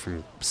focus away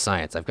from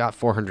science. I've got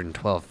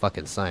 412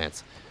 fucking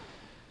science.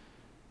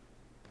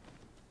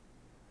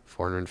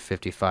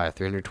 455,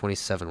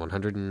 327,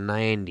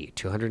 190,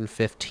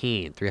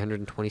 215,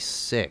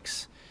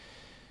 326.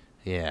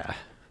 Yeah.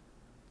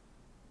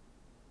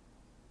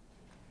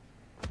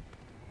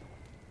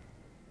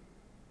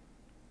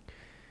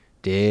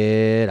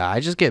 Did I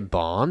just get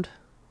bombed?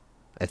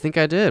 I think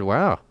I did.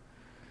 Wow.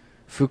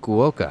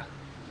 Fukuoka.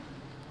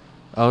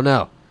 Oh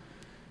no.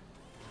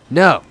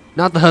 No,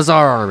 not the Hussar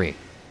army.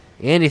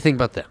 Anything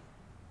but them.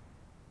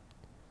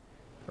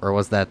 Or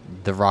was that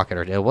the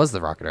rocket? It was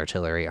the rocket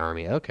artillery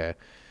army. Okay.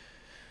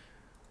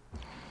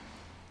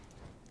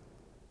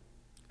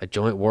 A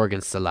joint war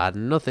against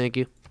Saladin. No, thank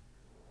you.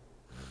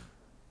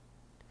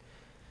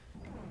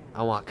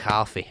 I want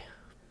coffee.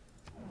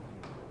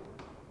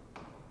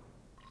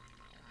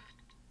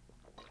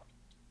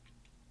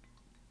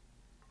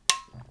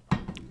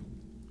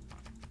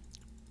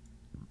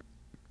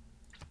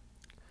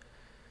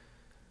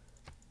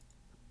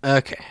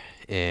 Okay,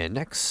 and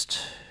next,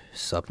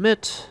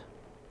 submit.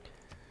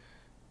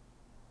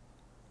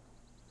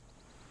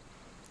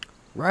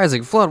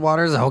 Rising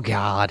floodwaters, oh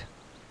god.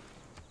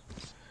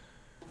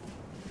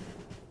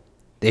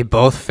 They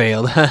both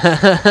failed.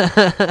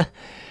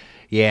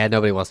 Yeah,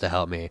 nobody wants to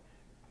help me.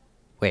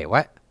 Wait,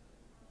 what?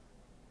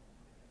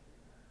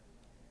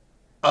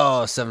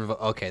 Oh, 7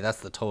 okay,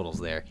 that's the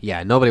totals there.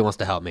 Yeah, nobody wants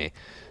to help me.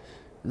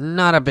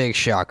 Not a big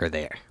shocker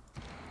there.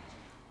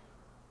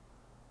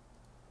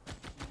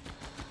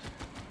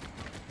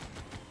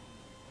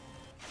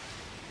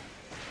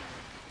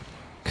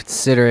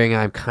 Considering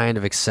I'm kind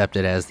of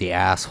accepted as the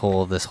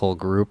asshole of this whole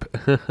group.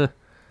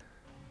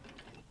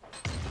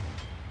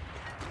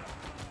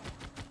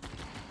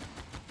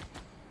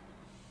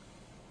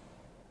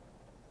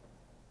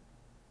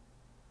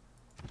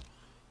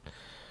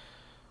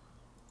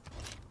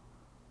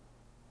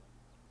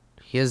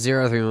 He has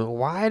 0 out of 3 movement.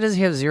 Why does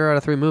he have 0 out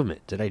of 3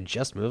 movement? Did I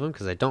just move him?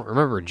 Because I don't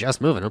remember just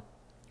moving him.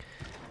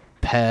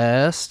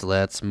 Pest,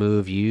 let's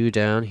move you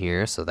down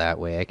here so that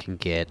way I can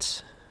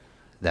get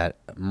that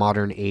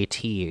modern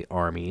AT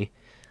army.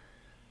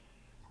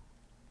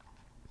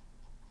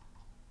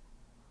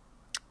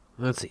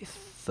 Let's see.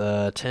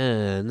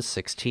 10,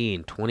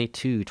 16,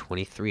 22,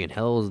 23 in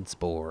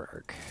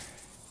Helsborg.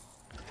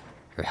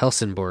 Or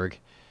Helsingborg.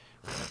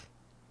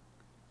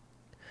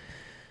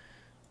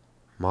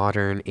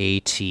 Modern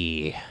AT.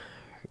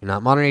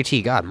 Not modern AT,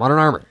 God, modern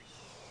armor.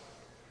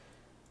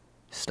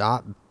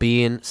 Stop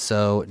being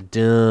so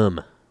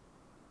dumb.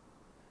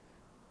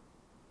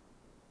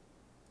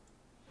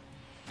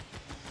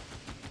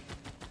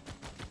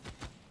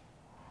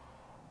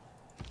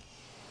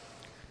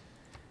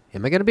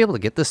 Am I going to be able to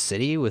get this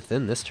city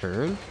within this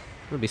turn?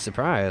 I would be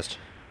surprised.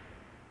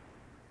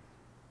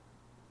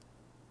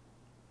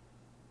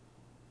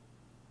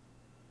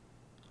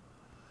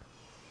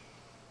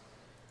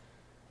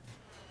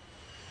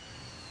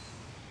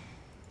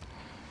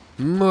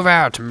 Move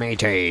out,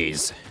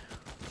 mateys!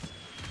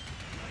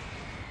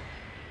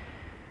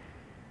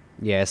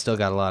 Yeah, I still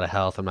got a lot of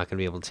health. I'm not going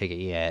to be able to take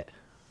it yet.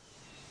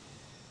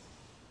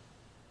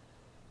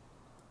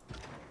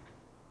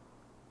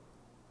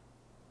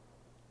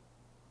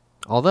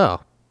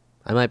 Although,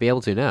 I might be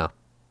able to now.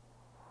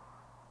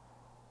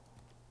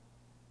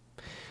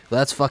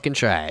 Let's fucking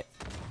try it.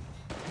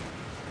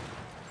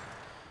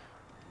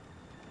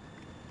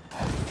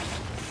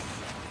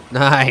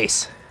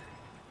 Nice!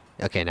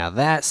 Okay, now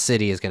that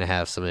city is going to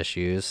have some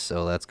issues,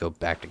 so let's go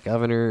back to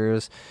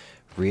governors.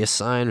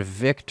 Reassign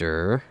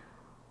Victor.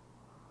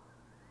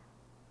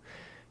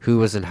 Who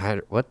was in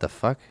what the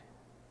fuck?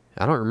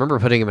 I don't remember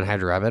putting him in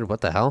Hyderabad. What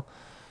the hell?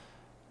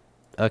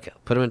 Okay,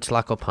 put him in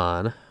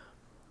Tlacopan.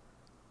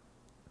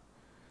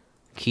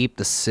 Keep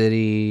the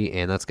city,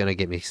 and that's going to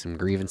get me some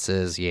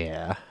grievances.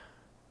 Yeah.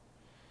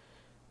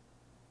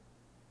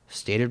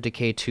 State of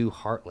Decay 2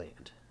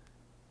 Heartland.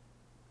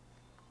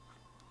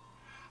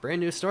 Brand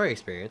new story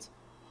experience.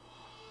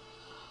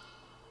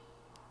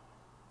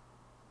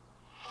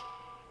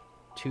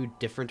 2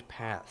 different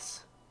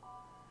paths.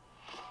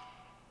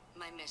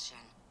 My mission.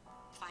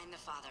 Find the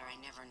father I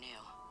never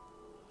knew.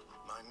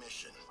 My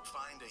mission,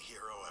 find a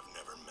hero I've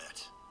never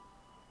met.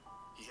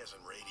 He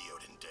hasn't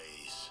radioed in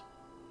days.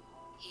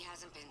 He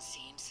hasn't been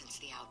seen since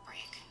the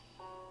outbreak.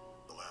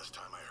 The last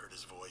time I heard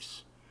his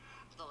voice.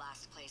 The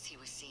last place he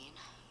was seen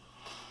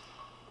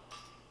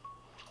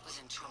was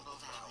in Trumbull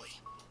Valley.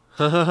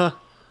 Hahaha.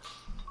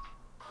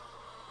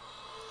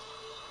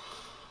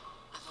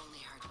 I've only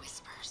heard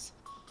whispers.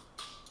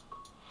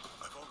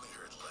 I've only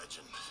heard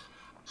legend.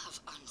 Of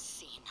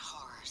unseen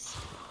horrors.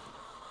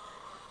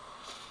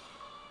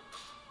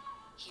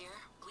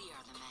 Here, we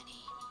are the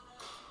many.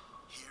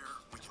 Here,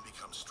 we can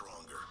become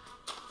stronger.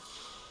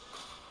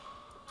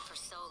 For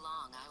so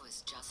long, I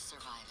was just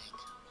surviving.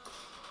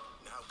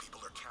 Now people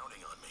are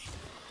counting on me.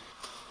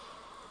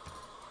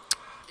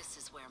 This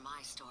is where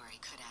my story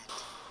could end.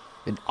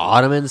 An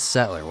Ottoman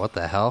settler. What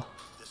the hell?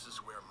 This is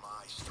where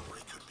my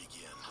story could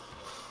begin.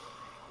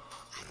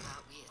 I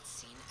thought we had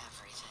seen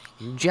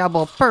everything.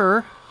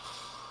 Jabalpur.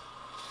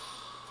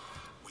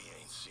 We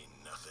ain't seen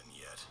nothing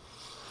yet.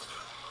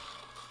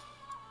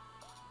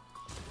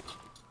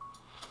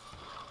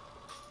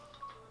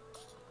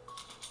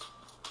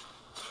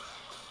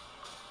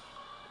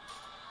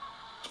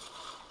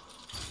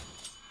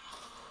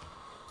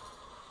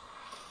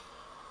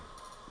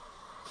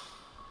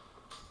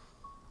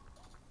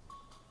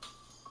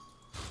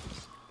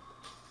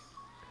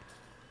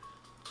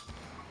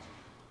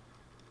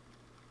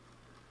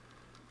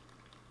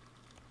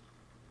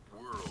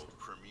 World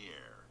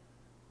premiere.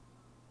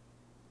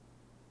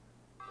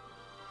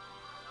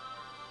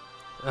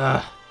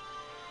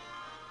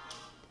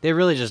 They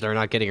really just are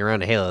not getting around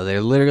to Halo.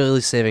 They're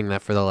literally saving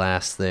that for the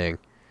last thing.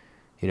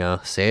 You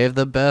know, save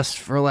the best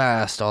for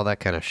last, all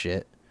that kind of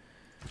shit.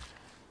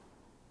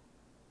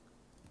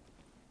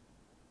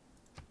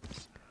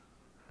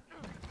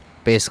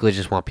 Basically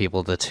just want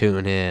people to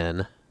tune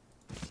in.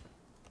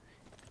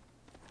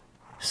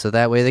 So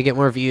that way they get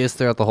more views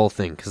throughout the whole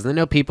thing. Because they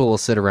know people will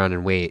sit around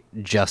and wait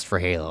just for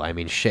Halo. I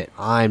mean, shit,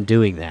 I'm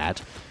doing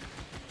that.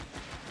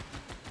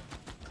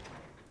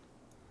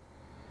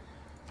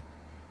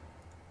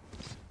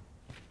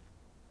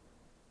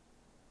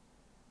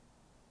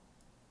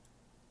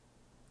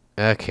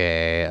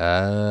 Okay,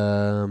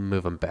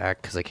 move them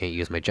back because I can't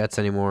use my jets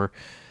anymore.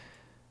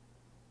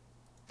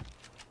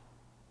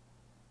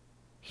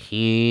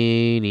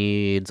 He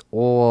needs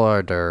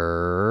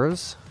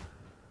orders.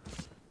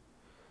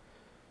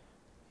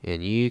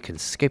 And you can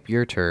skip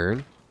your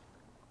turn.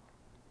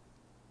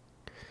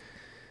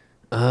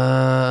 Tank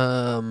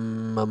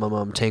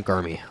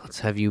army.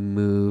 Let's have you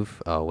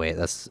move. Oh, wait,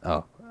 that's...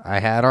 Oh, I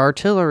had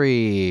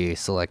artillery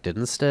selected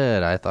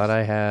instead. I thought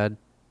I had...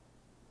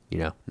 You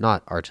know,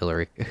 not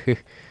artillery.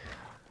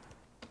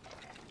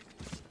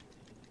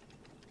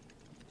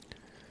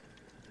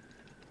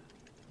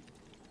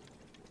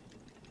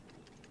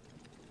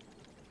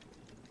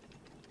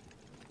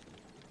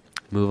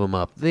 Move them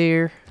up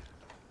there.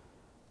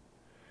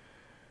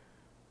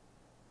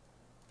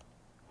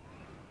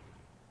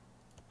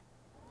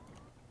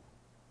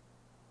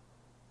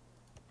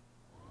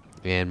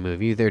 And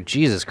move you there.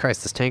 Jesus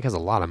Christ, this tank has a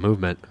lot of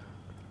movement.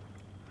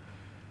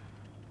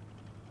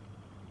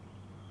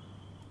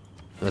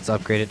 Let's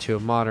upgrade it to a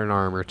modern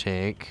armor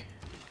tank.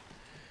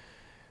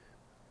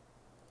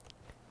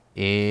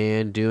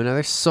 And do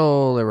another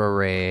solar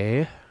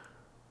array.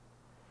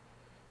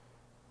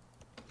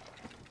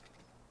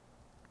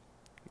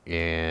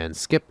 And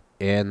skip.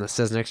 And that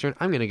says next turn.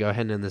 I'm going to go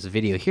ahead and end this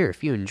video here.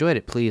 If you enjoyed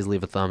it, please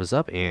leave a thumbs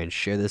up and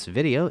share this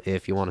video.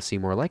 If you want to see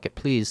more like it,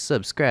 please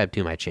subscribe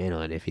to my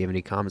channel. And if you have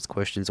any comments,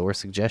 questions, or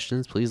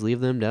suggestions, please leave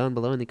them down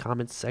below in the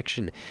comments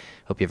section.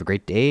 Hope you have a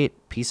great day.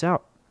 Peace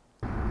out.